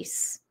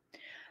voice,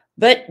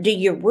 but do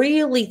you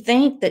really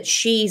think that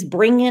she's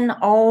bringing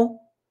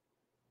all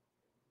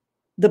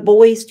the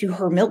boys to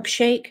her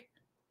milkshake?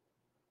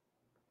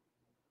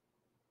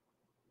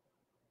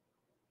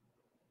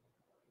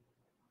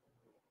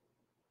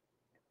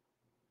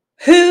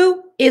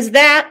 Who is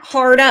that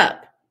hard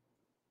up?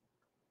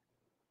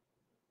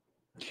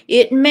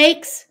 It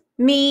makes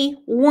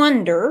me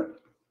wonder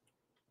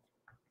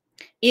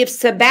if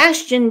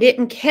Sebastian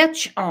didn't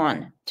catch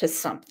on to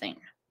something.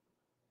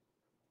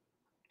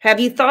 Have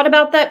you thought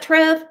about that,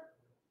 Trev?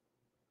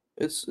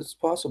 It's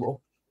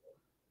possible.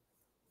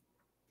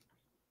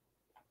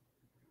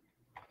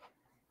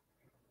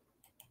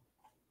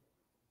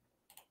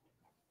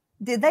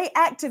 Did they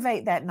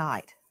activate that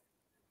night?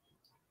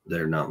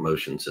 They're not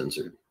motion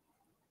censored.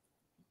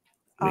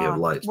 We have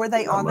lights. Were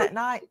they on that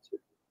night?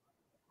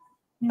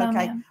 No,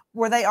 Okay. ma'am.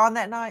 Were they on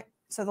that night?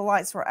 So the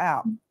lights were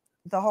out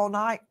the whole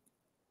night?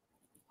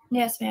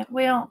 Yes, ma'am.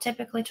 We don't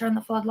typically turn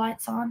the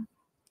floodlights on.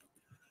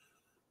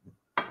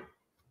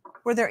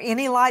 Were there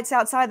any lights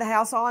outside the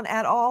house on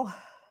at all?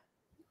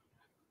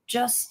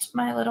 Just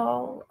my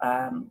little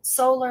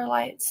solar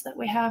lights that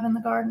we have in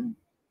the garden.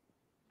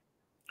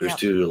 There's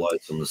two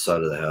lights on the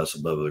side of the house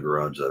above the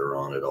garage that are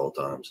on at all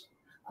times.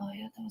 Oh,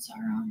 yeah, those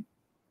are on.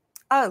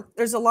 Oh,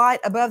 there's a light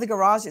above the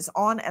garage. It's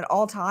on at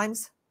all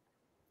times?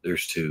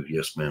 There's two.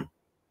 Yes, ma'am.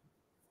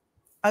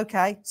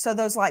 Okay. So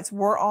those lights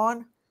were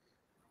on?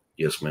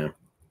 Yes, ma'am.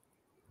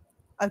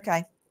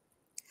 Okay.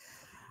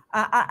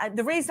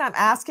 The reason I'm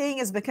asking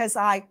is because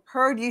I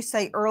heard you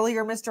say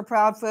earlier, Mr.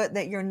 Proudfoot,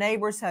 that your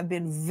neighbors have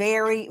been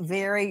very,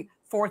 very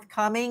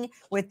forthcoming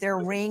with their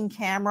Ring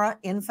camera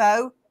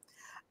info.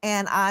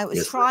 And I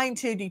was trying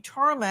to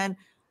determine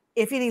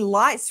if any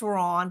lights were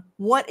on,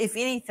 what, if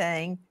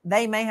anything,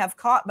 they may have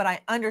caught. But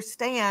I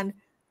understand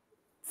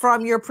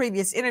from your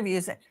previous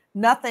interviews that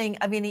nothing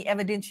of any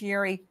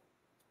evidentiary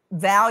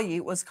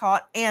value was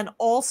caught. And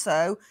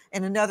also,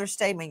 in another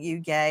statement you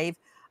gave,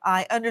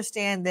 I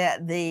understand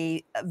that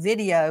the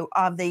video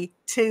of the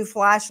two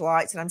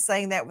flashlights, and I'm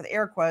saying that with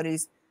air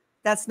quotes,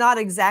 that's not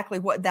exactly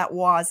what that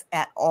was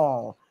at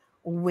all.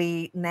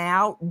 We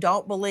now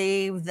don't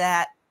believe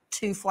that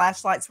two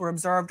flashlights were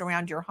observed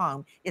around your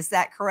home. Is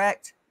that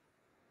correct?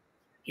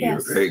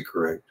 Yes. You're very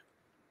correct.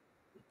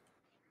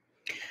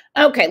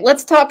 Okay,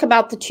 let's talk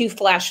about the two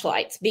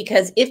flashlights,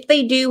 because if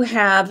they do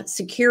have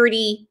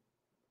security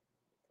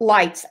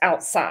lights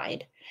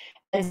outside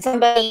and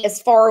somebody is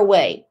far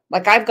away,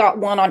 like I've got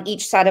one on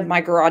each side of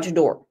my garage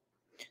door.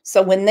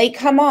 So when they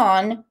come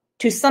on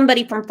to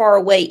somebody from far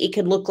away, it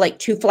could look like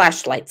two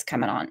flashlights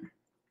coming on.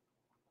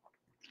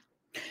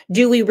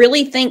 Do we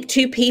really think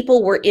two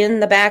people were in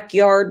the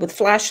backyard with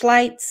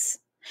flashlights?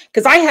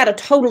 Because I had a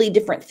totally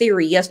different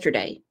theory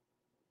yesterday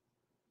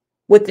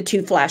with the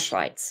two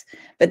flashlights.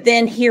 But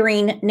then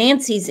hearing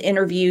Nancy's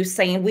interview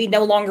saying we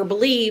no longer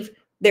believe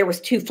there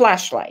was two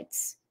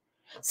flashlights.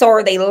 So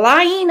are they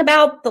lying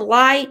about the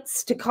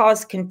lights to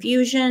cause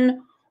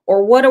confusion,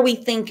 or what are we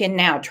thinking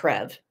now,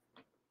 Trev?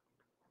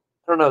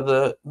 I don't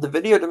know. The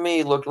video to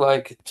me looked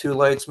like two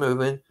lights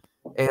moving,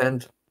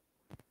 and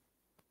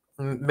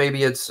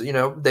maybe it's,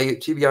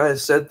 TBI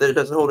has said that it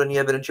doesn't hold any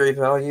evidentiary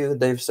value.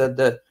 They've said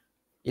that,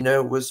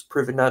 it was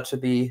proven not to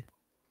be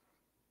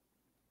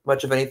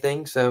much of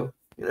anything. So,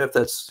 if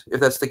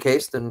that's the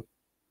case, then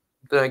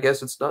I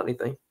guess it's not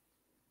anything.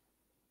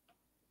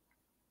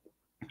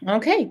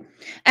 Okay.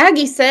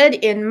 Aggie said,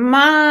 in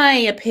my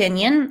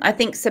opinion, I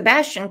think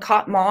Sebastian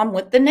caught mom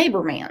with the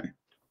neighbor man.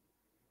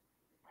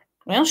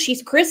 Well,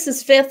 she's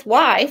Chris's fifth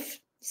wife,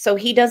 so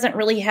he doesn't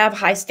really have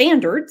high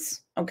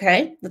standards.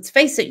 Okay. Let's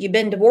face it. You've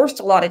been divorced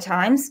a lot of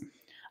times.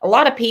 A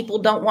lot of people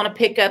don't want to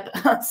pick up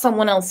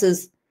someone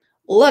else's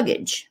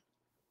luggage.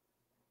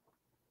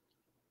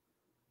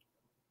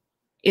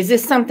 Is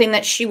this something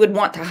that she would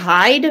want to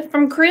hide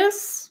from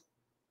Chris?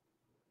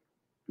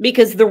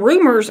 Because the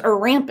rumors are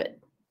rampant.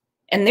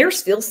 And they're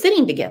still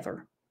sitting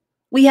together.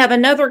 We have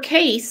another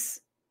case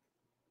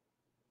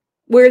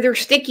where they're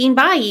sticking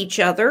by each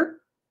other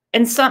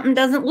and something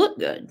doesn't look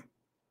good.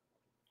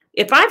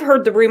 If I've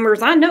heard the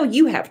rumors, I know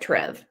you have,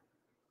 Trev.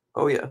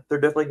 Oh, yeah. They're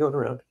definitely going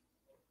around.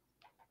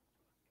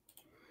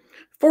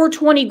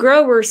 420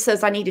 Growers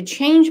says, I need to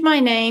change my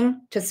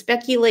name to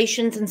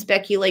Speculations and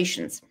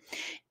Speculations.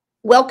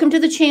 Welcome to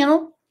the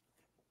channel.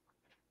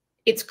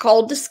 It's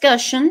called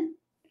Discussion.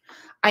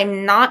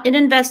 I'm not an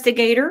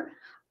investigator.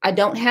 I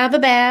don't have a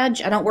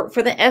badge. I don't work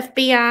for the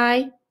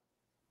FBI,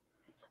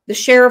 the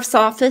sheriff's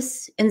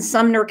office in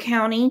Sumner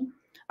County.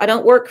 I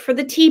don't work for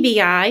the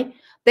TBI.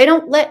 They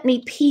don't let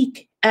me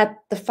peek at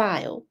the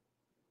file.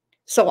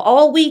 So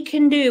all we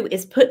can do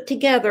is put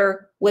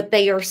together what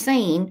they are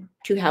saying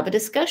to have a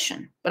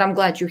discussion. But I'm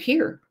glad you're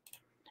here.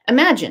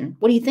 Imagine,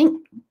 what do you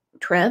think,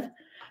 Trev?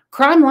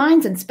 Crime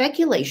lines and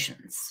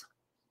speculations.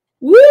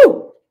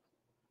 Woo!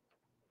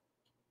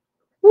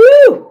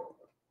 Woo!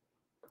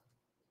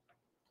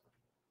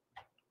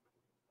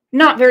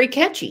 Not very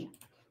catchy.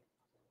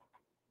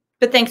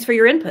 But thanks for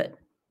your input.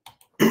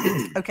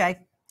 Okay.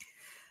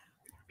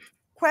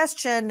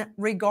 Question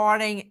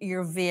regarding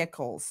your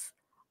vehicles.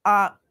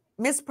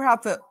 Ms.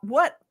 Proudfoot,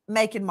 what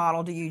make and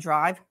model do you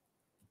drive?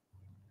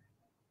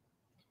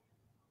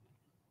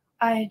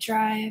 I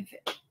drive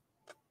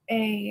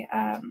a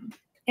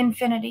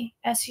Infinity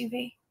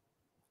SUV.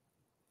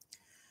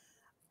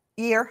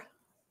 Year?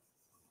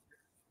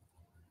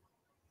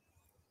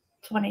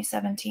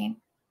 2017.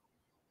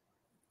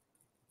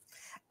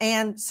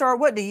 And sir,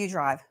 what do you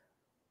drive?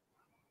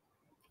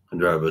 I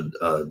drive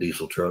a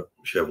diesel truck,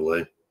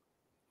 Chevrolet.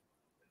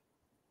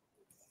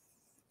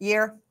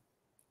 Year?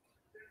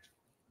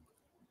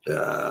 I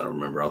don't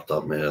remember off the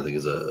top of my head. I think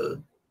it's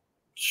a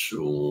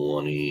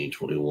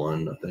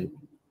 2021, I think.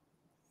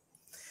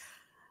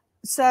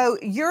 So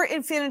your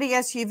Infinity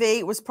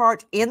SUV was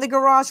parked in the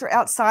garage or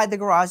outside the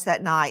garage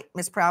that night,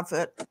 Miss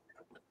Proudfoot?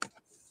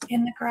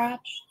 In the garage.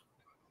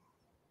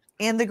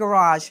 In the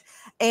garage.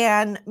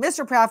 And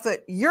Mr. Proudfoot,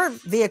 your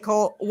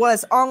vehicle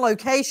was on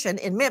location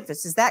in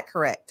Memphis. Is that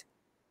correct?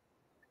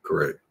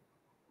 Correct.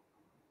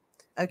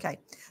 Okay.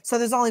 So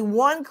there's only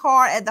one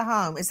car at the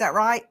home. Is that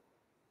right?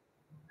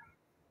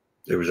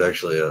 There was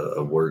actually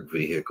a work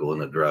vehicle in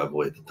the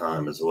driveway at the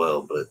time as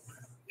well, but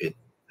it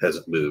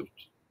hasn't moved.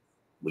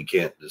 We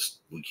can't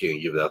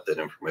give out that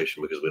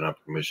information because we don't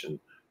have permission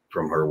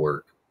from her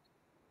work.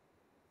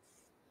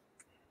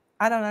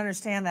 I don't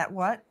understand that.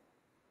 What?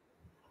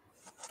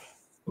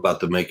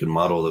 About the make and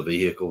model of the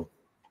vehicle.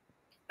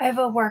 I have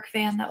a work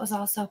van that was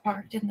also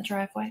parked in the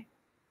driveway.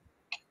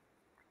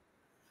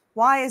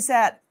 Why is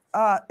that?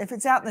 If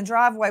it's out in the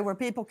driveway where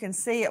people can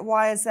see it,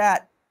 why is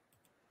that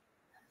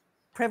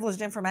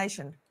privileged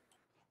information?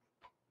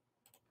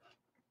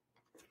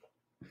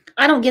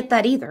 I don't get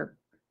that either.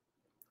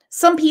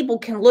 Some people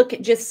can look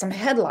at just some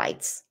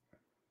headlights,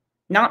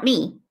 not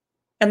me,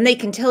 and they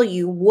can tell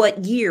you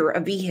what year a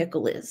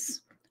vehicle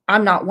is.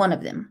 I'm not one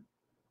of them.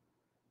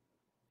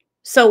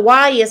 So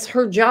why is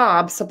her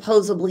job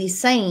supposedly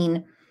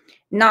saying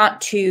not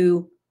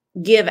to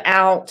give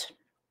out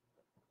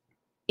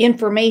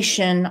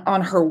information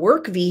on her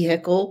work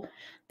vehicle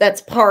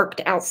that's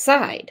parked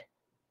outside?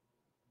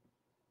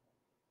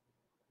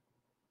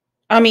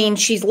 I mean,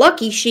 she's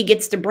lucky she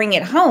gets to bring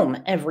it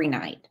home every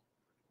night.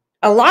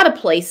 A lot of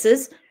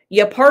places,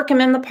 you park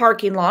them in the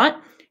parking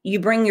lot,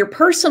 you bring your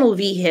personal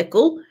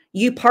vehicle,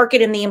 you park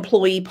it in the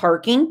employee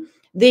parking,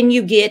 then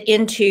you get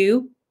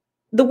into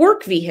the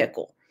work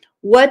vehicle.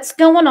 What's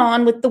going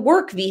on with the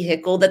work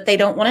vehicle that they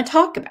don't want to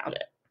talk about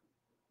it?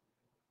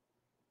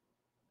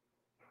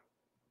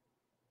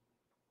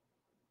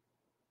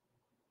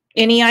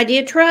 Any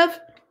idea, Trev?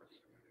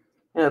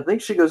 Yeah, I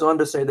think she goes on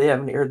to say they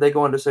haven't, or they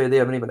go on to say they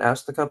haven't even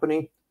asked the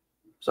company.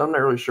 So I'm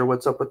not really sure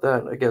what's up with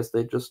that. I guess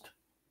it's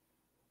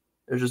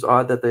just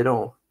odd that they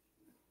don't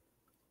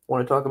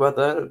want to talk about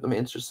that. I mean,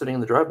 it's just sitting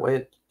in the driveway.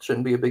 It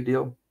shouldn't be a big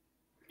deal.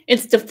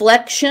 It's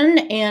deflection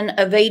and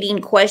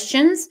evading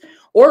questions.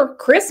 Or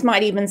Chris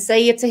might even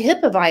say it's a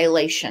HIPAA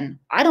violation.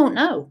 I don't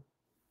know.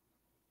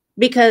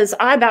 Because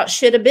I about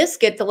shit a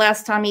biscuit the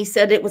last time he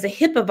said it was a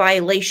HIPAA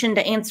violation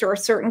to answer a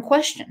certain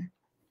question.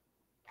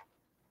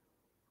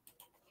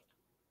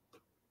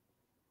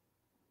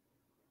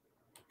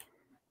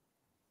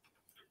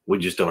 We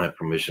just don't have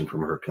permission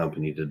from her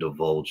company to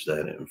divulge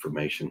that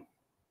information.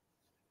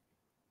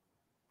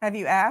 Have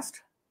you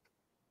asked?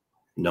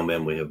 No,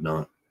 ma'am, we have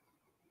not.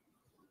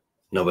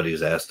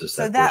 Nobody's asked us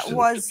So that that question.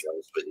 was to be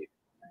honest with you.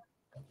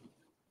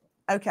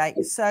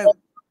 okay. So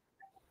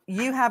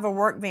you have a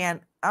work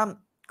van.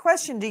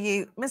 Question to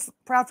you, Miss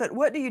Proudfoot,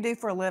 what do you do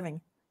for a living?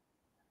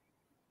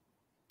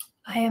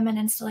 I am an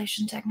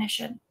installation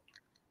technician.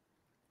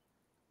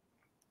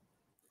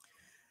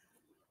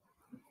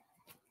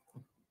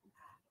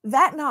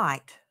 That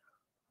night,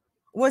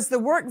 was the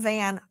work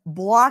van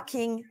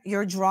blocking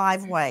your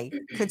driveway?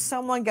 Could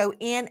someone go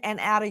in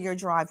and out of your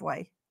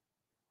driveway?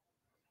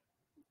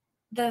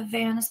 The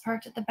van is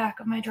parked at the back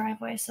of my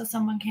driveway, so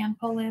someone can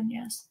pull in,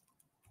 yes.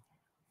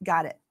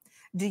 Got it.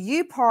 Do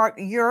you park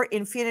your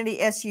Infinity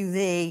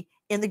SUV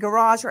in the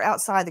garage or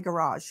outside the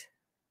garage?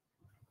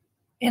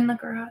 In the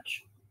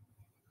garage.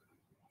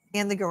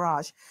 In the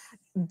garage.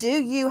 Do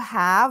you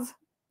have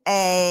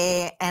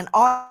an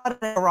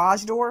automatic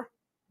garage door?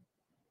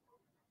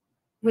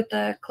 With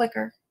the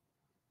clicker.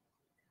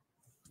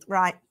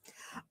 Right.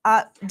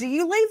 Do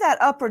you leave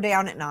that up or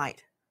down at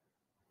night?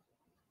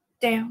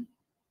 Down.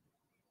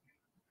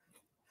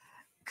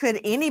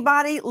 Could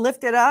anybody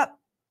lift it up?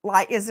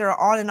 Like, is there an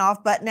on and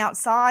off button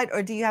outside,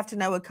 or do you have to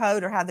know a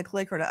code or have the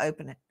clicker to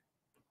open it?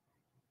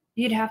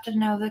 You'd have to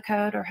know the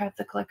code or have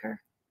the clicker.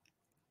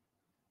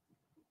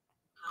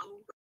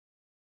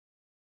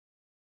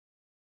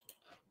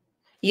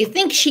 You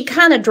think she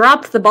kind of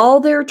dropped the ball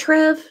there,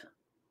 Trev,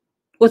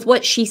 with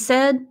what she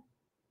said?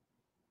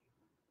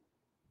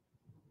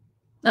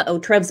 Uh-oh,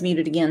 Trev's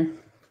muted again.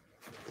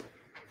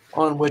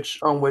 On which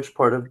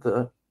part of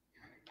the...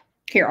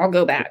 Here, I'll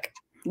go back.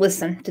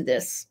 Listen to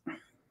this.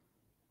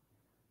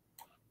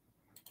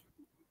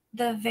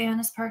 The van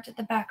is parked at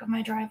the back of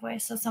my driveway,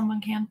 so someone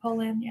can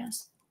pull in,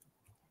 yes.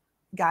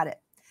 Got it.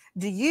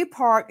 Do you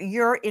park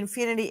your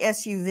Infinity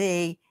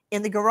SUV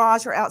in the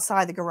garage or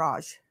outside the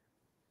garage?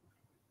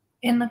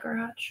 In the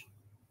garage.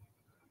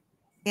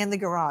 In the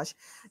garage.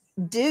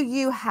 Do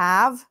you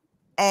have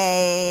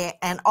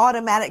an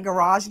automatic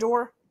garage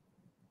door?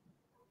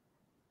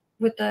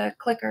 With the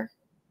clicker.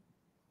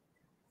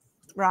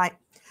 Right.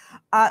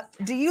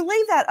 Do you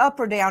leave that up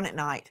or down at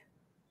night?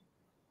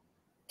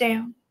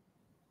 Down.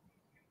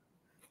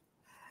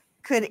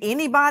 Could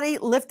anybody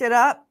lift it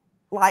up?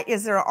 Like,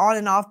 is there an on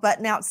and off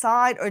button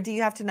outside, or do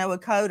you have to know a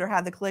code or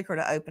have the clicker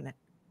to open it?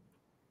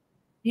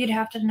 You'd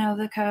have to know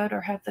the code or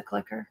have the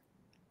clicker.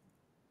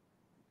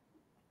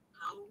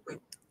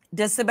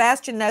 Does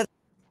Sebastian know?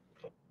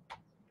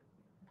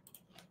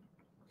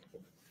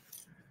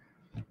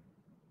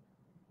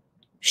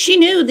 She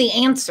knew the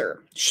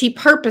answer. She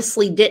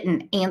purposely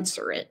didn't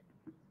answer it.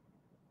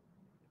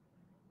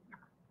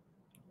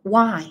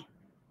 Why?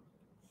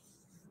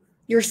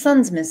 Your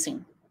son's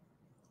missing.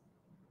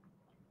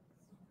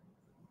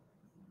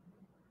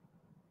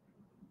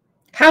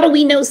 How do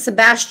we know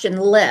Sebastian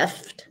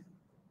left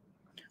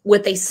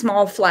with a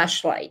small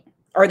flashlight?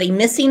 Are they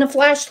missing a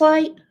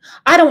flashlight?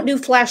 I don't do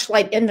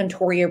flashlight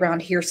inventory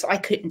around here, so I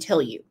couldn't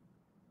tell you.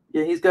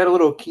 Yeah, he's got a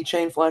little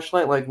keychain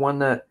flashlight, like one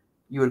that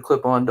you would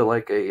clip onto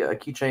like a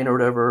keychain or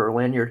whatever, or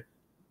lanyard,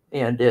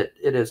 and it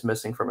is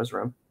missing from his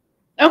room.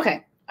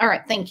 Okay. All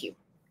right. Thank you.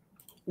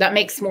 That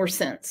makes more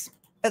sense.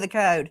 The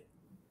code.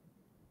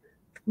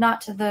 Not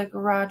to the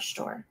garage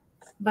door,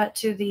 but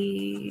to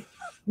the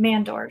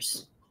man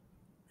doors.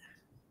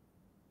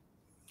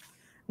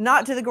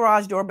 Not to the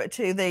garage door, but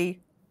to the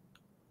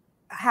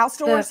house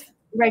doors?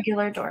 The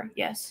regular door,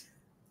 yes.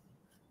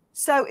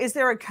 So is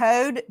there a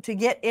code to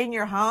get in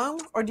your home,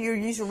 or do you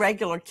use a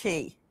regular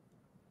key?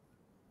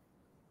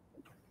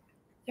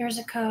 There's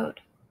a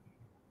code.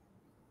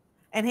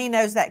 And he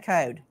knows that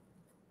code?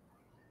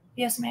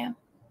 Yes, ma'am.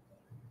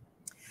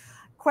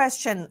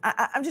 Question.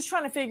 I'm just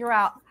trying to figure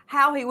out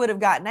how he would have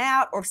gotten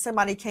out, or if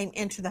somebody came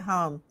into the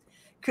home.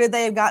 Could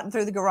they have gotten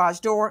through the garage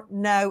door?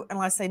 No,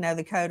 unless they know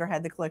the code or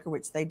had the clicker,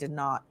 which they did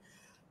not.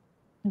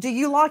 Do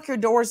you lock your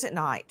doors at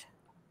night?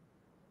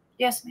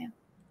 Yes, ma'am.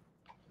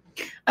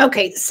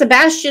 Okay,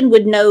 Sebastian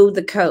would know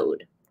the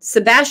code.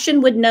 Sebastian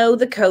would know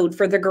the code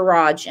for the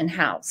garage and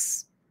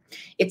house.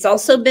 It's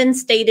also been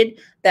stated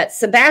that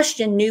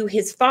Sebastian knew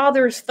his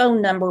father's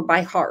phone number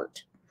by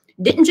heart.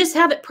 Didn't just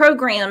have it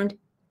programmed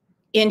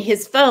in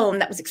his phone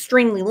that was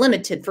extremely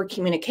limited for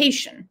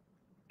communication,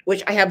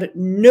 which I have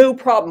no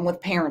problem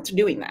with parents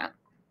doing that.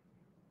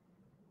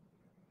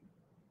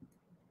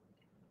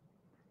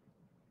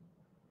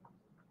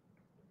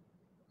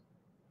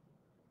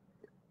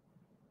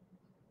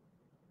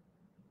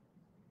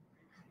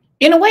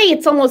 In a way,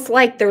 it's almost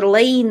like they're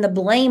laying the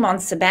blame on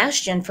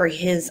Sebastian for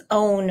his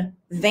own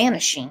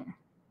vanishing.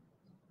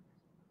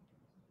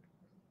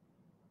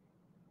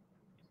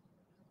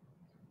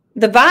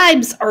 The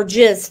vibes are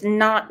just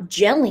not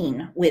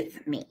gelling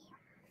with me.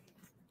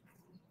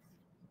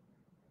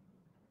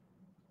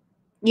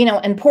 You know,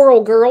 and poor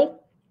old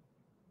girl,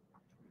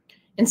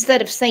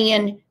 instead of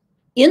saying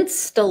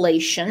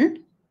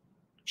installation,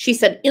 she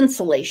said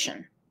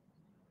insulation.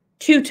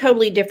 Two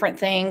totally different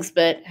things,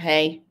 but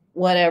hey,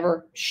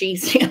 whatever.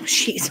 She's, you know,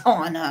 she's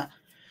on.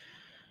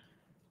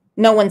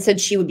 No one said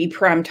she would be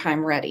prime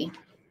time ready.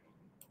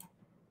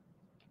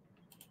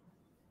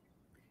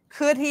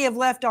 Could he have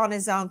left on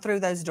his own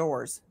through those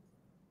doors?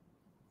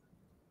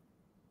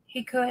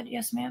 He could,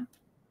 yes, ma'am.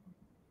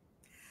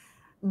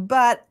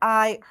 But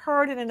I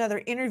heard in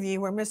another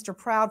interview where Mr.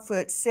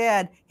 Proudfoot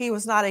said he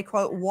was not a,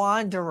 quote,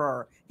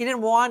 wanderer. He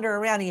didn't wander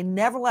around. He had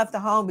never left the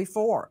home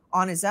before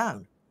on his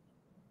own.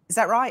 Is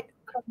that right?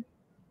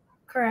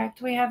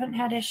 Correct. We haven't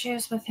had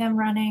issues with him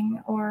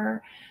running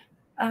or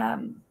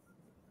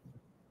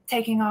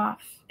taking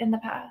off in the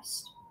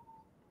past.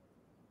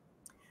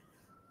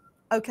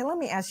 Okay, let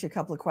me ask you a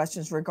couple of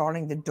questions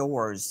regarding the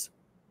doors.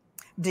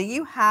 Do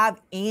you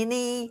have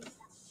any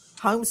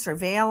home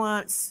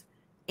surveillance,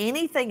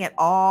 anything at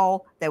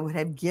all that would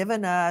have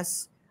given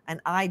us an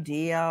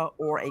idea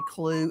or a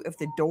clue if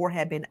the door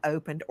had been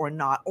opened or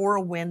not, or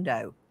a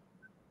window?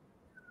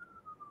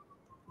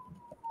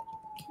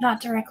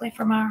 Not directly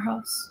from our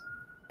house.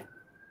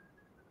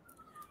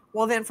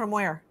 Well, then from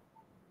where?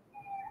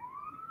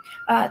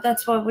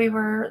 That's what we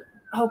were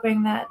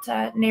hoping,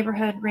 that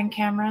neighborhood Ring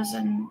cameras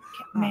and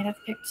may have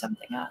picked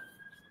something up.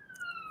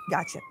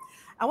 Gotcha.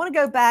 I want to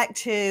go back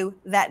to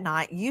that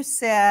night. You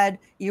said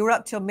you were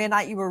up till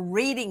midnight. You were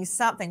reading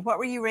something. What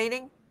were you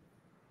reading?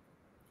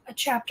 A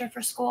chapter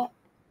for school.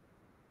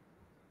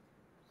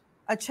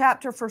 A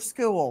chapter for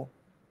school.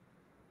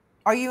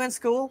 Are you in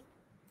school?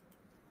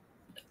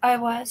 I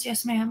was,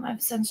 yes, ma'am.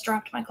 I've since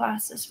dropped my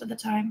classes for the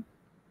time.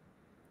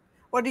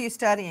 What are you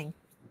studying?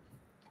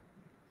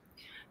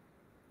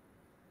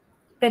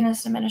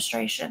 Business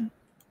administration.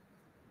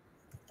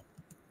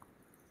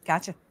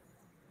 Gotcha.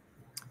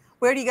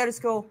 Where do you go to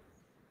school?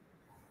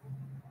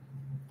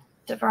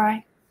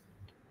 DeVry.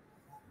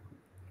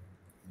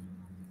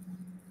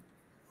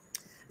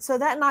 So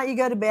that night you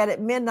go to bed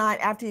at midnight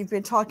after you've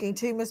been talking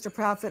to Mr.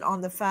 Proudfoot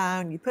on the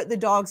phone. You put the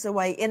dogs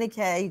away in a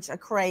cage, a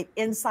crate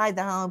inside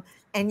the home,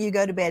 and you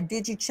go to bed.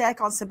 Did you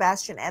check on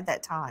Sebastian at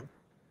that time?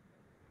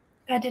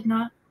 I did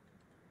not.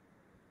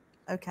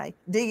 Okay.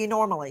 Do you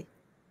normally?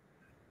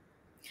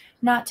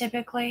 Not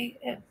typically.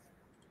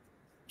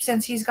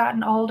 Since he's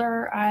gotten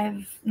older,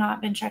 I've not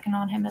been checking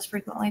on him as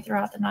frequently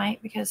throughout the night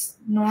because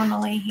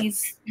normally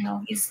he's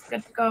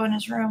good to go in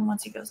his room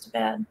once he goes to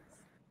bed.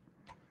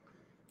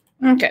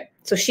 Okay.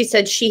 So she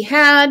said she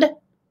had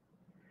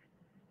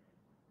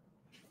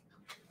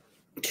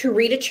to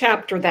read a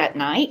chapter that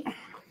night.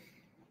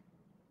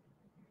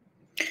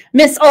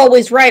 Miss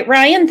Always Right,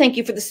 Ryan, thank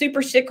you for the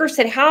super sticker,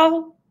 said,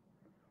 how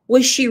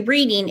was she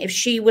reading if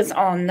she was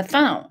on the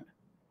phone?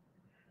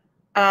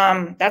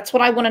 That's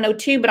what I want to know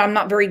too, but I'm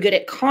not very good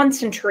at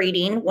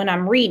concentrating when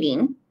I'm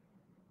reading.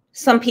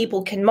 Some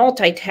people can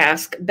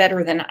multitask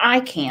better than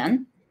I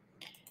can.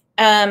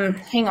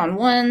 Hang on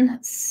one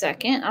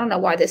second. I don't know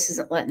why this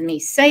isn't letting me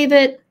save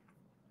it.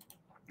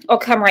 I'll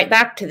come right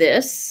back to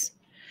this.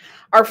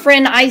 Our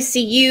friend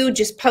ICU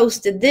just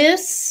posted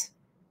this.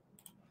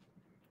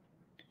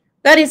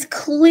 That is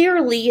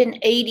clearly an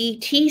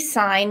ADT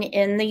sign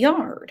in the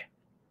yard.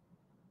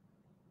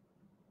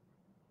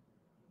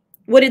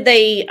 What did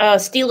they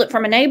steal it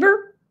from a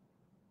neighbor?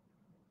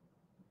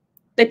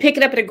 They pick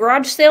it up at a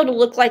garage sale to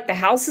look like the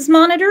house is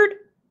monitored?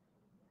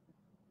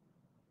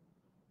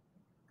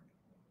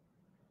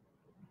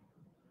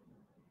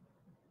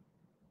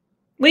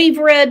 We've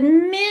read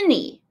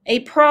many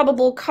a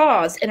probable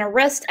cause and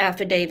arrest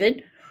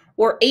affidavit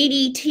where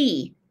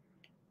ADT,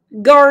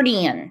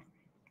 Guardian,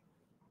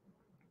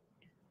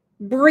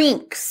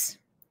 Brinks,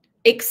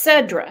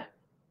 etc.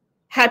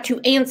 had to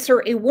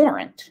answer a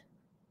warrant.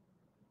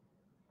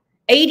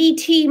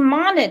 ADT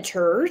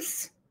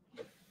monitors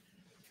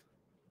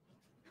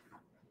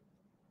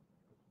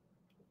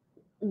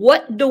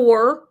what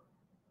door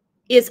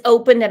is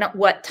open and at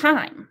what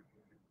time.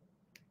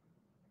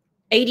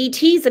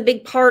 ADT is a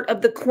big part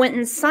of the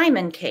Quentin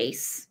Simon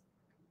case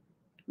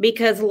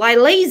because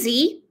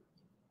Lilazy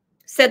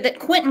said that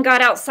Quentin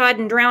got outside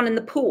and drowned in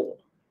the pool.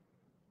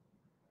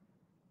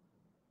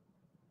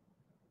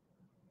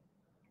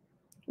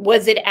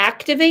 Was it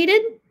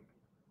activated?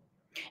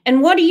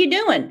 And what are you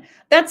doing?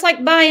 That's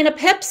like buying a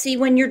Pepsi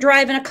when you're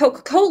driving a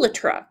Coca-Cola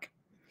truck.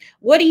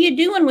 What are you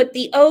doing with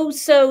the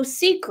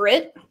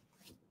oh-so-secret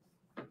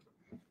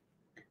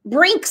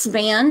Brinks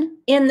van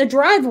in the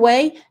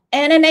driveway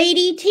and an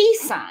ADT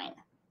sign?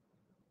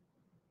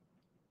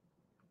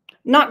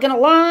 Not gonna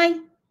lie,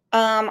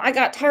 I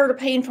got tired of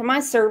paying for my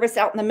service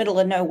out in the middle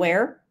of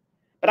nowhere,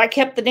 but I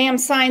kept the damn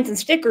signs and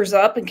stickers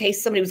up in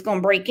case somebody was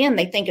gonna break in.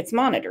 They think it's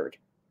monitored.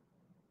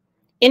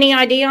 Any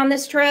idea on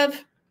this,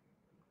 Trev?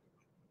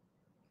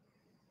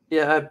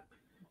 Yeah,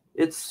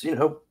 it's,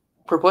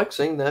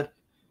 perplexing that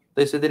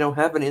they say they don't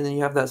have any and then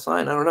you have that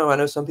sign. I don't know. I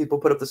know some people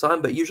put up the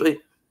sign, but usually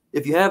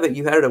if you have it,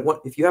 you had it at one.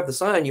 If you have the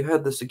sign, you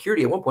had the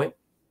security at one point.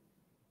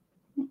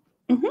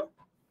 Mm-hmm.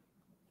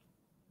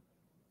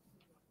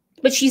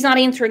 But she's not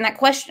answering that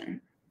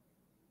question.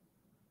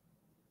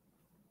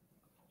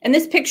 And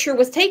this picture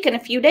was taken a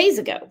few days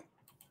ago.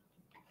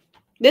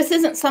 This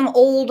isn't some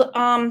old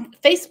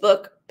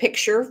Facebook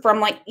picture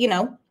from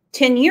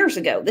 10 years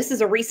ago. This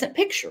is a recent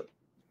picture.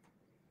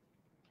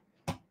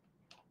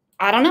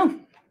 I don't know.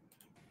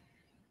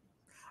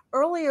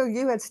 Earlier,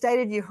 you had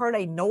stated you heard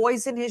a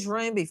noise in his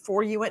room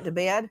before you went to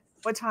bed.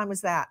 What time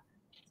was that?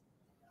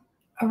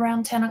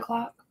 Around 10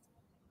 o'clock.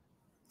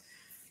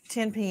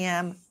 10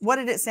 p.m. What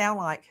did it sound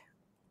like?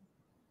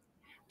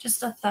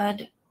 Just a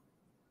thud.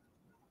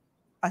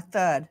 A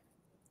thud.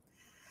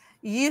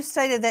 You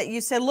stated that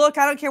you said, look,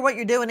 I don't care what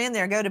you're doing in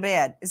there. Go to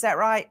bed. Is that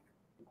right?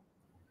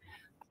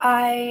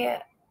 I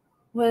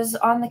was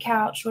on the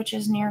couch, which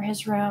is near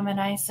his room,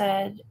 and I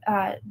said,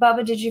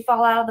 Bubba, did you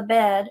fall out of the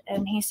bed?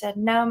 And he said,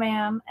 no,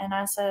 ma'am. And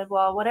I said,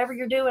 well, whatever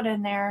you're doing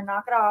in there,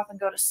 knock it off and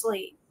go to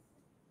sleep.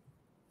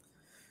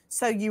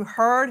 So you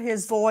heard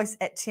his voice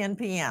at 10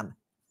 p.m.?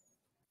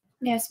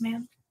 Yes,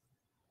 ma'am.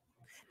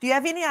 Do you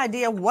have any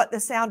idea what the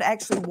sound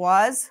actually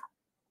was?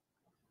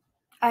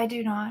 I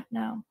do not,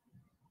 no.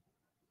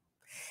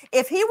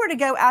 If he were to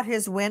go out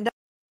his window.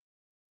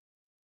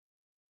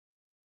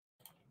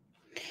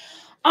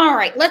 All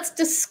right, let's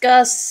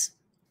discuss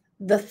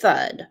the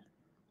thud.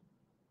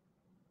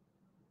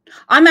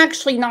 I'm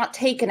actually not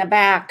taken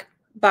aback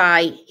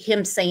by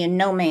him saying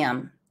no,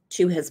 ma'am,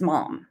 to his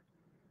mom.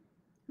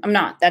 I'm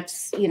not.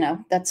 That's,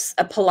 that's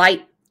a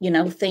polite,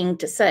 thing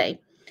to say.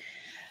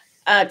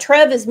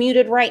 Trev is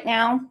muted right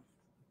now.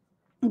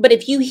 But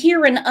if you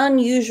hear an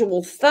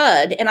unusual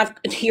thud, and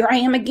here I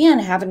am again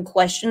having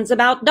questions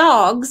about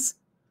dogs.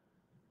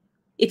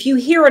 If you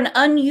hear an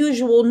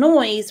unusual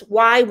noise,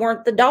 why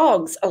weren't the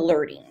dogs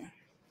alerting?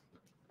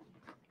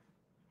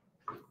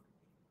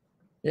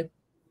 Yep.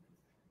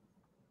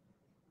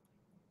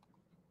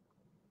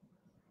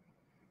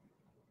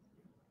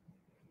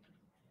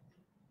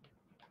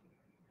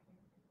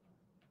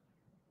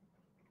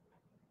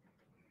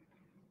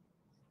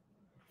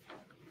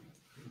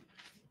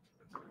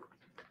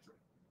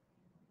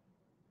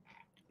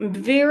 I'm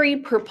very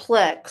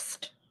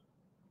perplexed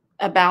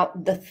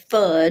about the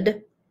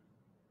thud.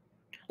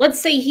 Let's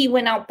say he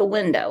went out the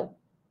window,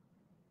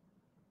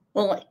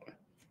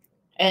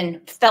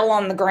 and fell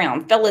on the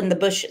ground, fell in the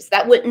bushes.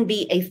 That wouldn't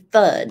be a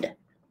thud.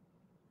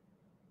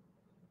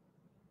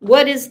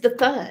 What is the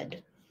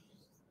thud?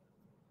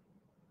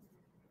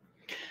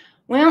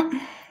 Well,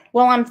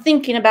 while I'm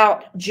thinking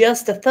about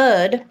just a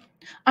thud,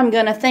 I'm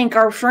going to thank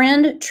our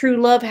friend True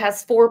Love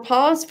Has 4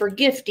 Paws for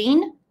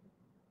gifting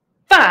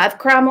 5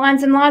 Crime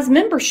Lines and Laws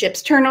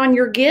memberships. Turn on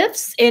your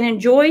gifts and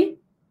enjoy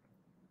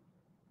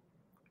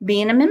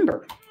being a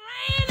member.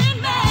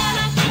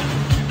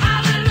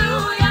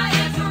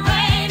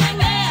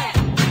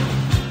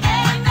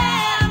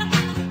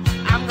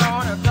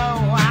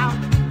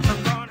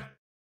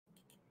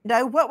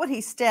 No, what would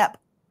he step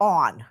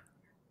on?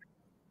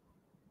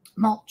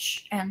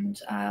 Mulch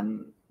and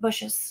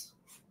bushes.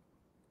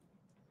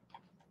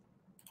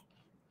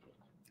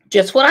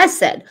 Just what I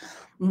said.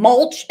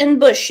 Mulch and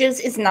bushes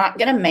is not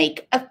going to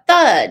make a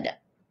thud.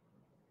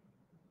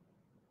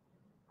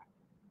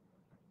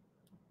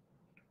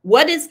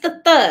 What is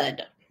the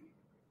thud?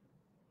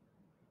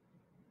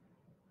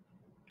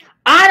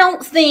 I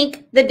don't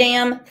think the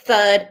damn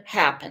thud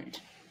happened.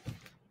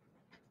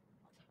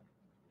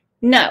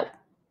 No.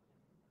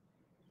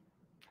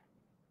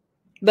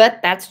 But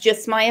that's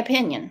just my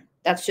opinion.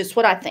 That's just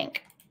what I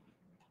think.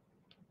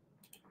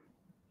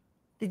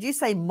 Did you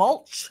say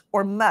mulch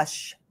or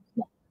mush?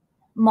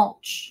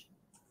 Mulch.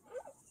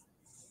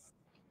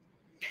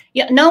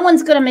 Yeah, no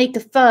one's going to make the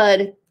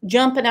thud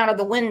jumping out of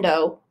the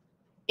window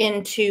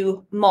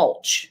into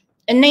mulch.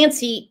 And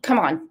Nancy, come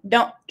on,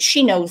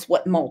 she knows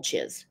what mulch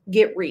is.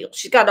 Get real.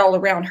 She's got it all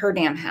around her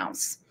damn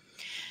house.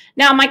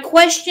 Now, my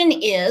question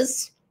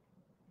is,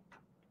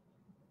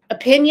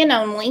 opinion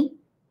only.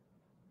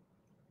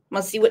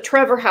 Let's see what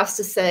Trevor has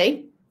to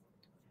say.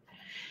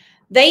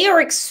 They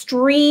are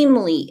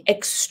extremely,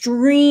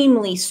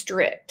 extremely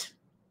strict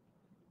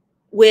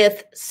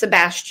with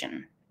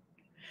Sebastian.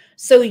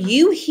 So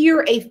you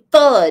hear a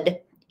thud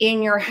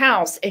in your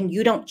house and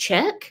you don't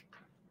check?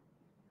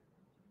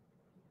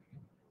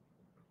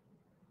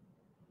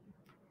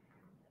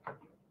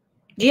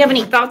 Do you have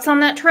any thoughts on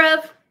that,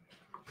 Trev?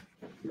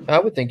 I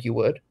would think you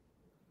would.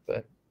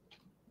 But,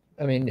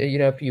 I mean, you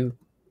know, if you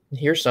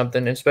hear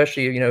something,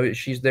 especially, you know,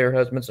 she's there,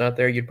 husband's not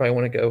there, you'd probably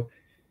want to go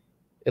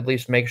at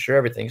least make sure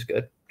everything's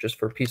good, just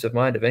for peace of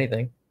mind, if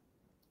anything.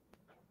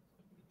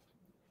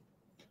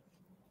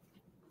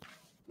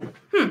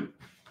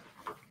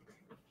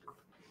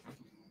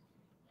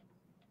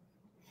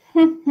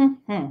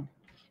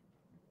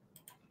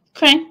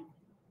 Okay.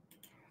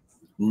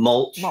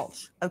 Mulch.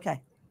 Mulch.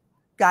 Okay.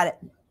 Got it.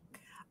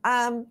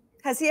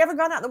 Has he ever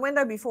gone out the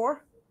window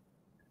before?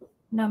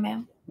 No,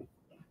 ma'am.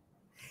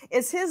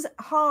 Is his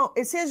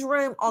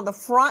room on the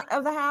front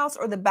of the house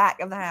or the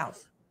back of the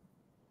house?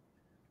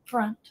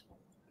 Front.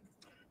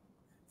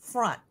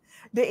 Front.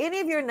 Do any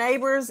of your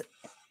neighbors'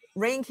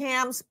 ring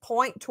cams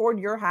point toward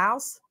your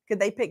house? Could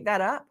they pick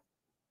that up?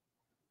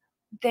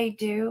 They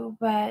do,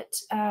 but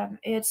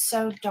it's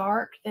so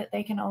dark that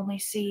they can only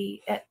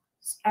see it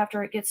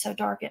after it gets so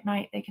dark at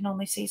night. They can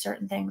only see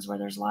certain things where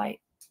there's light.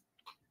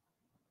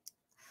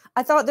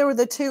 I thought there were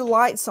the two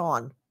lights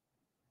on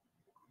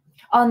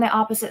the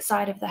opposite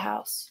side of the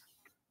house.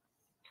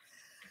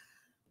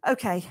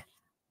 Okay.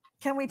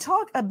 Can we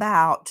talk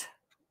about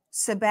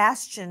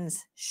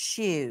Sebastian's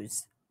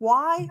shoes?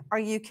 Why are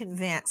you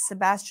convinced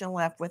Sebastian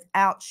left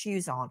without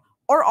shoes on?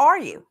 Or are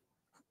you?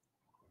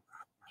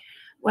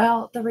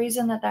 Well, the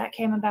reason that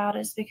came about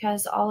is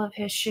because all of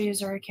his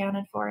shoes are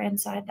accounted for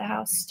inside the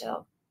house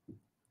still.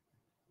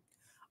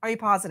 Are you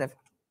positive?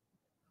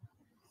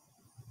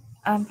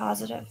 I'm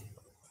positive.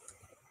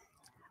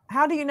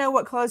 How do you know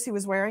what clothes he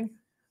was wearing?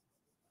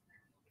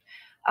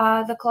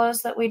 The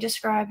clothes that we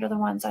described are the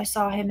ones I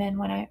saw him in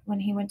when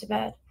he went to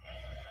bed.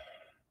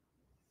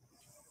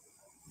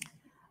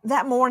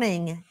 That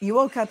morning, you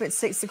woke up at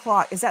 6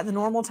 o'clock. Is that the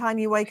normal time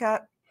you wake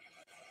up?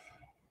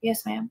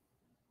 Yes, ma'am.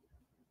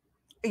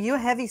 Are you a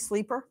heavy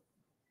sleeper?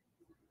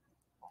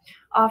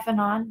 Off and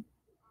on.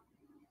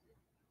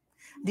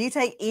 Do you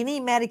take any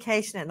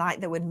medication at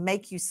night that would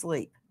make you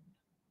sleep?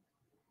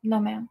 No,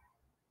 ma'am.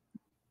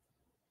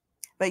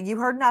 But you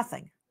heard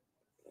nothing?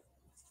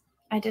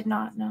 I did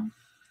not, no.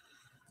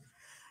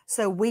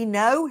 So we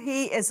know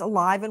he is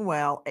alive and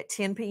well at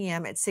 10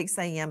 p.m. At 6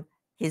 a.m.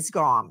 He's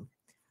gone.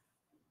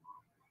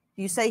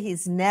 You say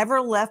he's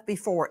never left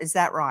before. Is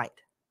that right?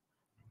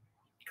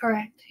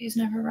 Correct. He's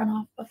never run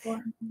off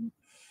before.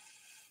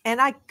 And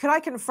could I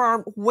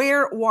confirm,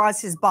 where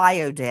was his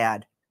bio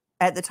dad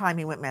at the time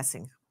he went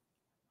missing?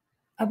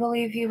 I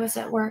believe he was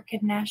at work in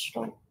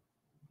Nashville.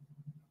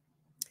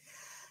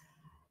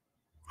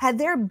 Had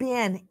there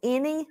been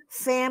any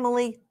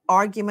family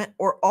argument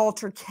or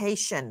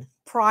altercation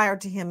prior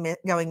to him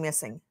going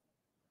missing?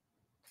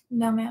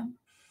 No, ma'am.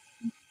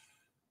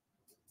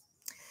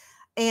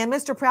 And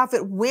Mr.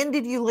 Proudfoot, when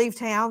did you leave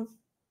town?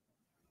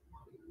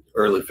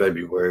 Early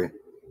February.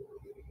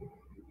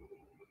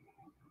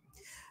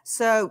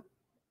 So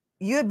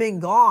you had been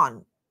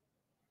gone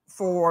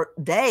for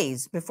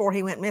days before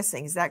he went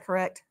missing. Is that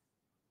correct?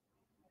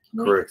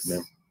 Correct,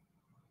 ma'am.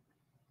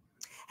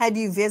 Had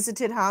you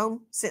visited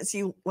home since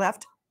you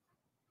left?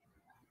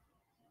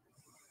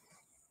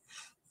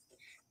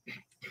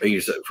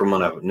 You said from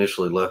when I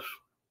initially left?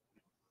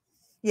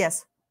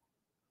 Yes.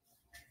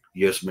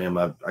 Yes, ma'am.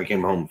 I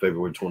came home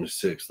February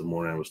 26th, the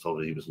morning I was told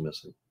that he was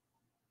missing.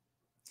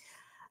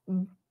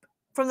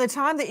 From the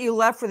time that you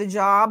left for the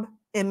job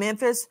in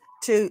Memphis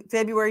to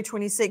February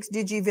 26th,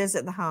 did you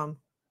visit the home?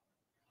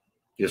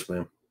 Yes,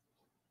 ma'am.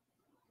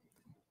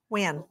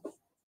 When?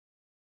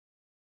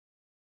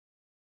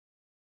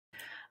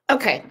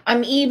 Okay,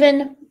 I'm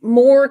even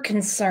more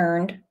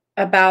concerned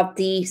about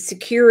the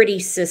security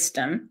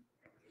system.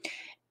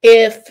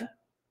 If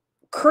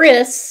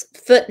Chris,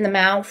 foot in the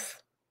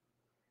mouth,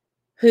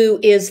 who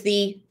is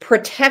the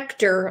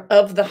protector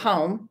of the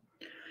home,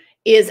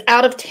 is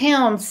out of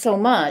town so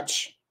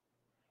much,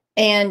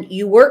 and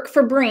you work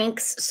for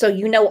Brinks, so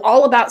you know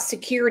all about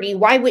security,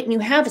 why wouldn't you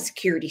have a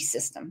security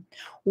system?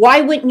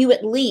 Why wouldn't you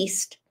at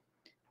least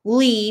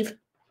leave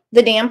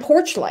the damn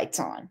porch lights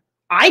on?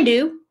 I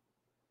do.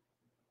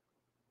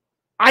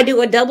 I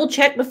do a double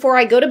check before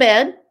I go to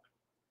bed,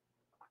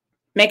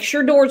 make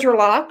sure doors are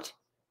locked,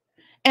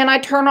 and I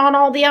turn on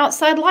all the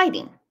outside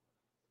lighting.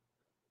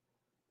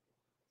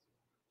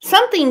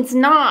 Something's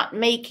not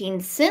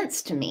making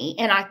sense to me,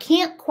 and I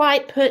can't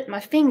quite put my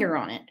finger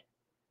on it.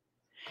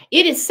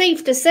 It is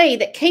safe to say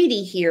that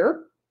Katie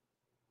here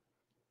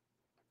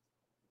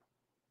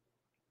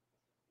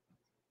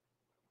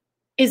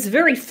is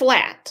very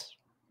flat.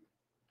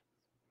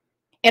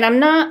 And I'm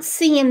not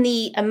seeing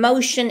the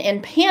emotion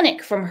and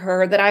panic from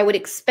her that I would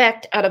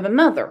expect out of a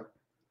mother.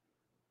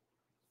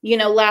 You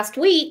know, last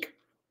week,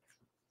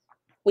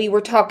 we were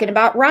talking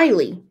about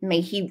Riley.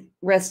 May he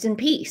rest in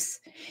peace.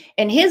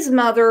 And his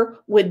mother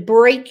would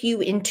break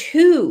you in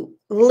two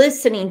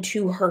listening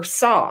to her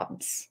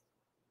sobs.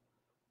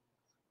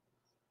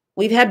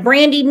 We've had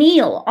Brandy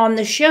Neal on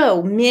the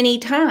show many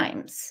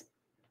times.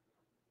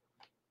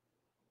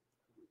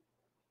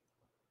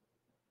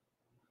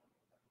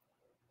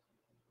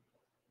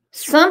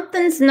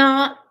 Something's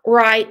not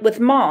right with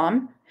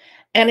mom,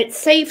 and it's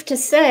safe to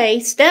say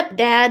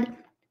stepdad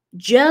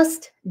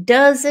just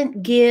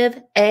doesn't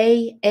give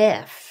a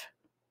F.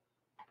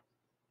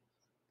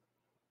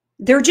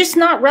 They're just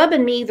not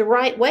rubbing me the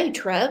right way,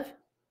 Trev.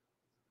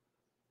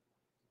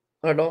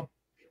 Not at all.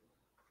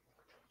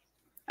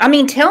 I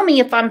mean, tell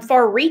me if I'm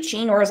far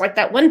reaching, or as like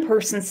that one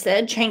person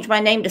said, change my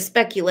name to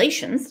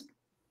Speculations.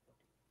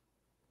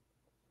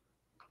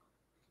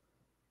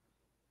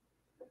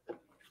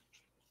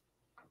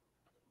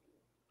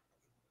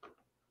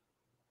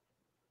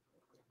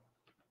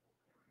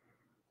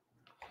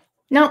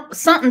 No,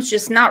 something's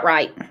just not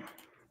right.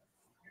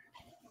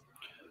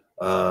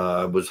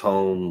 I was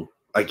home.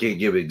 I can't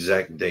give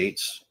exact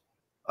dates.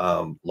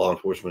 Law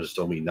enforcement has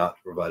told me not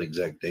to provide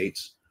exact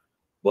dates,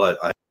 but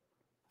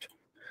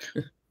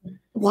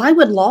Why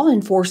would law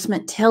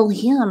enforcement tell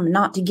him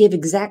not to give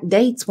exact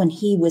dates when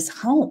he was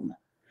home?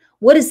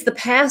 What does the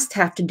past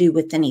have to do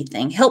with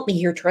anything? Help me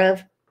here,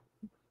 Trev.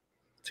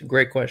 It's a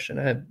great question.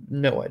 I have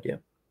no idea.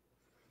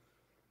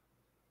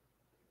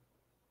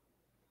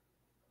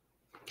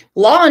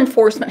 Law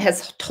enforcement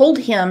has told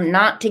him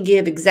not to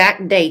give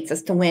exact dates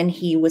as to when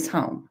he was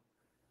home.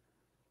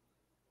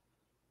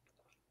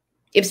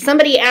 If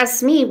somebody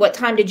asks me, what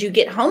time did you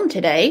get home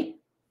today?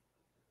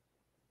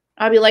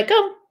 I'd be like,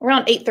 oh,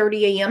 around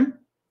 8:30 a.m.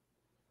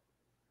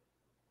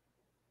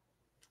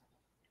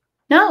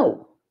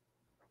 No.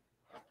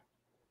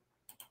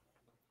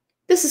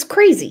 This is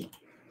crazy.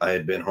 I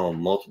had been home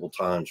multiple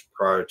times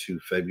prior to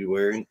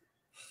February.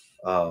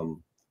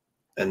 And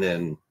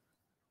then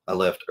I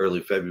left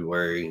early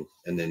February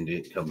and then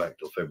didn't come back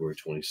till February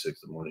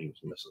 26th, the morning he was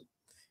missing.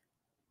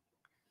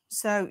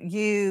 So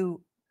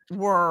you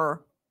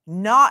were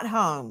not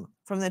home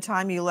from the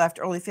time you left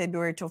early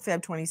February till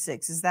Feb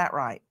 26. Is that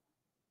right?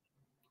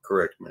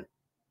 Correct, ma'am.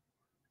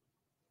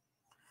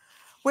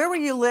 Where were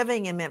you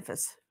living in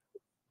Memphis?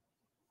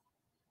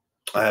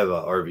 I have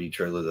an RV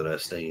trailer that I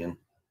stay in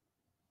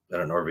at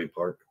an RV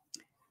park.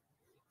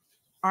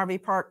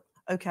 RV park.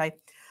 Okay.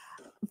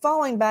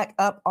 Following back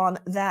up on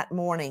that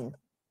morning,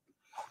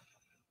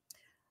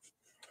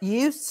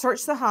 you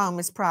search the home,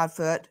 Ms.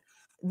 Proudfoot.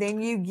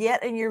 Then you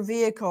get in your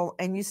vehicle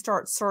and you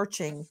start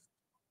searching.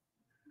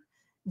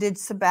 Did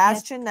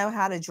Sebastian know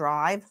how to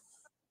drive?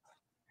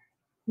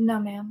 No,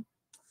 ma'am.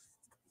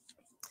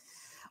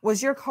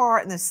 Was your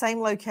car in the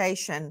same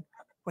location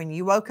when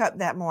you woke up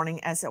that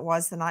morning as it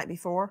was the night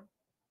before?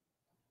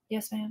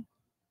 Yes, ma'am.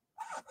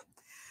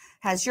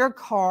 Has your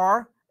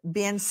car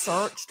been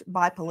searched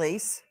by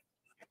police?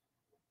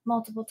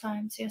 Multiple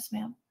times. Yes,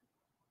 ma'am.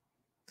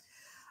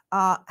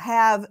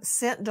 Have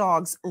scent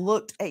dogs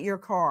looked at your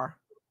car?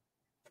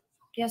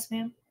 Yes,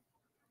 ma'am.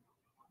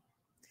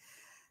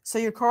 So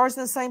your car's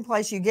in the same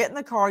place. You get in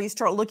the car, you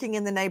start looking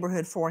in the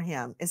neighborhood for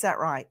him. Is that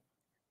right?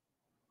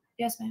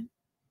 Yes, ma'am.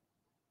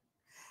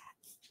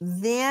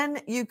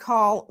 Then you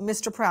call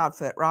Mr.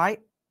 Proudfoot,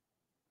 right?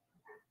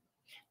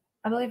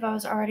 I believe I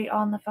was already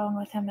on the phone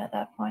with him at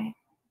that point.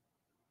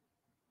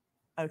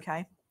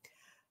 Okay.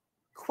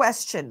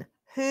 Question.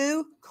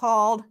 Who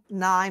called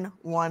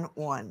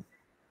 911?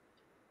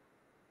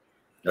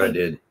 I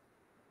did.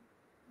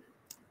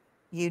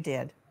 You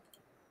did.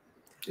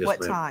 Yes,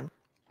 what ma'am. time?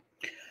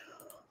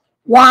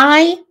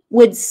 Why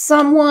would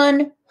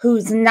someone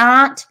who's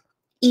not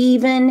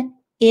even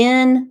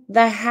in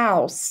the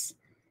house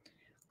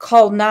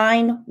call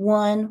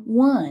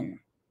 911?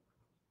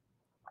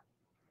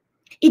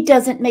 It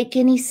doesn't make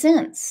any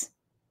sense.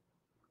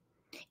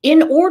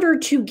 In order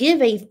to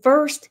give a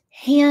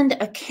first-hand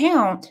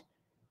account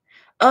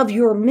of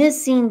your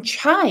missing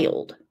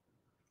child,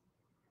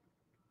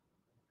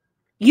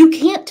 you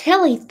can't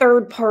tell a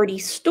third-party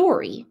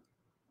story.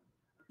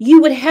 You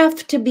would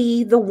have to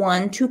be the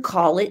one to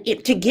call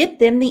it to get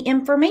them the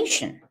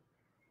information.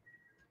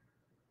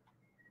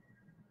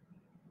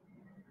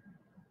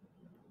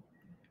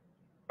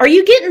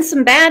 you getting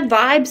some bad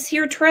vibes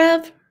here,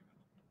 Trev?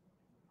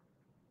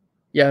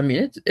 Yeah, I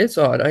mean it's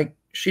odd.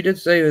 She did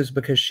say it was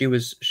because she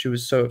was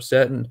so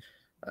upset, and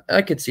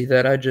I could see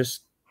that.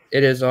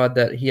 It is odd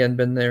that he hadn't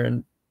been there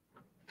in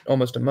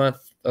almost a month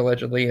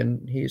allegedly,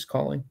 and he's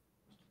calling.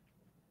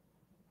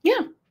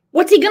 Yeah.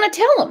 What's he gonna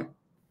tell him?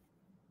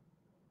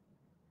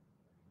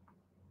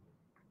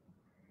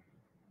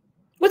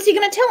 What's he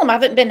gonna tell him? I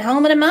haven't been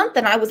home in a month,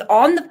 and I was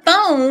on the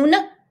phone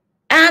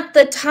at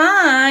the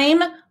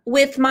time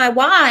with my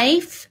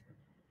wife,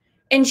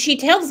 and she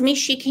tells me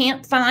she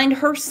can't find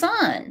her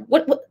son.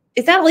 What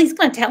is that all he's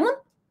gonna tell him?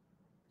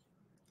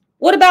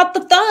 What about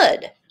the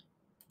thud?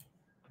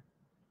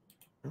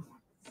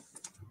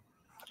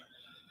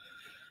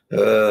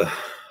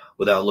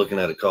 Without looking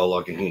at a call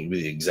log, I can't give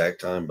you the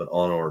exact time, but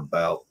on or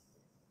about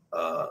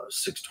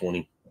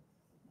 6:20.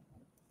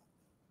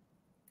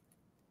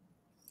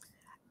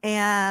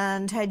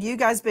 And had you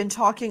guys been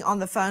talking on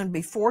the phone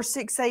before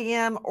 6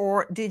 a.m.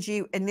 or did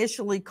you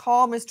initially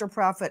call Mr.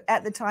 Prophet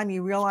at the time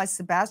you realized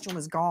Sebastian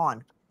was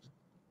gone?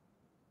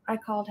 I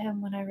called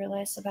him when I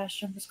realized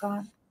Sebastian was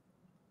gone.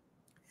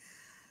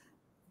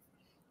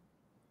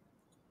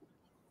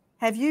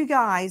 Have you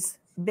guys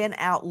been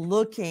out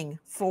looking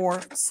for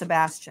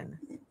Sebastian?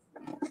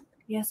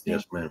 Yes, ma'am.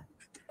 Yes, ma'am.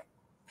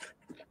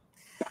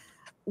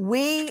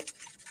 We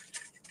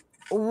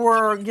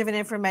were given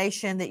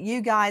information that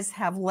you guys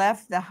have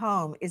left the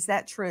home. Is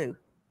that true?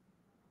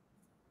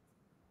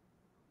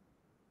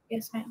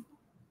 Yes, ma'am.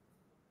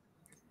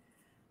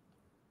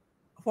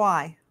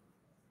 Why?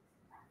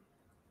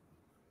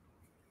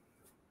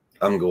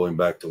 I'm going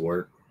back to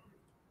work.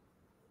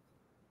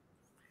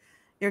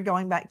 You're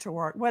going back to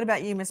work. What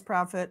about you, Miss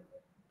Prophet?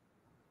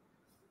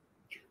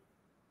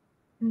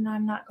 No,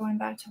 I'm not going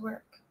back to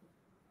work.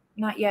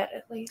 Not yet,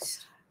 at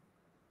least.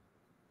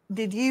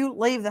 Did you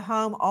leave the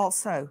home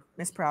also,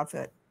 Miss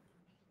Proudfoot?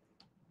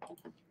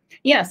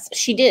 Yes,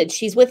 she did.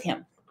 She's with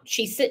him.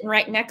 She's sitting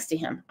right next to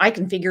him. I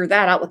can figure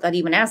that out without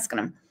even asking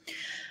him.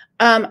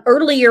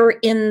 Earlier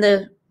in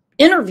the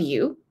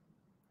interview,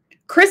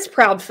 Chris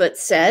Proudfoot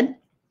said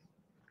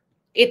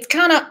it's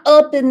kind of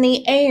up in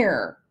the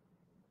air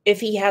if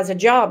he has a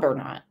job or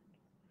not.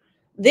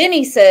 Then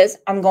he says,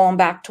 I'm going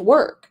back to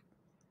work.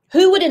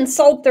 Who would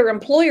insult their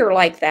employer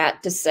like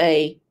that to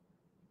say,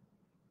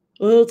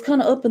 well, it's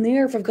kind of up in the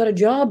air if I've got a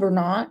job or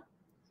not.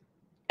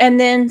 And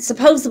then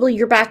supposedly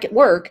you're back at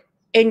work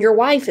and your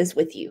wife is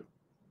with you.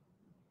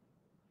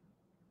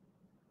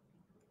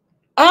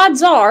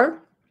 Odds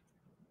are,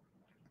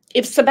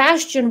 if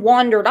Sebastian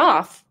wandered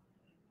off,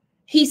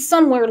 he's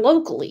somewhere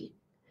locally.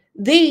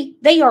 They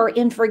are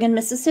in friggin'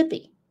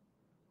 Mississippi.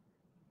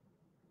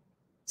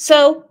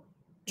 So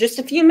just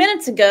a few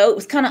minutes ago, it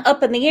was kind of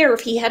up in the air if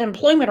he had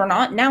employment or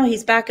not. Now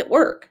he's back at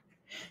work.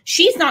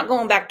 She's not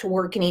going back to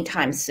work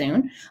anytime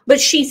soon, but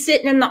she's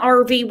sitting in the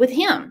RV with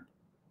him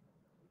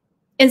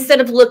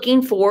instead of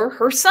looking for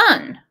her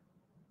son.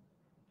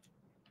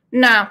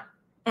 No,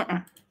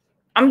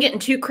 I'm getting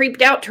too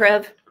creeped out,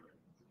 Trev.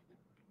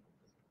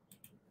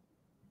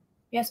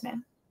 Yes,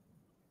 ma'am.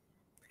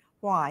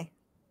 Why?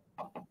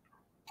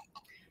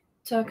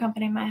 To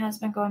accompany my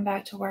husband going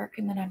back to work,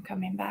 and then I'm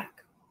coming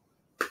back.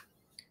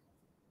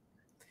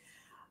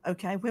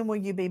 Okay, when will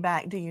you be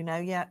back? Do you know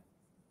yet?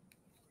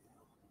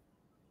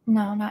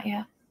 No, not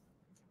yet.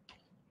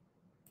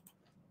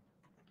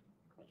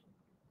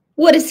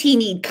 What does he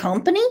need?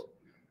 Company?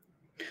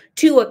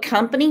 To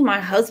accompany my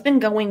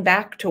husband going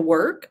back to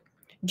work?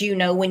 Do you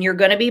know when you're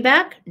going to be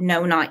back?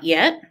 No, not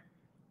yet.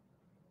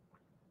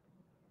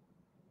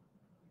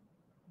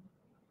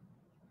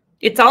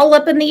 It's all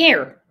up in the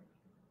air.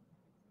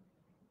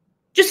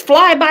 Just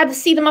fly by the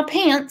seat of my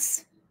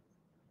pants.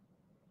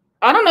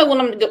 I don't know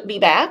when I'm going to be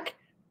back.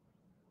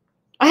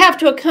 I have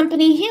to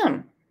accompany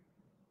him.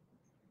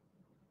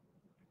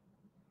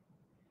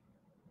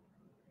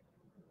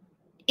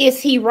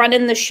 Is he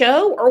running the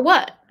show or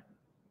what?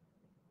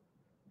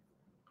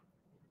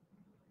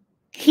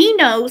 He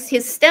knows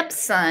his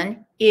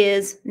stepson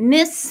is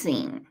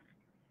missing.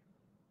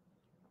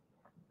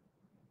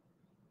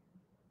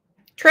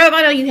 Trev,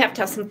 I know you have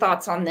to have some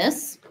thoughts on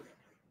this.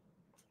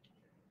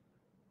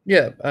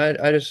 Yeah,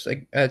 I just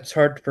it's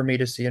hard for me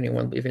to see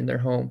anyone leaving their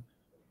home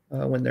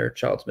when their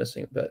child's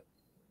missing, but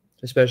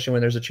especially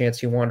when there's a chance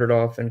he wandered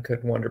off and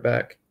could wander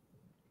back.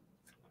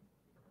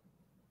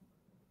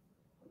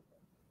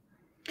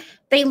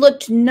 They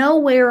looked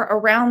nowhere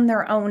around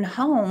their own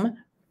home,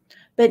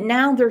 but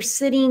now they're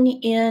sitting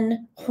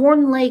in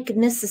Horn Lake,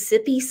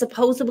 Mississippi,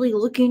 supposedly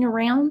looking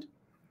around,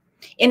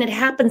 and it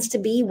happens to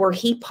be where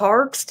he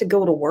parks to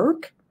go to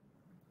work.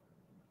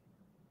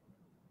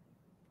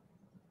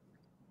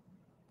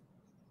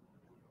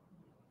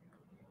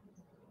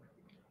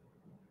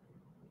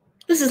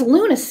 This is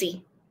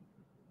lunacy.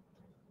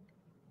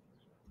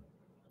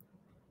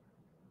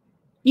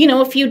 You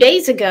know, a few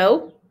days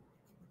ago,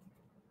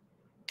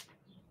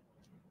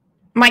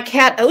 my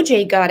cat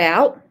OJ got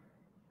out.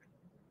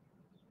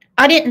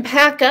 I didn't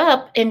pack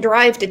up and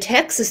drive to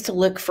Texas to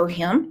look for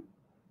him.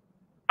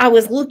 I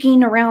was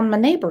looking around my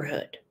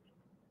neighborhood.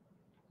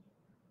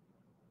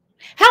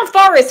 How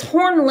far is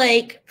Horn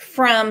Lake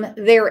from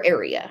their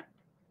area?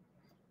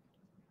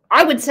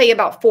 I would say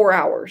about 4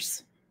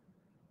 hours.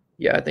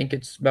 Yeah, I think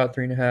it's about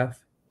 3.5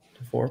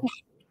 to 4.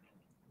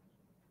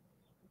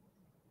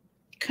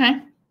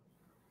 Okay.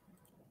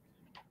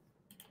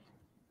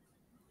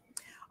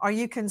 Are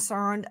you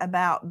concerned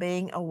about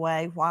being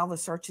away while the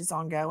search is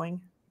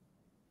ongoing?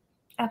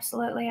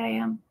 Absolutely, I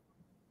am.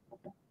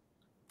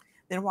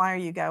 Then why are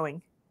you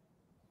going?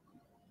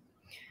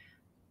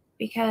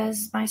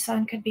 Because my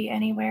son could be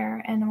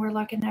anywhere, and we're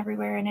looking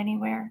everywhere and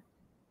anywhere.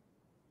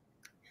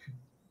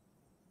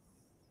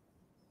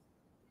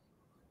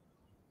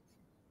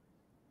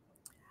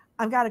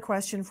 I've got a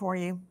question for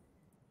you.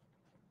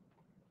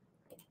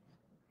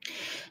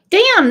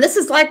 Damn, this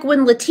is like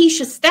when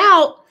Letitia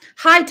Stout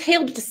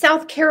hightailed to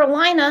South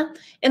Carolina,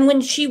 and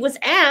when she was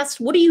asked,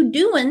 "What are you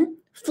doing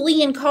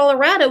fleeing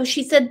Colorado?"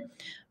 she said,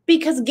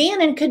 "Because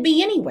Gannon could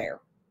be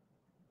anywhere."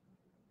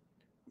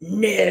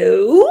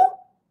 No.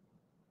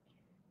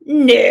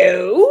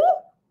 No.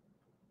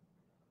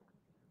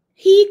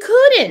 He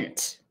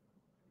couldn't.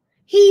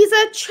 He's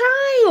a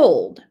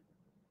child.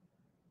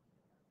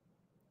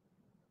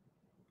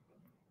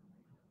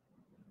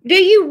 Do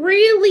you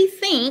really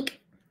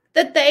think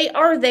that they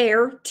are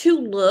there to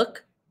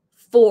look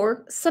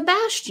for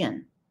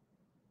Sebastian?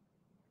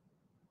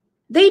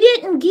 They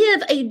didn't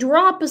give a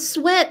drop of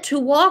sweat to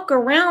walk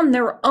around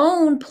their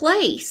own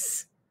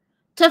place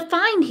to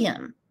find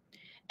him.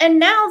 And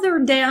now they're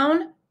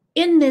down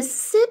in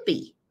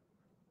Mississippi.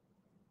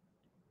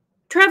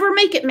 Trevor,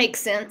 make it make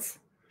sense.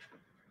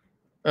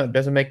 It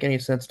doesn't make any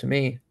sense to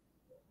me.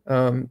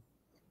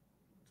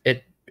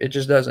 It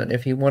just doesn't.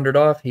 If he wandered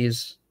off,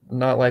 he's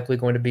not likely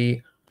going to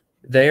be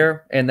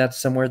there, and that's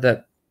somewhere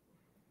that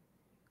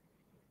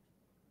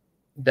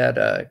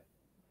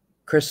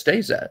Chris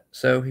stays at.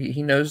 So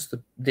he knows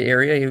the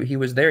area. He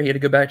was there. He had to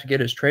go back to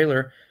get his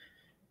trailer.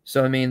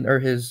 So I mean, or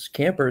his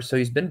camper. So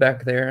he's been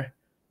back there.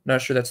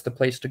 Not sure that's the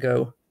place to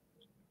go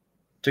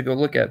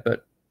look at,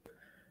 but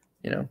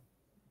no,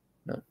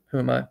 who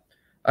am I?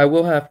 I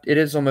will have. It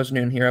is almost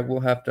noon here. I will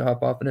have to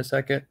hop off in a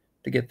second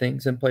to get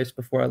things in place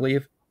before I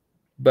leave.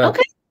 But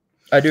okay.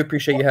 I do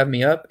appreciate you having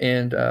me up,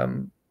 and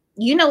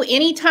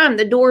anytime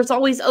the door is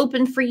always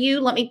open for you.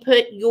 Let me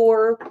put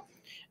your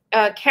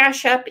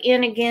Cash App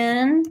in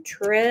again.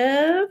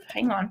 Trev,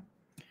 hang on.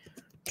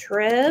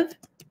 Trev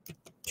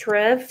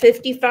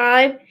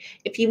 55.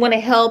 If you want to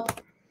help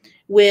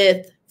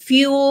with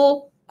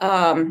fuel,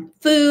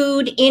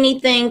 food,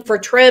 anything for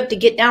Trev to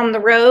get down the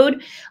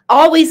road.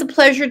 Always a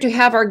pleasure to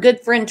have our good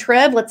friend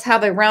Trev. Let's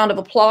have a round of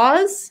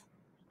applause,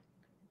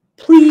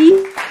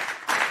 please.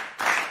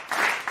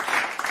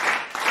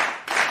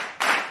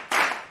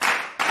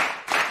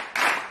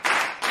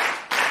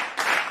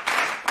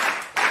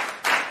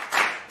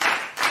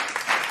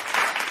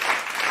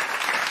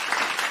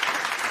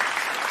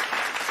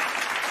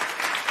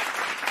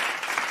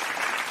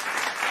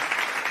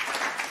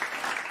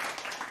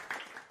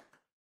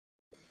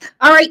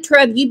 All right,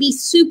 Trev, you be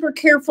super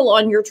careful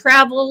on your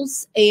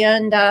travels,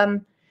 and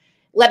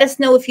let us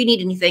know if you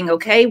need anything,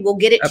 okay? We'll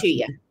get it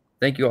Absolutely. to you.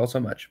 Thank you all so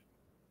much.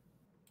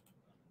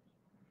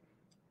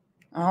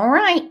 All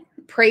right.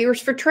 Prayers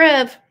for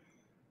Trev.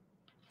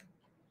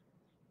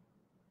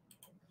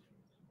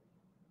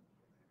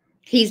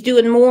 He's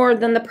doing more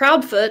than the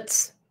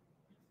Proudfoots.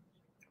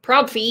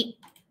 Proud Feet.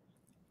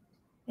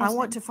 I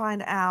want to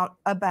find out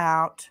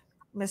about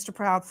Mr.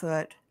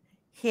 Proudfoot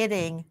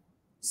hitting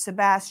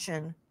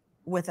Sebastian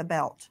with a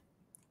belt.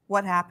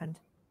 What happened?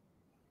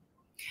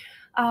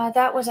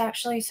 That was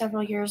actually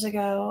several years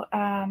ago,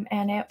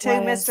 and it to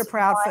was Mr.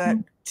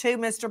 Proudfoot. To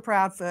Mr.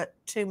 Proudfoot.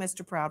 To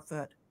Mr.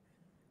 Proudfoot.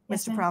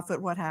 Yes, Mr.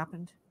 Proudfoot, what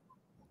happened?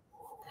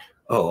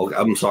 Oh,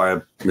 I'm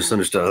sorry. I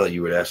misunderstood. I thought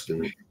you were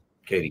asking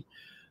Katie.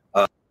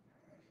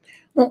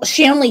 Well,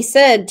 she only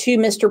said to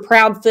Mr.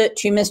 Proudfoot,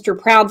 to Mr.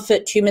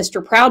 Proudfoot, to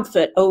Mr.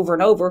 Proudfoot over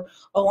and over.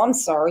 Oh, I'm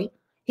sorry.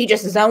 He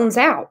just zones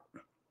out.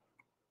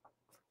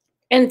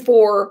 And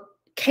for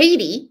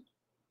Katie,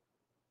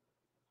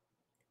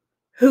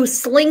 who's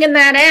slinging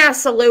that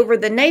ass all over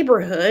the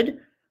neighborhood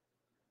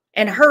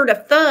and heard a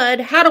thud,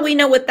 how do we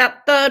know what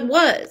that thud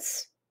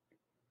was?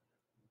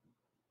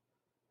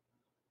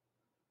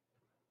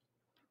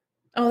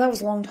 Oh, that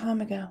was a long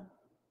time ago.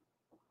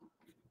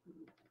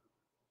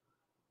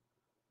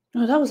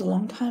 Oh, that was a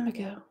long time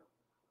ago.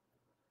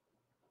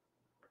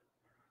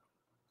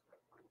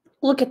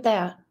 Look at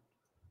that.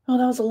 Oh,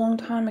 that was a long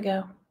time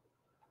ago.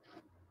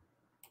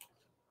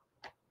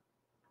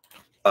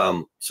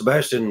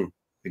 Sebastian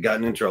had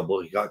gotten in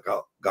trouble. He got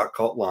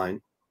caught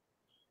lying.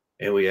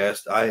 And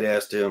I had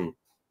asked him,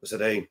 I said,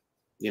 hey,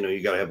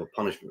 you got to have a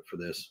punishment for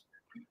this.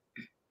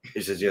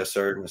 He says, yes,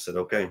 sir. And I said,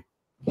 okay.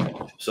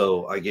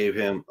 So I gave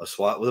him a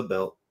swat with a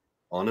belt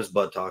on his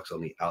buttocks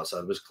on the outside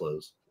of his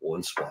clothes.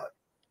 One swat.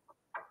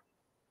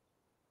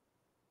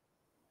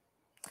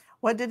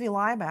 What did he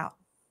lie about?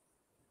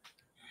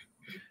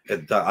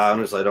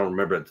 Honestly, I don't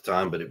remember at the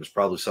time, but it was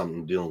probably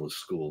something dealing with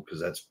school because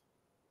that's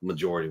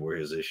majority where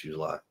his issues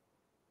lie.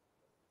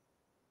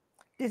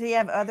 Did he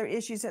have other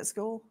issues at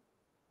school?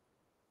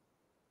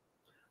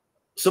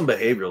 some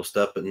behavioral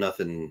stuff, but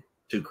nothing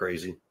too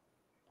crazy.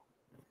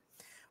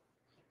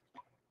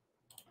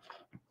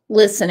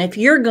 Listen, if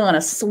you're going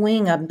to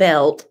swing a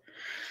belt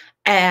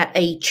at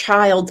a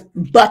child's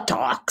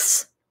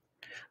buttocks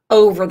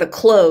over the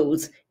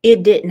clothes,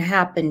 it didn't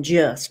happen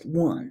just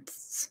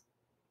once.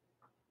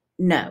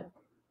 No.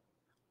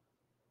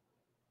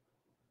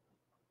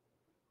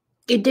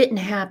 It didn't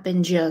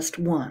happen just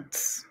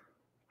once.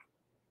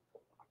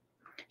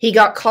 He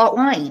got caught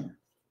lying.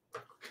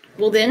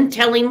 Well, then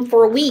tell him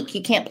for a week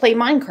you can't play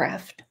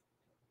Minecraft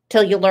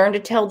till you learn to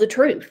tell the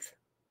truth.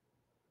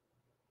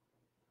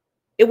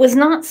 It was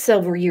not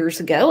several years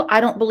ago. I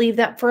don't believe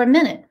that for a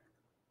minute.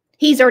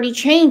 He's already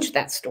changed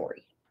that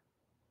story.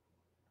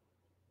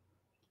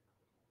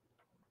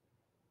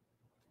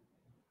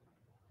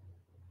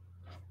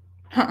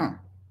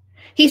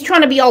 He's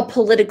trying to be all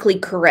politically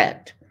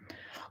correct.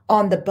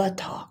 On the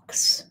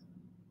buttocks.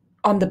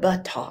 On the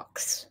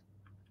buttocks.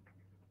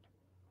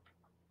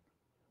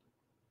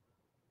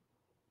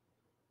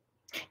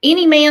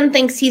 Any man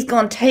thinks he's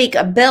going to take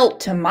a belt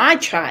to my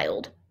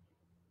child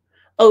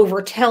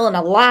over telling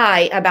a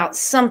lie about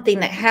something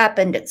that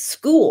happened at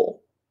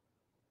school.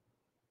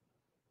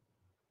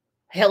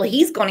 Hell,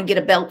 he's going to get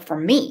a belt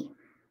from me.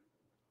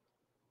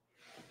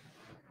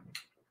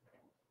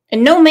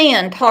 And no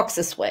man talks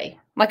this way.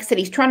 Like I said,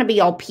 he's trying to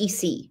be all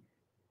PC.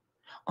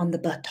 On the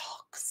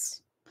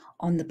buttocks.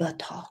 On the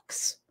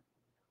buttocks.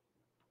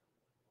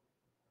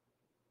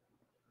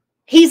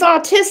 He's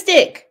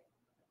autistic.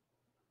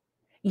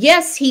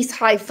 Yes, he's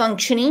high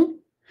functioning,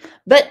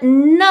 but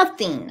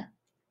nothing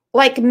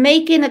like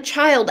making a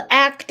child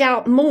act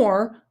out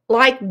more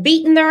like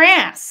beating their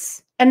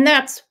ass. And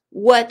that's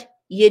what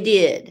you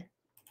did.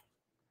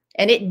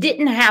 And it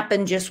didn't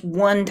happen just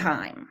one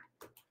time.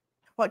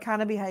 What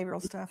kind of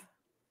behavioral stuff?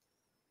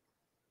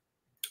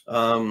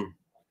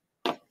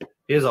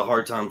 He has a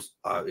hard time.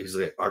 He's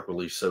like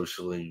awkwardly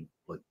socially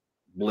like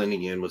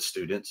blending in with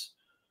students.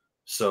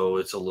 So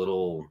it's a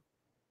little,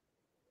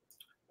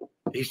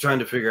 he's trying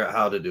to figure out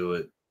how to do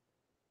it,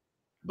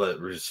 but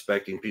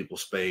respecting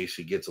people's space.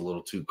 He gets a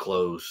little too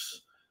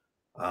close.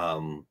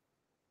 And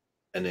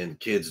then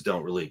kids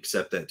don't really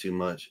accept that too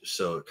much.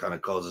 So it kind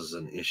of causes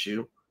an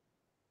issue.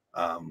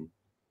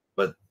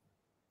 But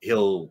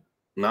he'll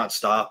not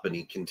stop and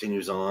he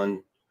continues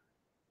on.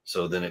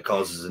 So then it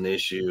causes an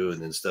issue.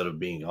 And instead of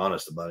being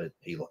honest about it,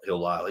 he'll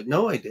lie like,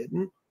 no, I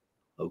didn't.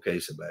 Okay,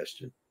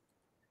 Sebastian.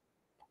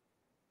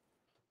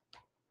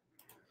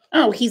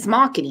 Oh, he's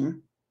mocking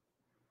him.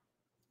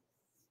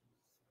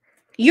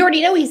 You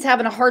already know he's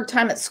having a hard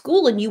time at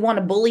school and you want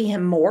to bully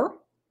him more?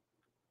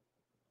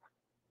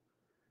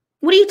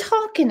 What are you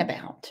talking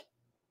about?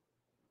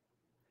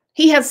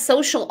 He has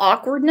social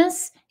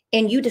awkwardness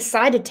and you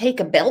decide to take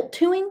a belt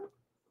to him?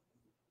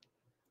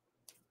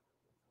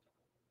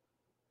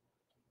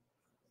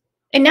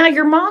 And now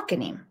you're mocking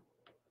him.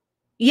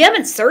 You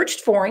haven't searched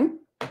for him.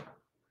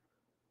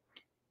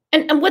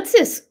 And what's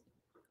this?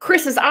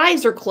 Chris's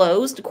eyes are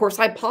closed. Of course,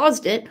 I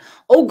paused it.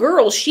 Oh,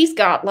 girl, she's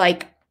got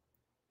like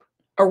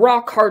a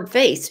rock hard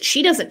face.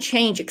 She doesn't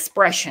change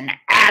expression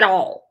at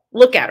all.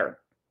 Look at her.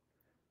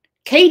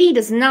 Katie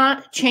does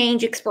not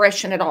change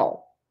expression at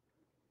all.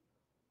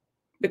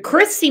 But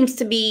Chris seems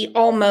to be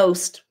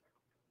almost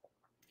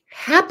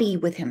happy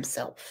with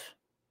himself.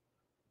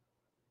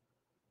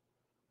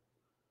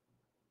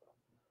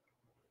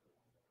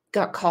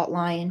 Got caught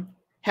lying,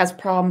 has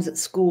problems at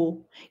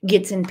school,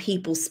 gets in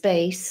people's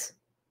space.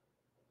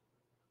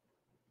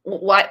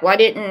 Why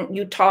didn't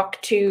you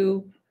talk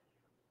to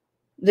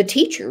the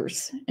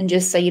teachers and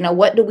just say, you know,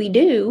 what do we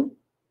do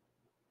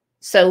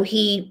so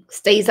he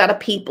stays out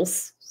of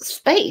people's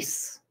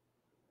space?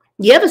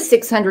 You have a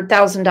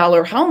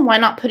 $600,000 home. Why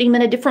not put him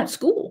in a different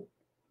school?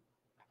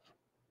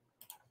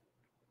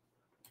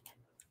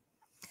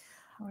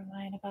 We're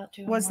lying about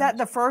doing Was that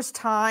the first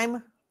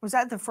time? Was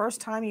that the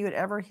first time you had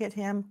ever hit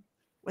him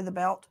with a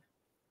belt?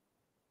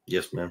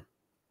 Yes, ma'am.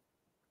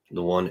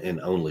 The one and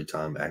only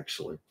time,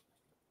 actually.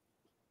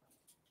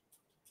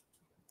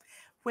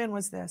 When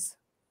was this?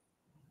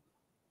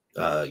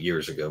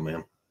 Years ago,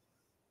 ma'am.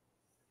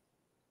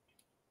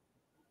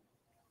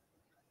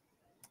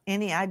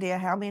 Any idea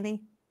how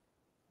many?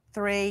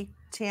 3,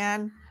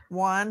 10,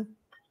 1?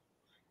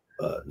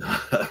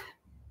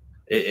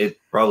 It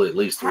probably at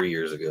least 3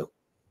 years ago.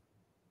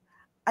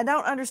 I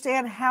don't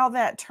understand how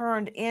that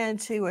turned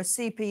into a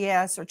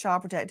CPS or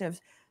Child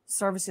Protective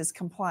Services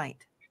complaint.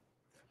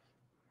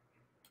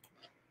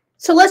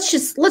 So let's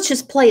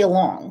just play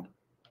along.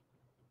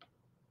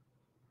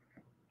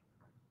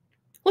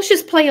 Let's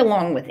just play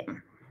along with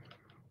him.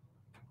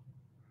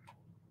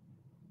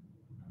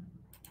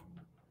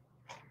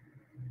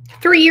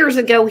 Three years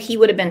ago, he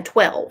would have been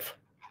 12.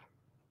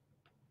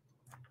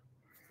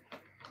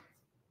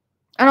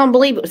 I don't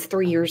believe it was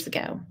 3 years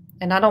ago.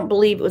 And I don't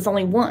believe it was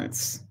only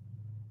once.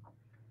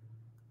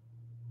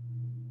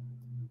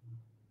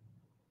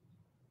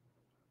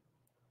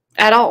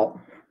 At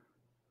all.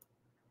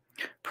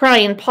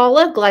 Brian,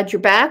 Paula, glad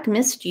you're back.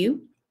 Missed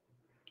you.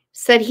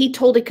 Said he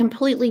told a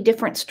completely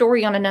different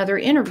story on another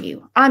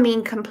interview. I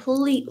mean,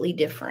 completely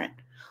different.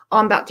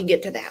 I'm about to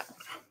get to that.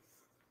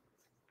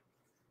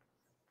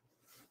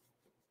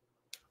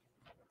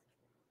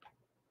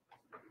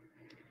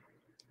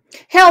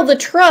 Hell, the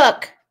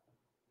truck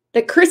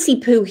that Chrissy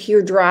Poo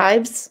here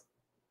drives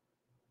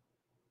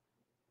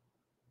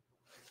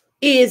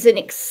is an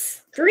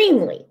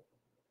extremely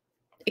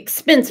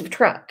expensive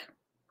truck.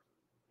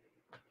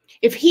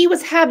 If he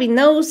was having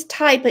those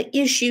type of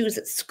issues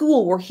at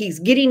school where he's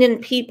getting in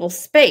people's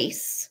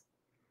space,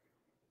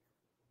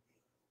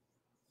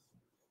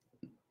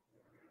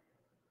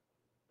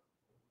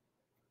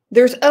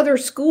 there's other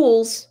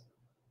schools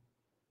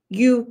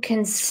you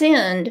can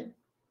send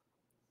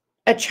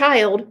a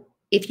child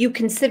if you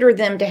consider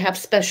them to have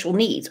special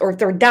needs or if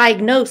they're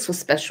diagnosed with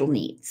special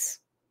needs.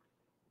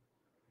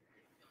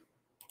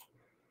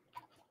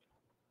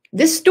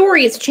 This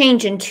story is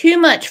changing too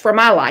much for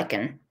my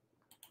liking.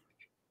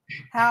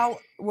 How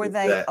were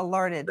they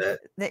alerted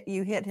that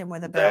you hit him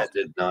with a belt? That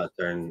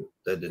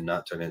did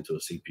not turn into a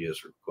CPS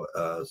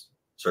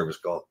service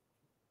call.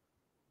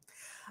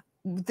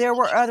 There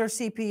were other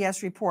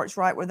CPS reports,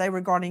 right? Were they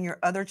regarding your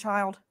other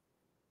child?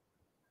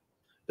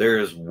 There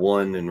is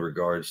one in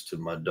regards to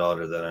my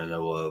daughter that I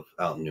know of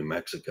out in New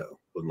Mexico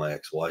with my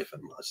ex-wife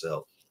and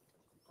myself.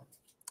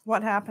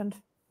 What happened?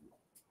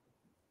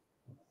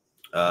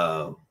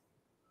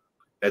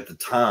 At the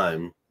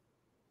time,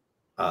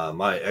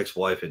 my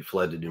ex-wife had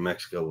fled to New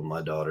Mexico with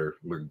my daughter.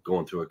 We were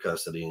going through a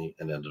custody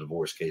and a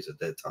divorce case at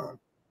that time.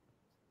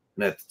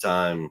 And at the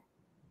time,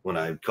 when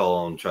I'd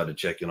call and try to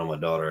check in on my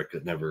daughter, I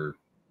could never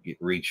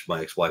reach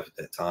my ex-wife at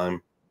that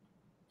time.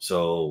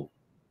 So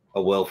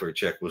a welfare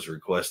check was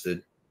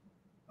requested.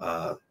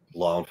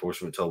 Law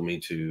enforcement told me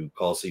to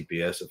call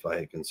CPS if I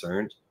had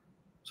concerns.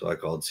 So I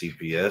called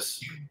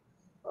CPS.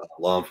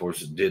 Law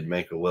enforcement did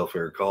make a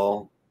welfare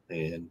call,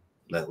 and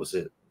that was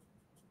it.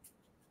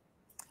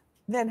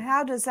 Then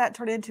how does that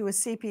turn into a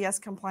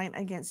CPS complaint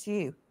against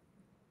you?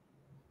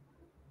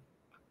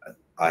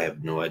 I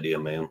have no idea,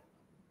 ma'am.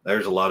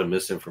 There's a lot of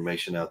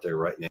misinformation out there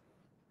right now.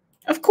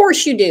 Of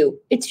course you do.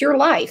 It's your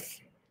life.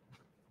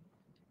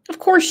 Of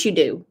course you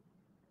do.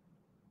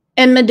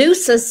 And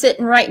Medusa's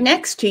sitting right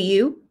next to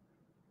you.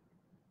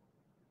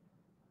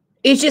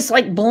 It's just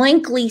like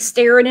blankly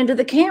staring into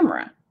the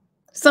camera.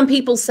 Some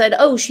people said,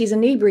 oh, she's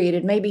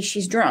inebriated. Maybe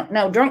she's drunk.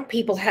 No, drunk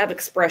people have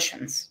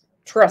expressions.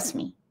 Trust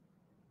me.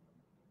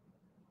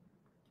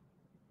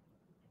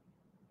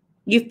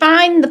 You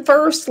find the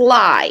first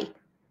lie,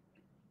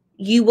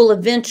 you will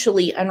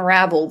eventually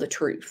unravel the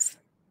truth.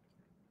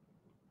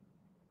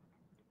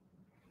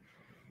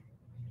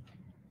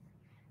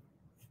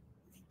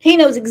 He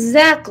knows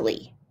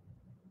exactly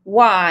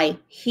why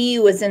he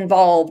was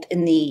involved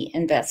in the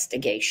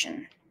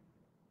investigation.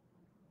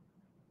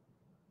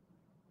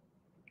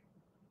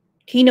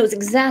 He knows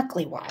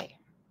exactly why.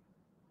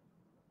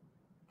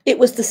 It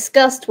was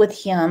discussed with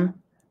him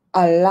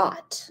a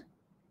lot.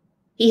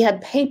 He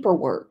had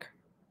paperwork.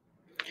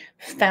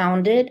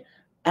 Founded,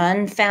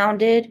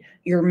 unfounded,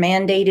 you're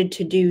mandated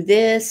to do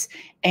this,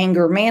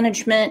 anger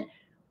management,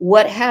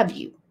 what have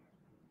you.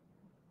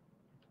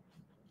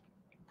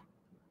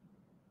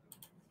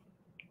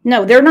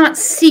 No, they're not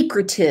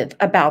secretive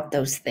about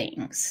those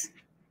things.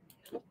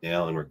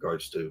 Now, in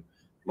regards to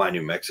my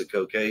New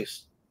Mexico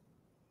case,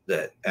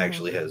 that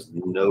actually has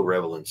no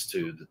relevance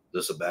to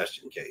the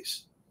Sebastian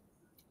case.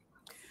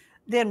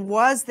 Then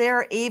was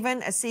there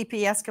even a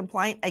CPS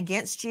complaint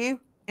against you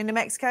in New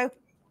Mexico?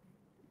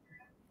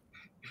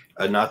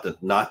 Not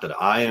that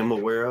I am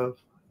aware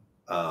of.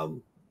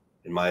 And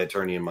my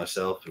attorney and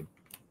myself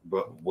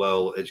are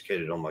well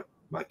educated on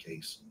my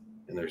case,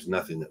 and there's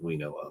nothing that we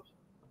know of.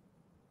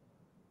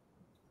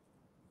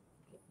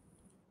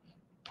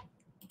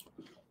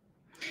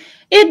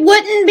 It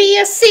wouldn't be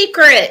a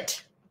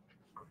secret.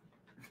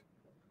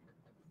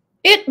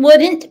 It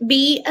wouldn't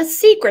be a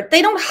secret.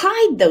 They don't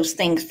hide those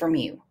things from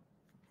you.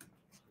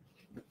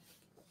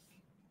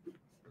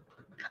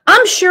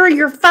 I'm sure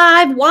your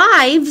 5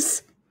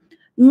 wives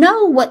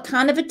know what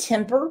kind of a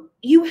temper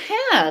you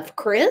have,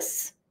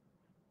 Chris.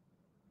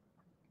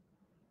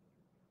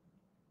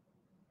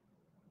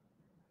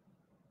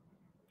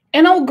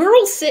 An old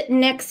girl sitting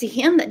next to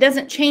him that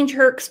doesn't change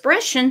her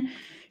expression,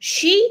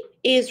 she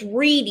is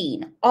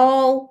reading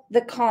all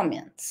the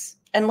comments,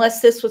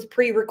 unless this was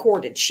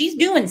pre-recorded. She's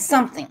doing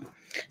something.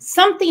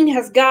 Something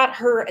has got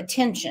her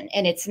attention,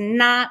 and it's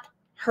not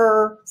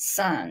her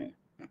son.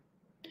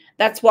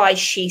 That's why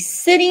she's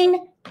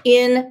sitting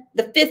in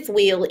the 5th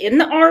wheel in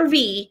the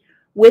RV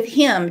with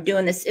him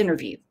doing this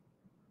interview.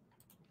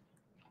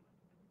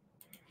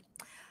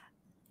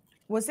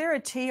 Was there a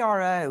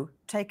TRO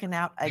taken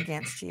out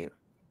against you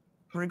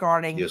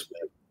regarding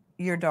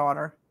your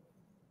daughter?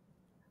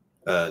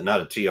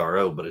 Not a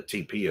TRO, but a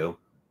TPO.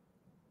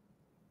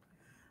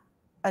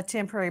 A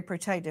temporary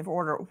protective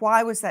order.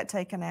 Why was that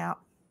taken out?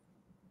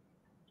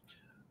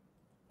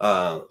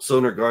 So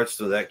in regards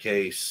to that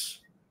case,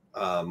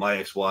 my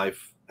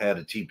ex-wife had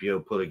a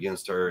TPO put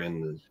against her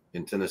in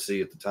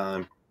Tennessee at the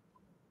time.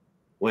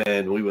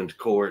 When we went to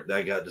court,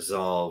 that got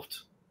dissolved.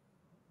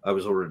 I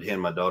was ordered to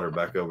hand my daughter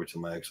back over to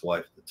my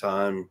ex-wife at the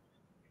time.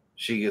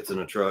 She gets in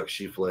a truck.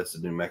 She fleds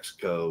to New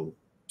Mexico.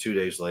 2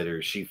 days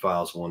later, she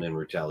files one in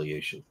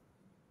retaliation.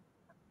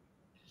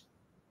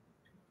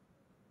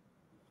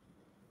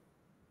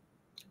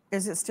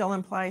 Is it still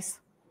in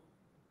place?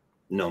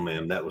 No,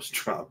 ma'am. That was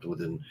dropped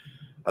within,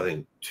 I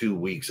think, 2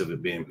 weeks of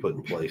it being put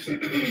in place.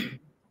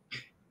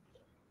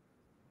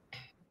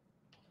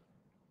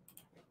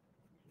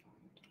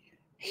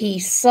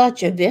 He's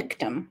such a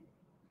victim.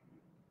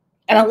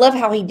 And I love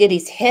how he did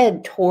his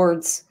head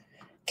towards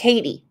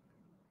Katie.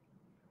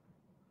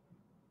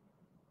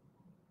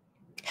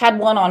 Had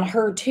one on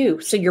her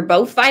too. So you're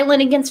both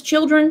violent against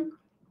children?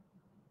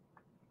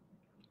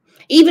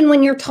 Even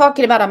when you're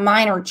talking about a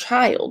minor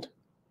child,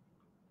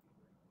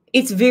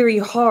 it's very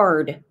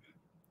hard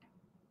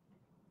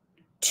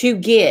to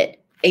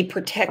get a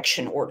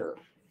protection order.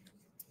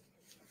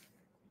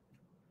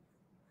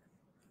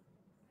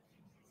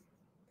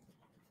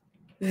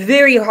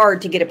 Very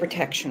hard to get a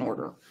protection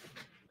order.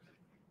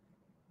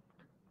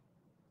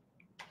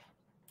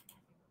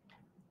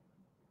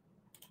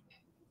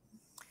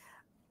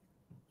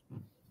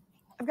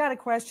 I've got a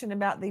question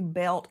about the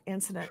belt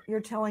incident.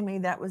 You're telling me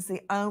that was the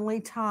only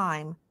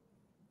time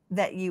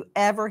that you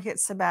ever hit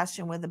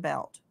Sebastian with a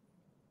belt?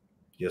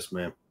 Yes,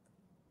 ma'am.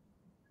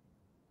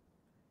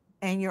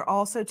 And you're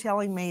also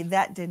telling me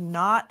that did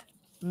not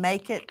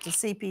make it to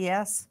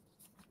CPS?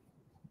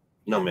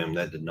 No, ma'am,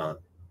 that did not.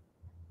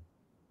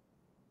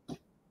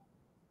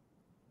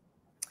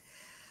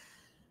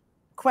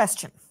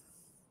 Question.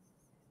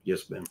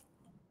 Yes, ma'am.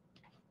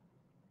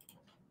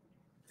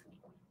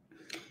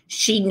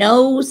 She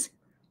knows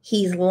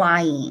he's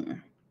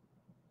lying.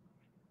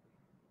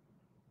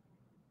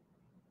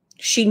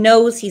 She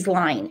knows he's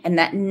lying, and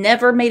that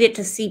never made it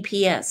to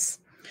CPS.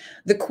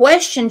 The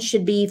question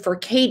should be for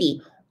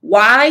Katie,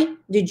 why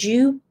did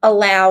you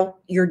allow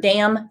your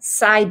damn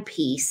side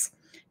piece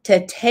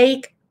to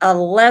take a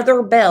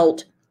leather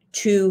belt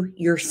to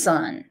your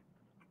son?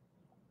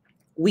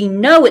 We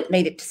know it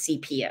made it to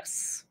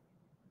CPS.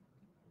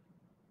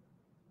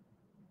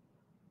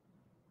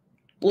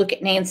 Look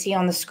at Nancy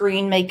on the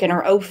screen making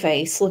her O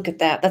face. Look at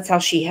that. That's how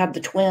she had the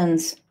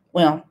twins.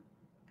 Well,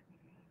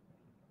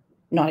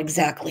 not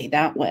exactly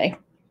that way.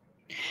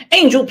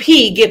 Angel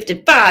P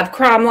gifted 5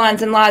 Crime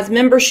Lines and Lies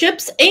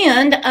memberships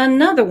and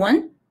another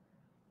one.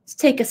 Let's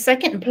take a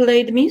second and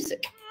play the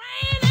music.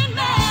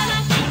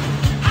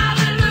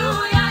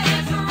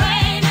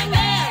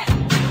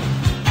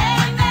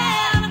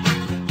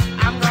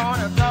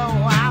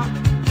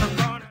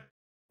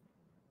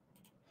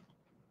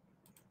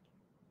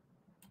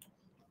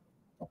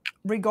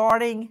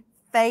 Regarding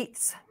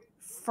Faith's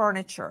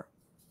furniture.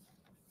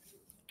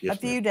 Yes, a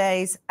few ma'am.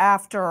 days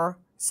after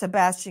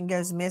Sebastian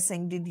goes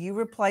missing, did you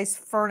replace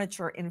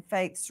furniture in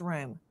Faith's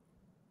room?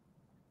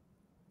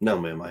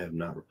 No, ma'am, I have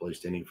not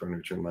replaced any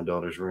furniture in my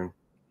daughter's room.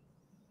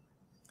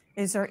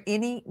 Is there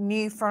any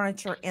new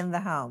furniture in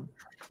the home?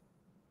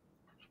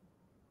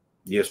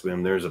 Yes,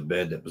 ma'am, there's a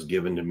bed that was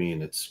given to me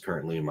and it's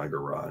currently in my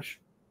garage.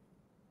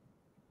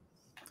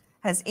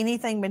 Has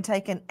anything been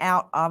taken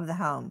out of the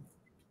home?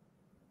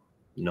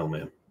 No,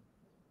 ma'am.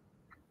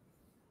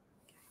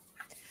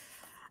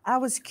 I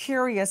was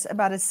curious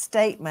about a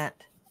statement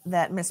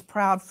that Miss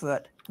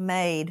Proudfoot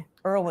made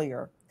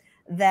earlier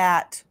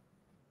that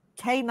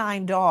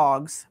canine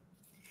dogs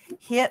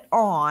hit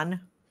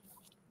on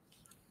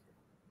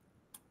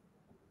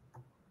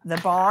the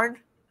barn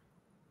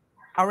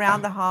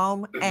around the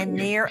home and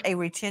near a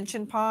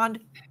retention pond.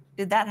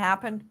 Did that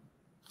happen?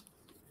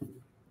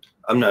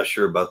 I'm not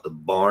sure about the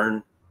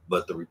barn,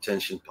 but the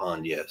retention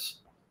pond, yes.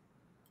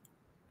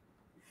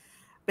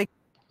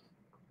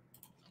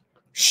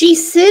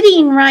 She's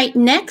sitting right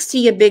next to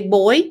you, big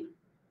boy.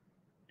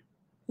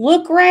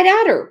 Look right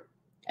at her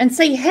and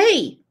say,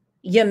 hey,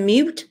 you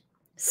mute,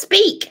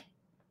 speak.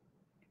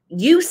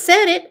 You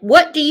said it.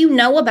 What do you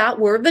know about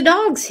where the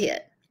dogs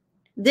hit?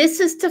 This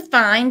is to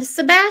find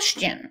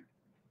Sebastian.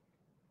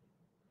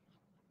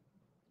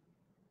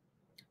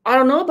 I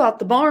don't know about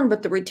the barn,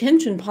 but the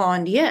retention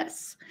pond,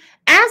 yes.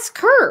 Ask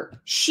her.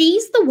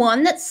 She's the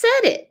one that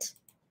said it.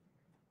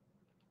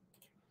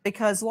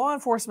 Because law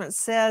enforcement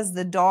says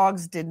the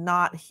dogs did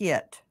not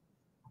hit.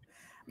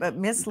 But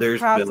Miss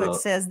There's Proudfoot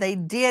says they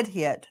did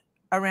hit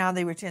around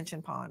the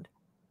retention pond.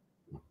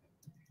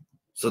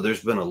 So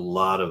there's been a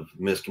lot of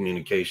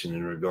miscommunication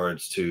in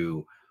regards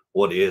to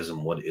what is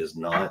and what is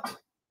not.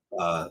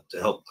 To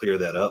help clear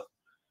that up,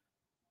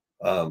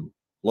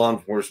 law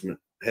enforcement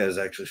has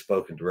actually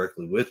spoken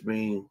directly with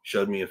me,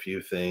 showed me a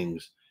few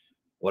things.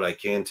 What I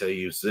can tell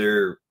you is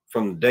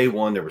from day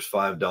one, there was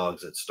 5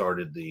 dogs that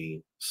started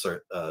the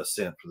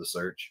scent for the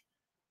search.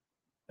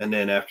 And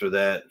then after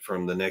that,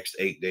 from the next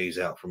 8 days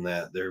out from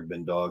that, there have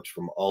been dogs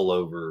from all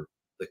over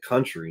the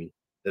country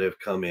that have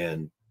come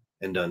in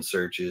and done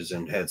searches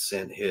and had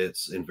scent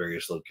hits in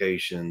various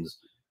locations.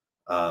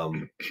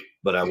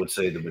 But I would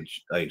say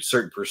a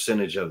certain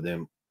percentage of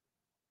them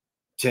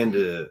tend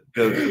to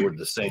go toward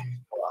the same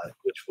spot,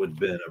 which would have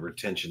been a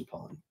retention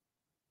pond.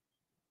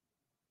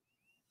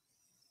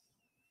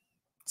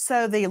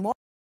 So the law.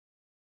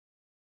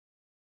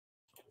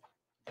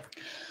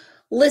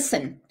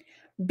 Listen,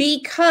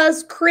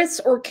 because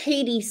Chris or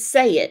Katie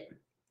say it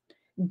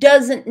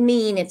doesn't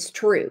mean it's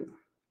true.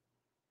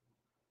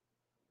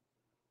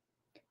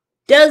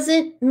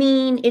 Doesn't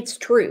mean it's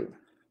true.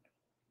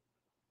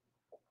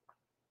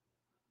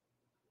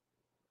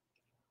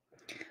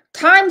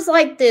 Times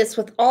like this,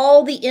 with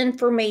all the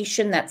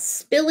information that's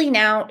spilling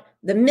out,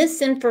 the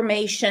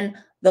misinformation,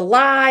 the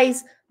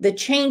lies, the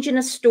changing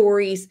of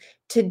stories,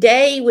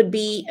 today would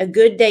be a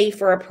good day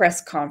for a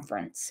press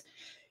conference,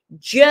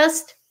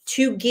 just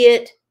to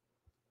get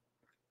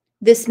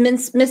this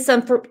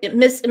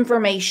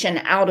misinformation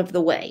out of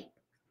the way.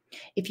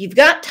 If you've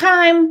got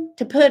time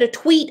to put a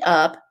tweet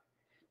up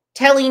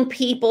telling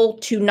people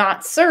to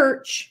not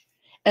search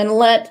and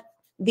let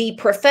the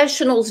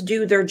professionals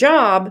do their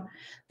job,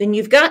 then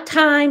you've got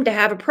time to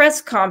have a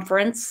press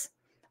conference.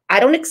 I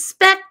don't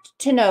expect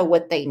to know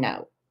what they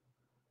know.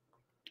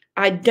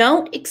 I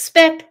don't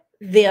expect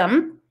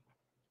them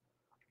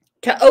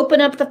to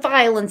open up the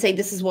file and say,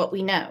 this is what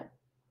we know.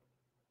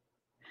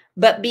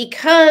 But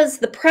because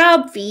the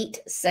proud feet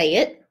say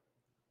it,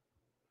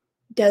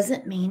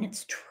 doesn't mean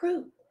it's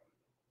true.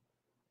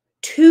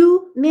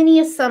 Too many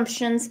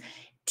assumptions,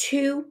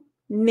 too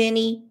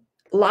many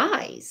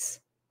lies,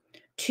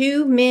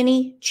 too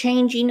many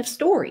changing of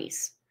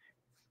stories.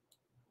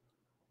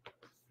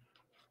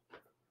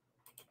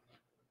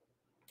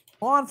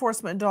 Law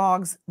enforcement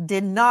dogs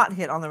did not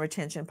hit on the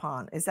retention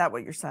pond. Is that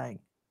what you're saying?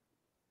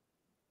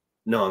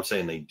 No, I'm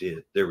saying they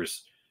did. There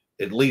was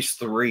at least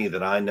 3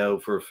 that I know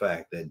for a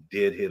fact that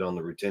did hit on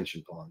the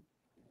retention pond.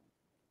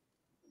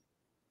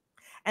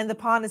 And the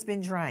pond has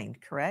been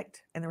drained,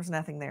 correct? And there was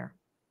nothing there.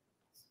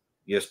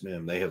 Yes,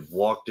 ma'am. They have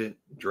walked it,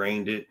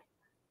 drained it,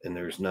 and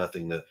there's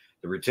nothing. The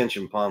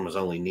retention pond was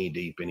only knee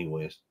deep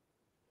anyways.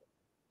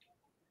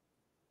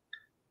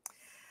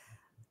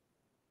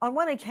 On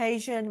one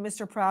occasion,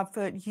 Mr.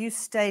 Proudfoot, you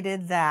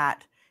stated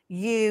that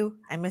you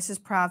and Mrs.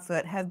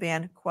 Proudfoot have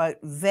been, quote,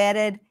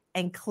 vetted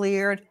and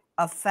cleared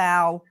of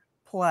foul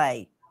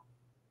play.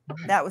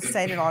 That was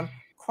stated on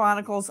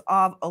Chronicles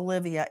of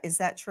Olivia. Is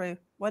that true?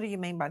 What do you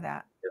mean by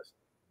that? Yes.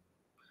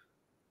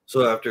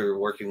 So after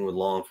working with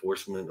law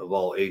enforcement of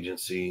all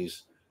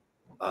agencies,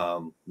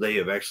 they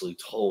have actually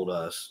told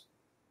us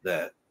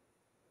that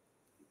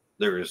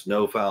there is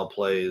no foul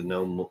play,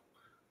 no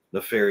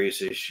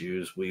nefarious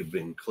issues. We've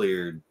been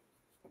cleared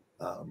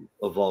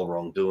of all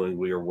wrongdoing.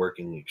 We are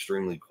working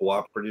extremely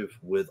cooperative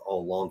with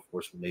all law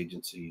enforcement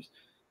agencies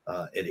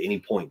at any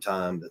point in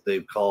time that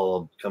they've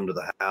called, come to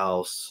the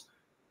house,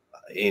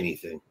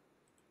 anything.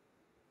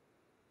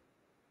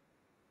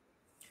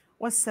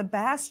 Was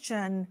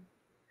Sebastian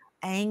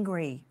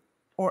angry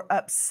or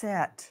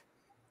upset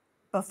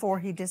before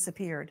he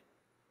disappeared?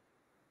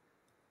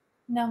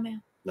 No,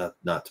 ma'am.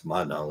 Not to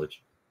my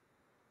knowledge.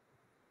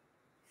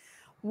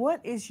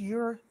 What is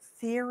your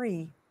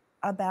theory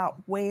about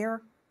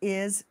where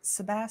is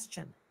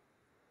Sebastian?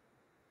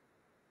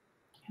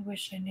 I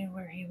wish I knew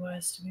where he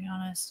was, to be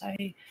honest.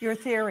 Your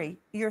theory.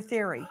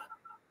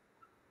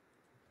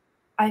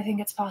 I think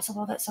it's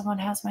possible that someone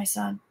has my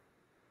son.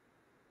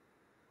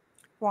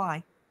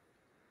 Why?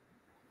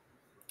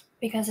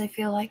 Because I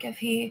feel like if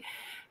he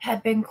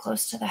had been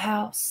close to the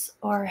house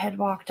or had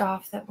walked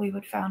off, that we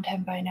would found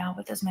him by now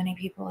with as many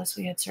people as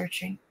we had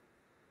searching.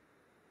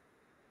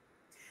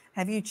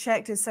 Have you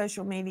checked his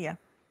social media?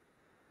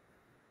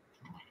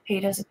 He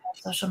doesn't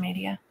have social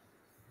media.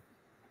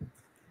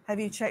 Have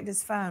you checked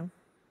his phone?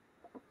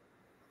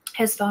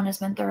 His phone has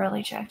been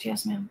thoroughly checked,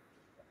 yes, ma'am.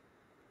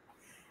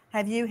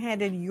 Have you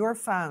handed your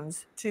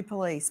phones to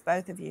police,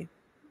 both of you?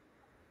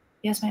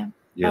 Yes, ma'am.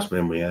 Yes,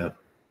 ma'am, we have.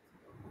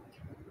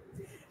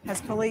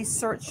 Has police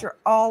searched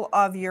all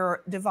of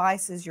your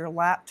devices, your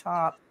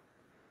laptop,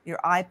 your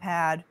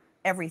iPad,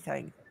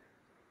 everything?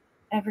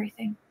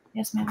 Everything.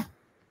 Yes, ma'am.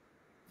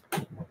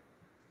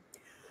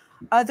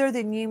 Other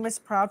than you, Miss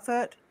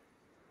Proudfoot,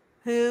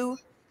 who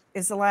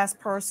is the last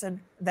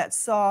person that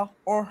saw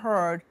or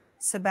heard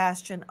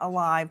Sebastian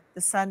alive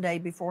the Sunday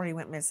before he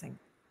went missing?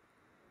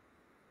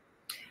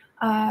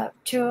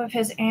 2 of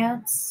his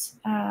aunts,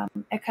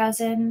 a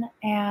cousin,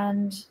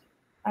 and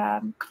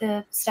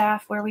the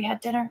staff where we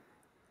had dinner.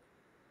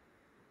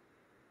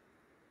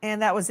 And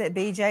that was at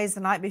BJ's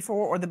the night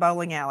before or the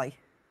bowling alley?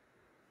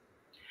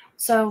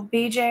 So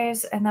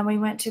BJ's, and then we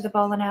went to the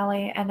bowling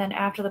alley, and then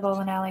after the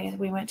bowling alley,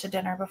 we went to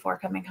dinner before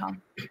coming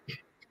home.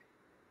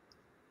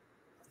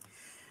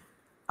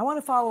 I want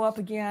to follow up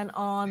again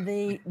on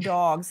the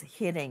dogs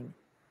hitting.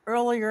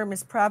 Earlier,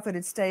 Ms. Proudfoot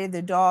had stated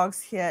the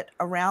dogs hit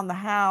around the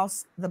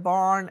house, the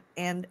barn,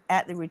 and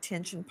at the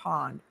retention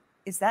pond.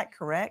 Is that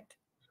correct?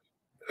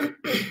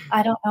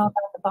 I don't know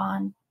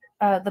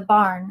about the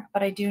barn,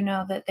 but I do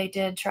know that they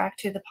did track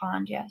to the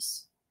pond,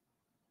 yes.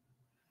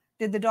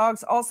 Did the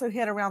dogs also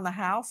hit around the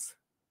house?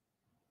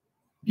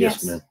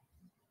 Yes, ma'am.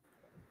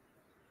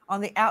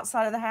 On the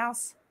outside of the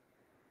house?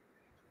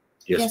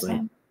 Yes,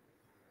 ma'am.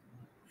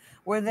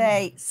 Were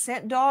they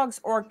scent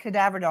dogs or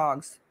cadaver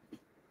dogs?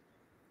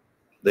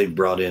 They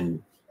brought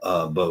in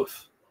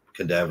both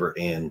cadaver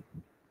and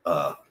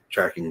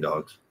tracking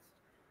dogs.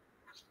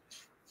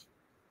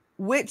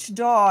 Which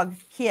dog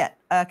hit?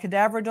 A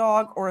cadaver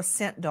dog or a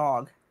scent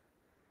dog?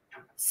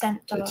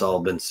 Scent dog. It's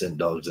all been scent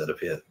dogs that have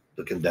hit.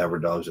 The cadaver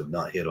dogs have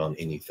not hit on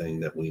anything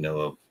that we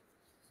know of.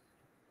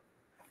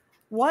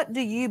 What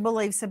do you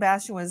believe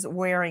Sebastian was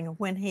wearing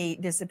when he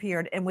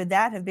disappeared? And would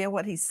that have been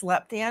what he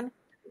slept in?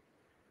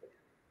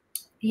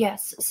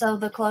 Yes. So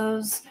the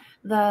clothes,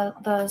 the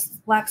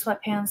black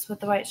sweatpants with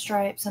the white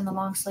stripes and the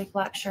long sleeve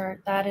black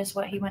shirt, that is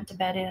what he went to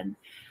bed in.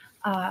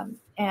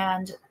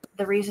 And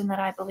the reason that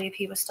I believe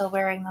he was still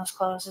wearing those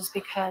clothes is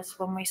because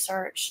when we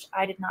searched,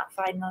 I did not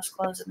find those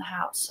clothes in the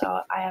house.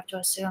 So I have to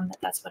assume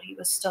that that's what he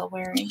was still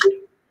wearing.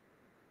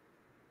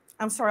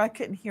 I'm sorry, I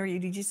couldn't hear you.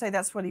 Did you say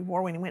that's what he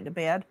wore when he went to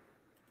bed?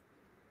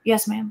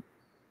 Yes, ma'am.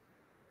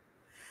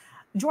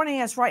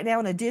 Joining us right now,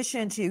 in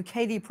addition to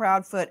Katie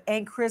Proudfoot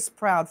and Chris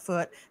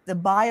Proudfoot, the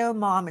bio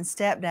mom and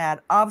stepdad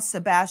of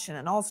Sebastian,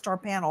 an all-star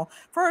panel.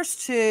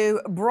 First to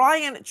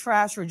Brian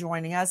Trasher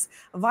joining us,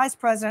 Vice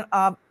President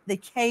of the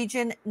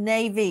Cajun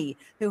Navy,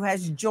 who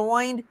has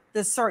joined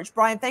the search.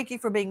 Brian, thank you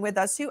for being with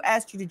us. Who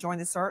asked you to join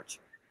the search?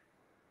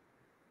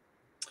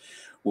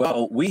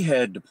 Well, we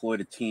had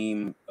deployed a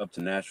team up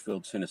to Nashville,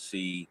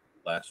 Tennessee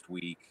last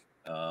week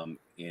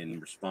in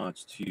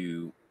response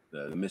to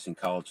the missing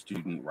college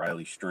student,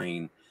 Riley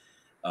Strain.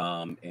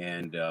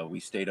 We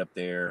stayed up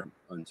there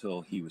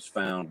until he was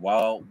found.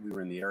 While we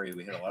were in the area,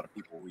 we had a lot of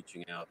people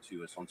reaching out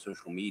to us on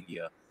social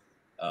media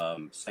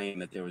saying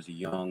that there was a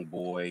young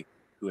boy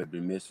who had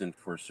been missing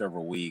for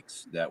several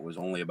weeks that was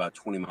only about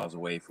 20 miles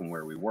away from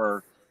where we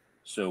were.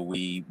 So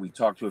we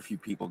talked to a few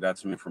people, got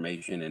some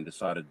information, and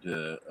decided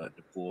to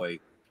deploy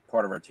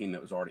part of our team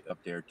that was already up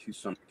there to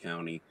Sumter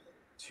County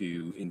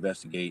to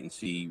investigate and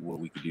see what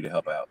we could do to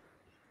help out.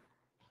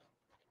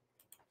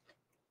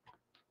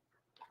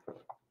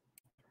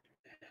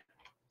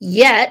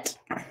 Yet,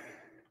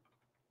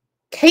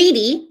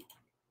 Katie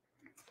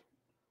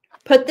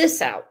put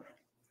this out.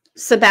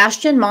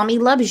 Sebastian, mommy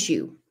loves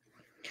you.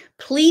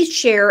 Please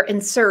share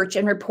and search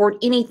and report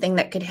anything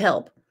that could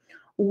help.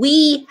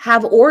 We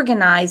have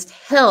organized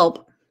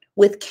help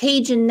with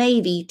Cajun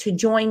Navy to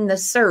join the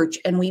search,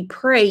 and we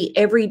pray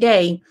every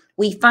day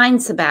we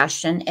find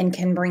Sebastian and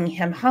can bring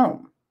him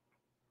home.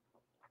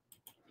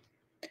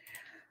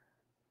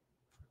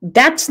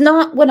 That's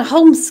not what a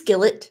home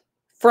skillet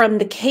from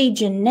the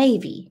Cajun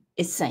Navy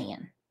is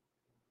saying.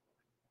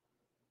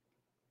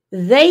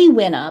 They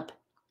went up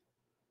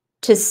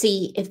to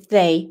see if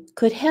they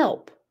could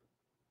help.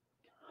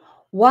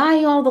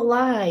 Why all the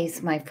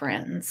lies, my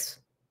friends?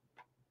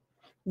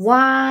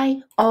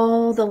 Why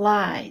all the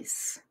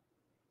lies?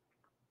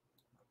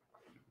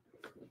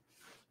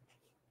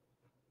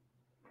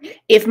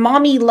 If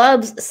mommy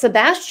loves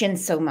Sebastian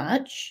so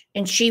much,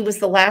 and she was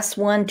the last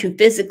one to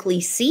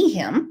physically see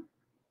him,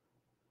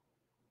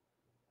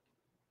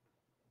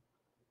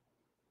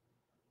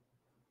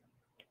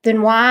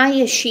 then why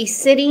is she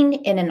sitting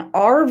in an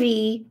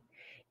RV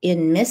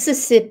in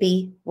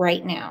Mississippi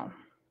right now?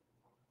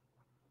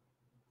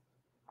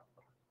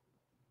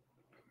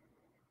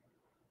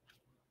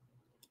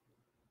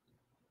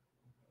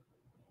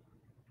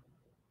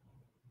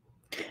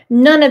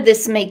 None of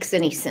this makes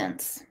any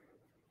sense.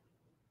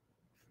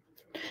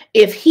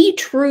 If he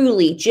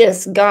truly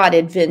just got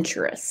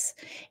adventurous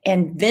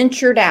and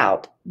ventured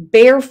out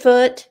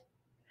barefoot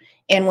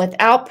and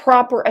without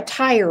proper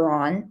attire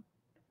on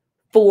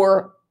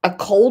for a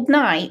cold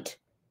night,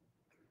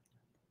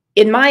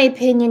 in my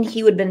opinion,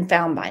 he would have been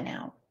found by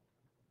now.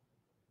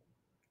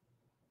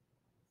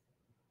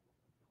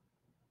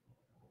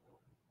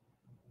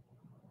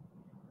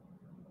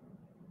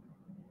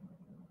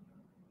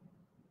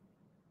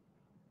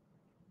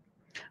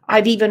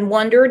 I've even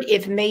wondered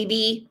if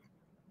maybe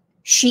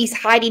she's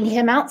hiding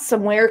him out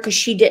somewhere because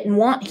she didn't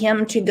want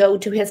him to go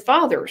to his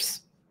father's.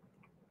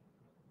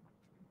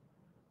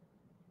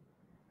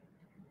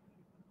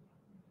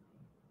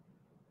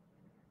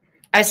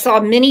 I saw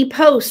many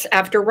posts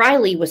after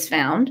Riley was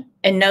found,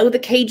 and no, the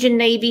Cajun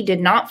Navy did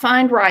not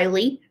find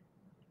Riley.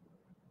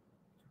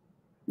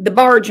 The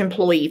barge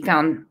employee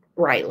found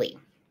Riley.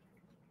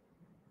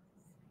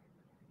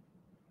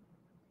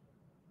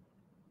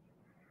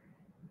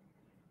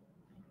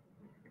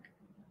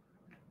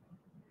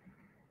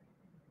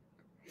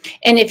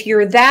 And if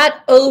you're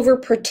that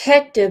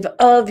overprotective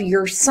of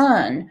your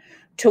son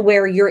to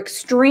where you're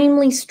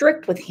extremely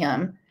strict with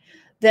him,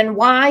 then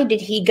why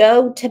did he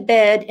go to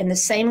bed in the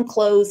same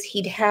clothes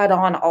he'd had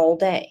on all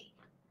day?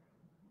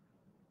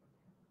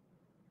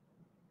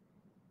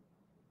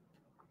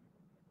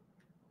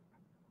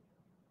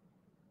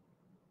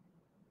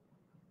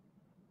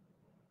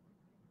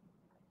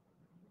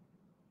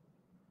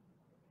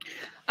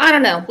 I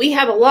don't know. We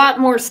have a lot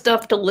more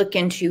stuff to look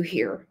into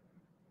here.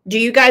 Do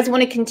you guys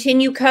want to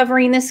continue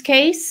covering this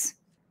case?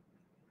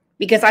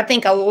 Because I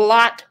think a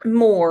lot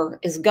more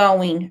is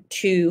going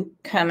to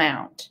come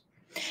out.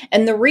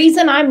 And the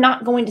reason I'm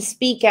not going to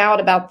speak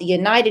out about the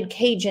United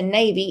Cajun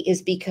Navy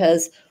is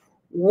because,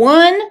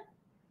 one,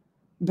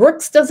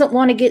 Brooks doesn't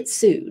want to get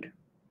sued.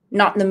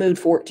 Not in the mood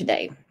for it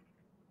today.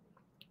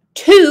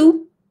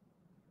 Two,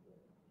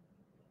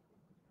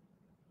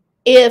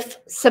 if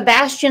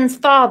Sebastian's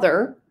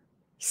father,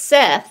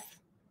 Seth,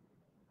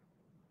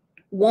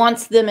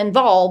 wants them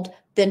involved,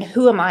 then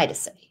who am I to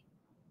say?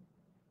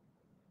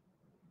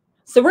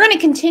 So we're going to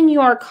continue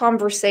our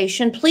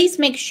conversation. Please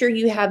make sure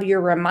you have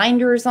your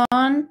reminders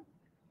on.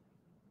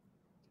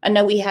 I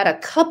know we had a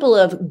couple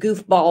of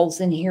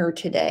goofballs in here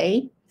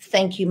today.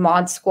 Thank you,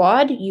 Mod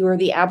Squad. You are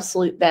the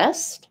absolute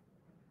best.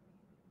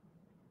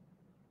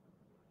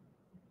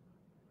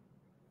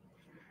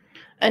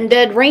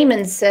 Undead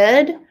Raymond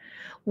said,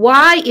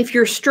 why, if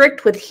you're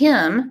strict with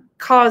him,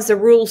 cause the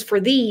rules for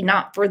thee,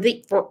 not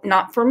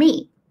for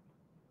me?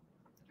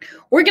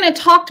 We're going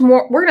to talk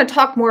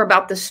more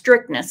about the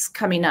strictness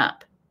coming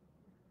up.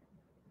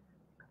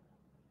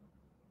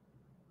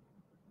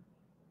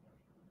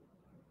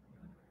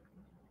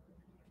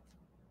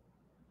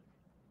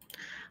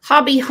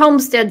 Hobby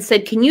Homestead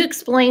said, can you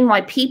explain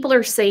why people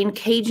are saying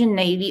Cajun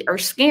Navy are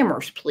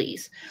scammers,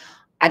 please?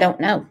 I don't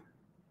know.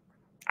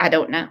 I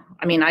don't know.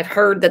 I mean, I've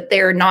heard that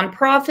they're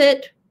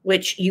nonprofit,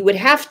 which you would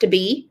have to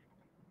be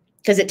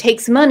because it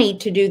takes money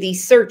to do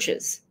these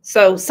searches.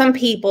 So some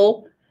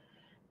people,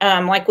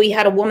 like we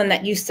had a woman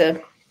that used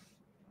to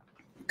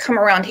come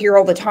around here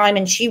all the time,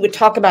 and she would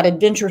talk about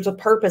Adventures of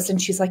Purpose,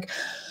 and she's like,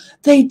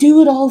 they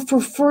do it all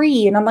for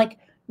free. And I'm like,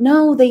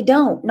 no, they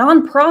don't.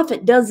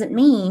 Nonprofit doesn't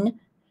mean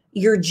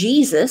you're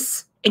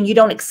Jesus and you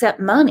don't accept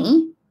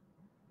money.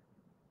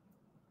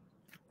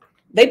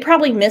 They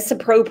probably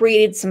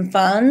misappropriated some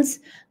funds.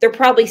 They're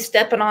probably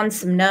stepping on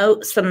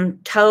some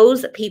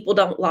toes that people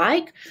don't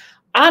like.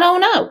 I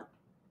don't know.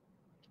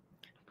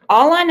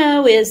 All I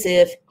know is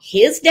if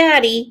his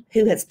daddy,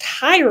 who has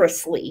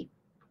tirelessly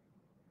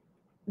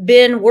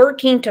been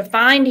working to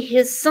find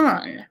his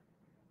son,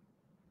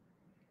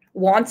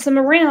 wants him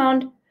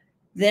around,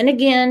 then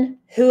again,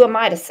 who am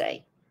I to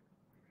say?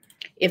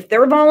 If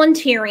they're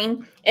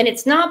volunteering, and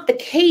it's not the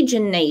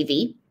Cajun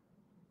Navy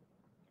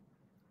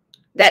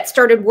that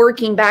started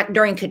working back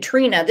during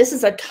Katrina, this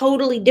is a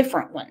totally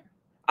different one.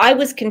 I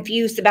was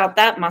confused about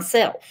that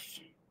myself.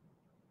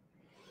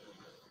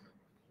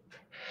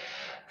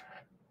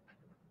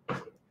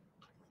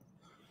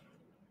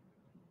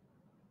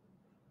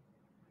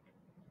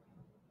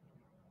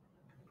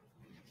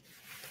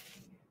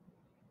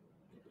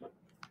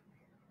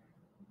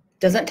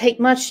 Doesn't take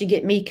much to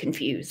get me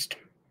confused,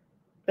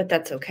 but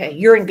that's okay.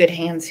 You're in good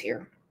hands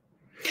here.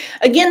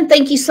 Again,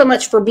 thank you so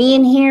much for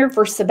being here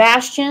for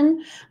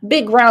Sebastian.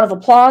 Big round of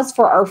applause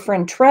for our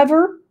friend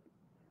Trevor,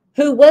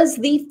 who was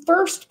the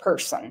first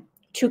person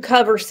to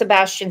cover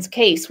Sebastian's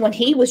case when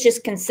he was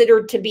just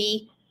considered to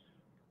be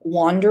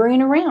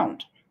wandering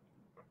around.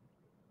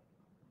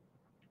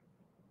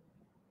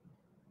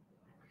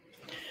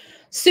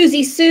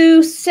 Susie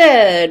Sue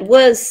said,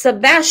 was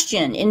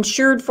Sebastian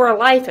insured for a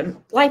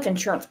life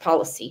insurance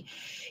policy?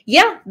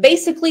 Yeah,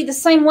 basically the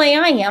same way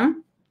I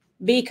am,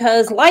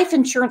 because life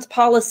insurance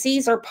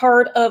policies are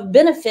part of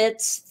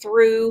benefits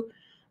through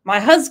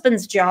my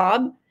husband's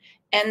job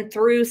and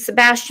through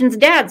Sebastian's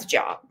dad's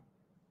job.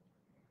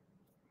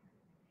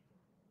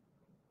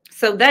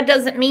 So that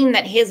doesn't mean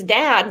that his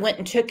dad went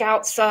and took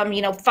out some,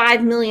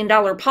 $5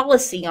 million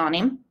policy on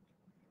him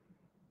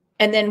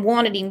and then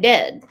wanted him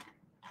dead.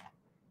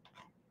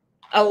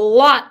 A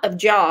lot of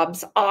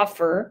jobs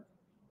offer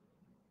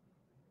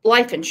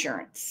life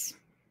insurance.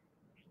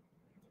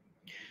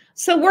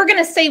 So we're going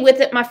to stay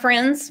with it, my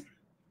friends.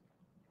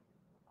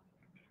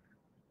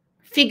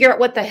 Figure out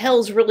what the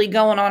hell's really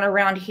going on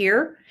around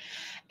here.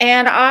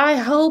 And I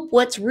hope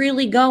what's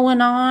really going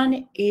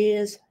on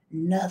is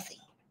nothing.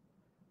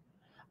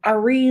 I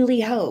really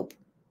hope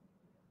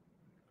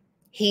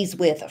he's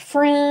with a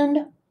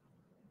friend.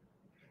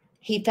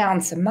 He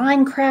found some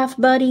Minecraft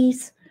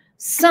buddies,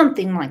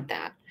 something like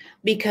that.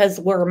 Because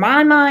where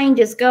my mind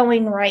is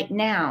going right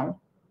now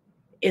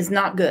is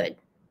not good.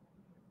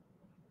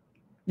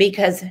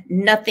 Because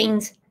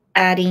nothing's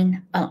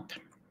adding up.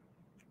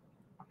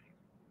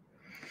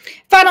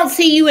 If I don't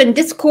see you in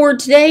Discord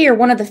today or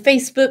one of the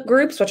Facebook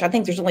groups, which I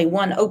think there's only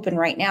one open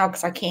right now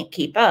because I can't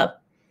keep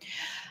up,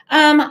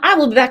 I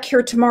will be back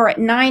here tomorrow at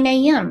 9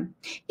 a.m.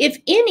 If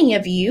any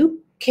of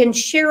you can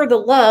share the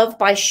love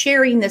by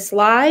sharing this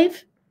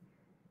live,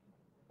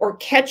 or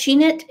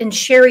catching it and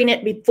sharing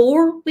it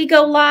before we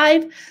go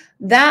live,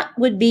 that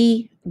would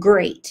be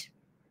great.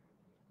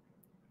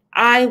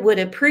 I would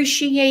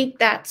appreciate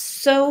that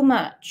so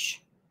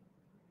much.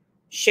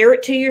 Share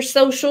it to your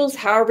socials,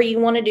 however you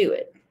want to do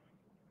it.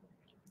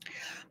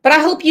 But I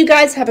hope you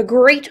guys have a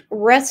great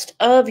rest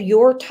of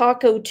your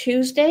Taco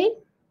Tuesday.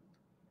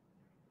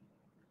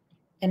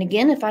 And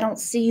again, if I don't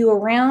see you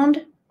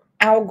around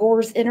Al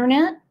Gore's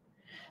internet,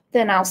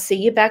 then I'll see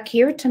you back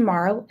here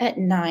tomorrow at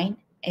 9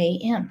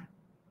 a.m.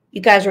 You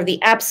guys are the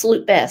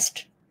absolute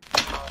best.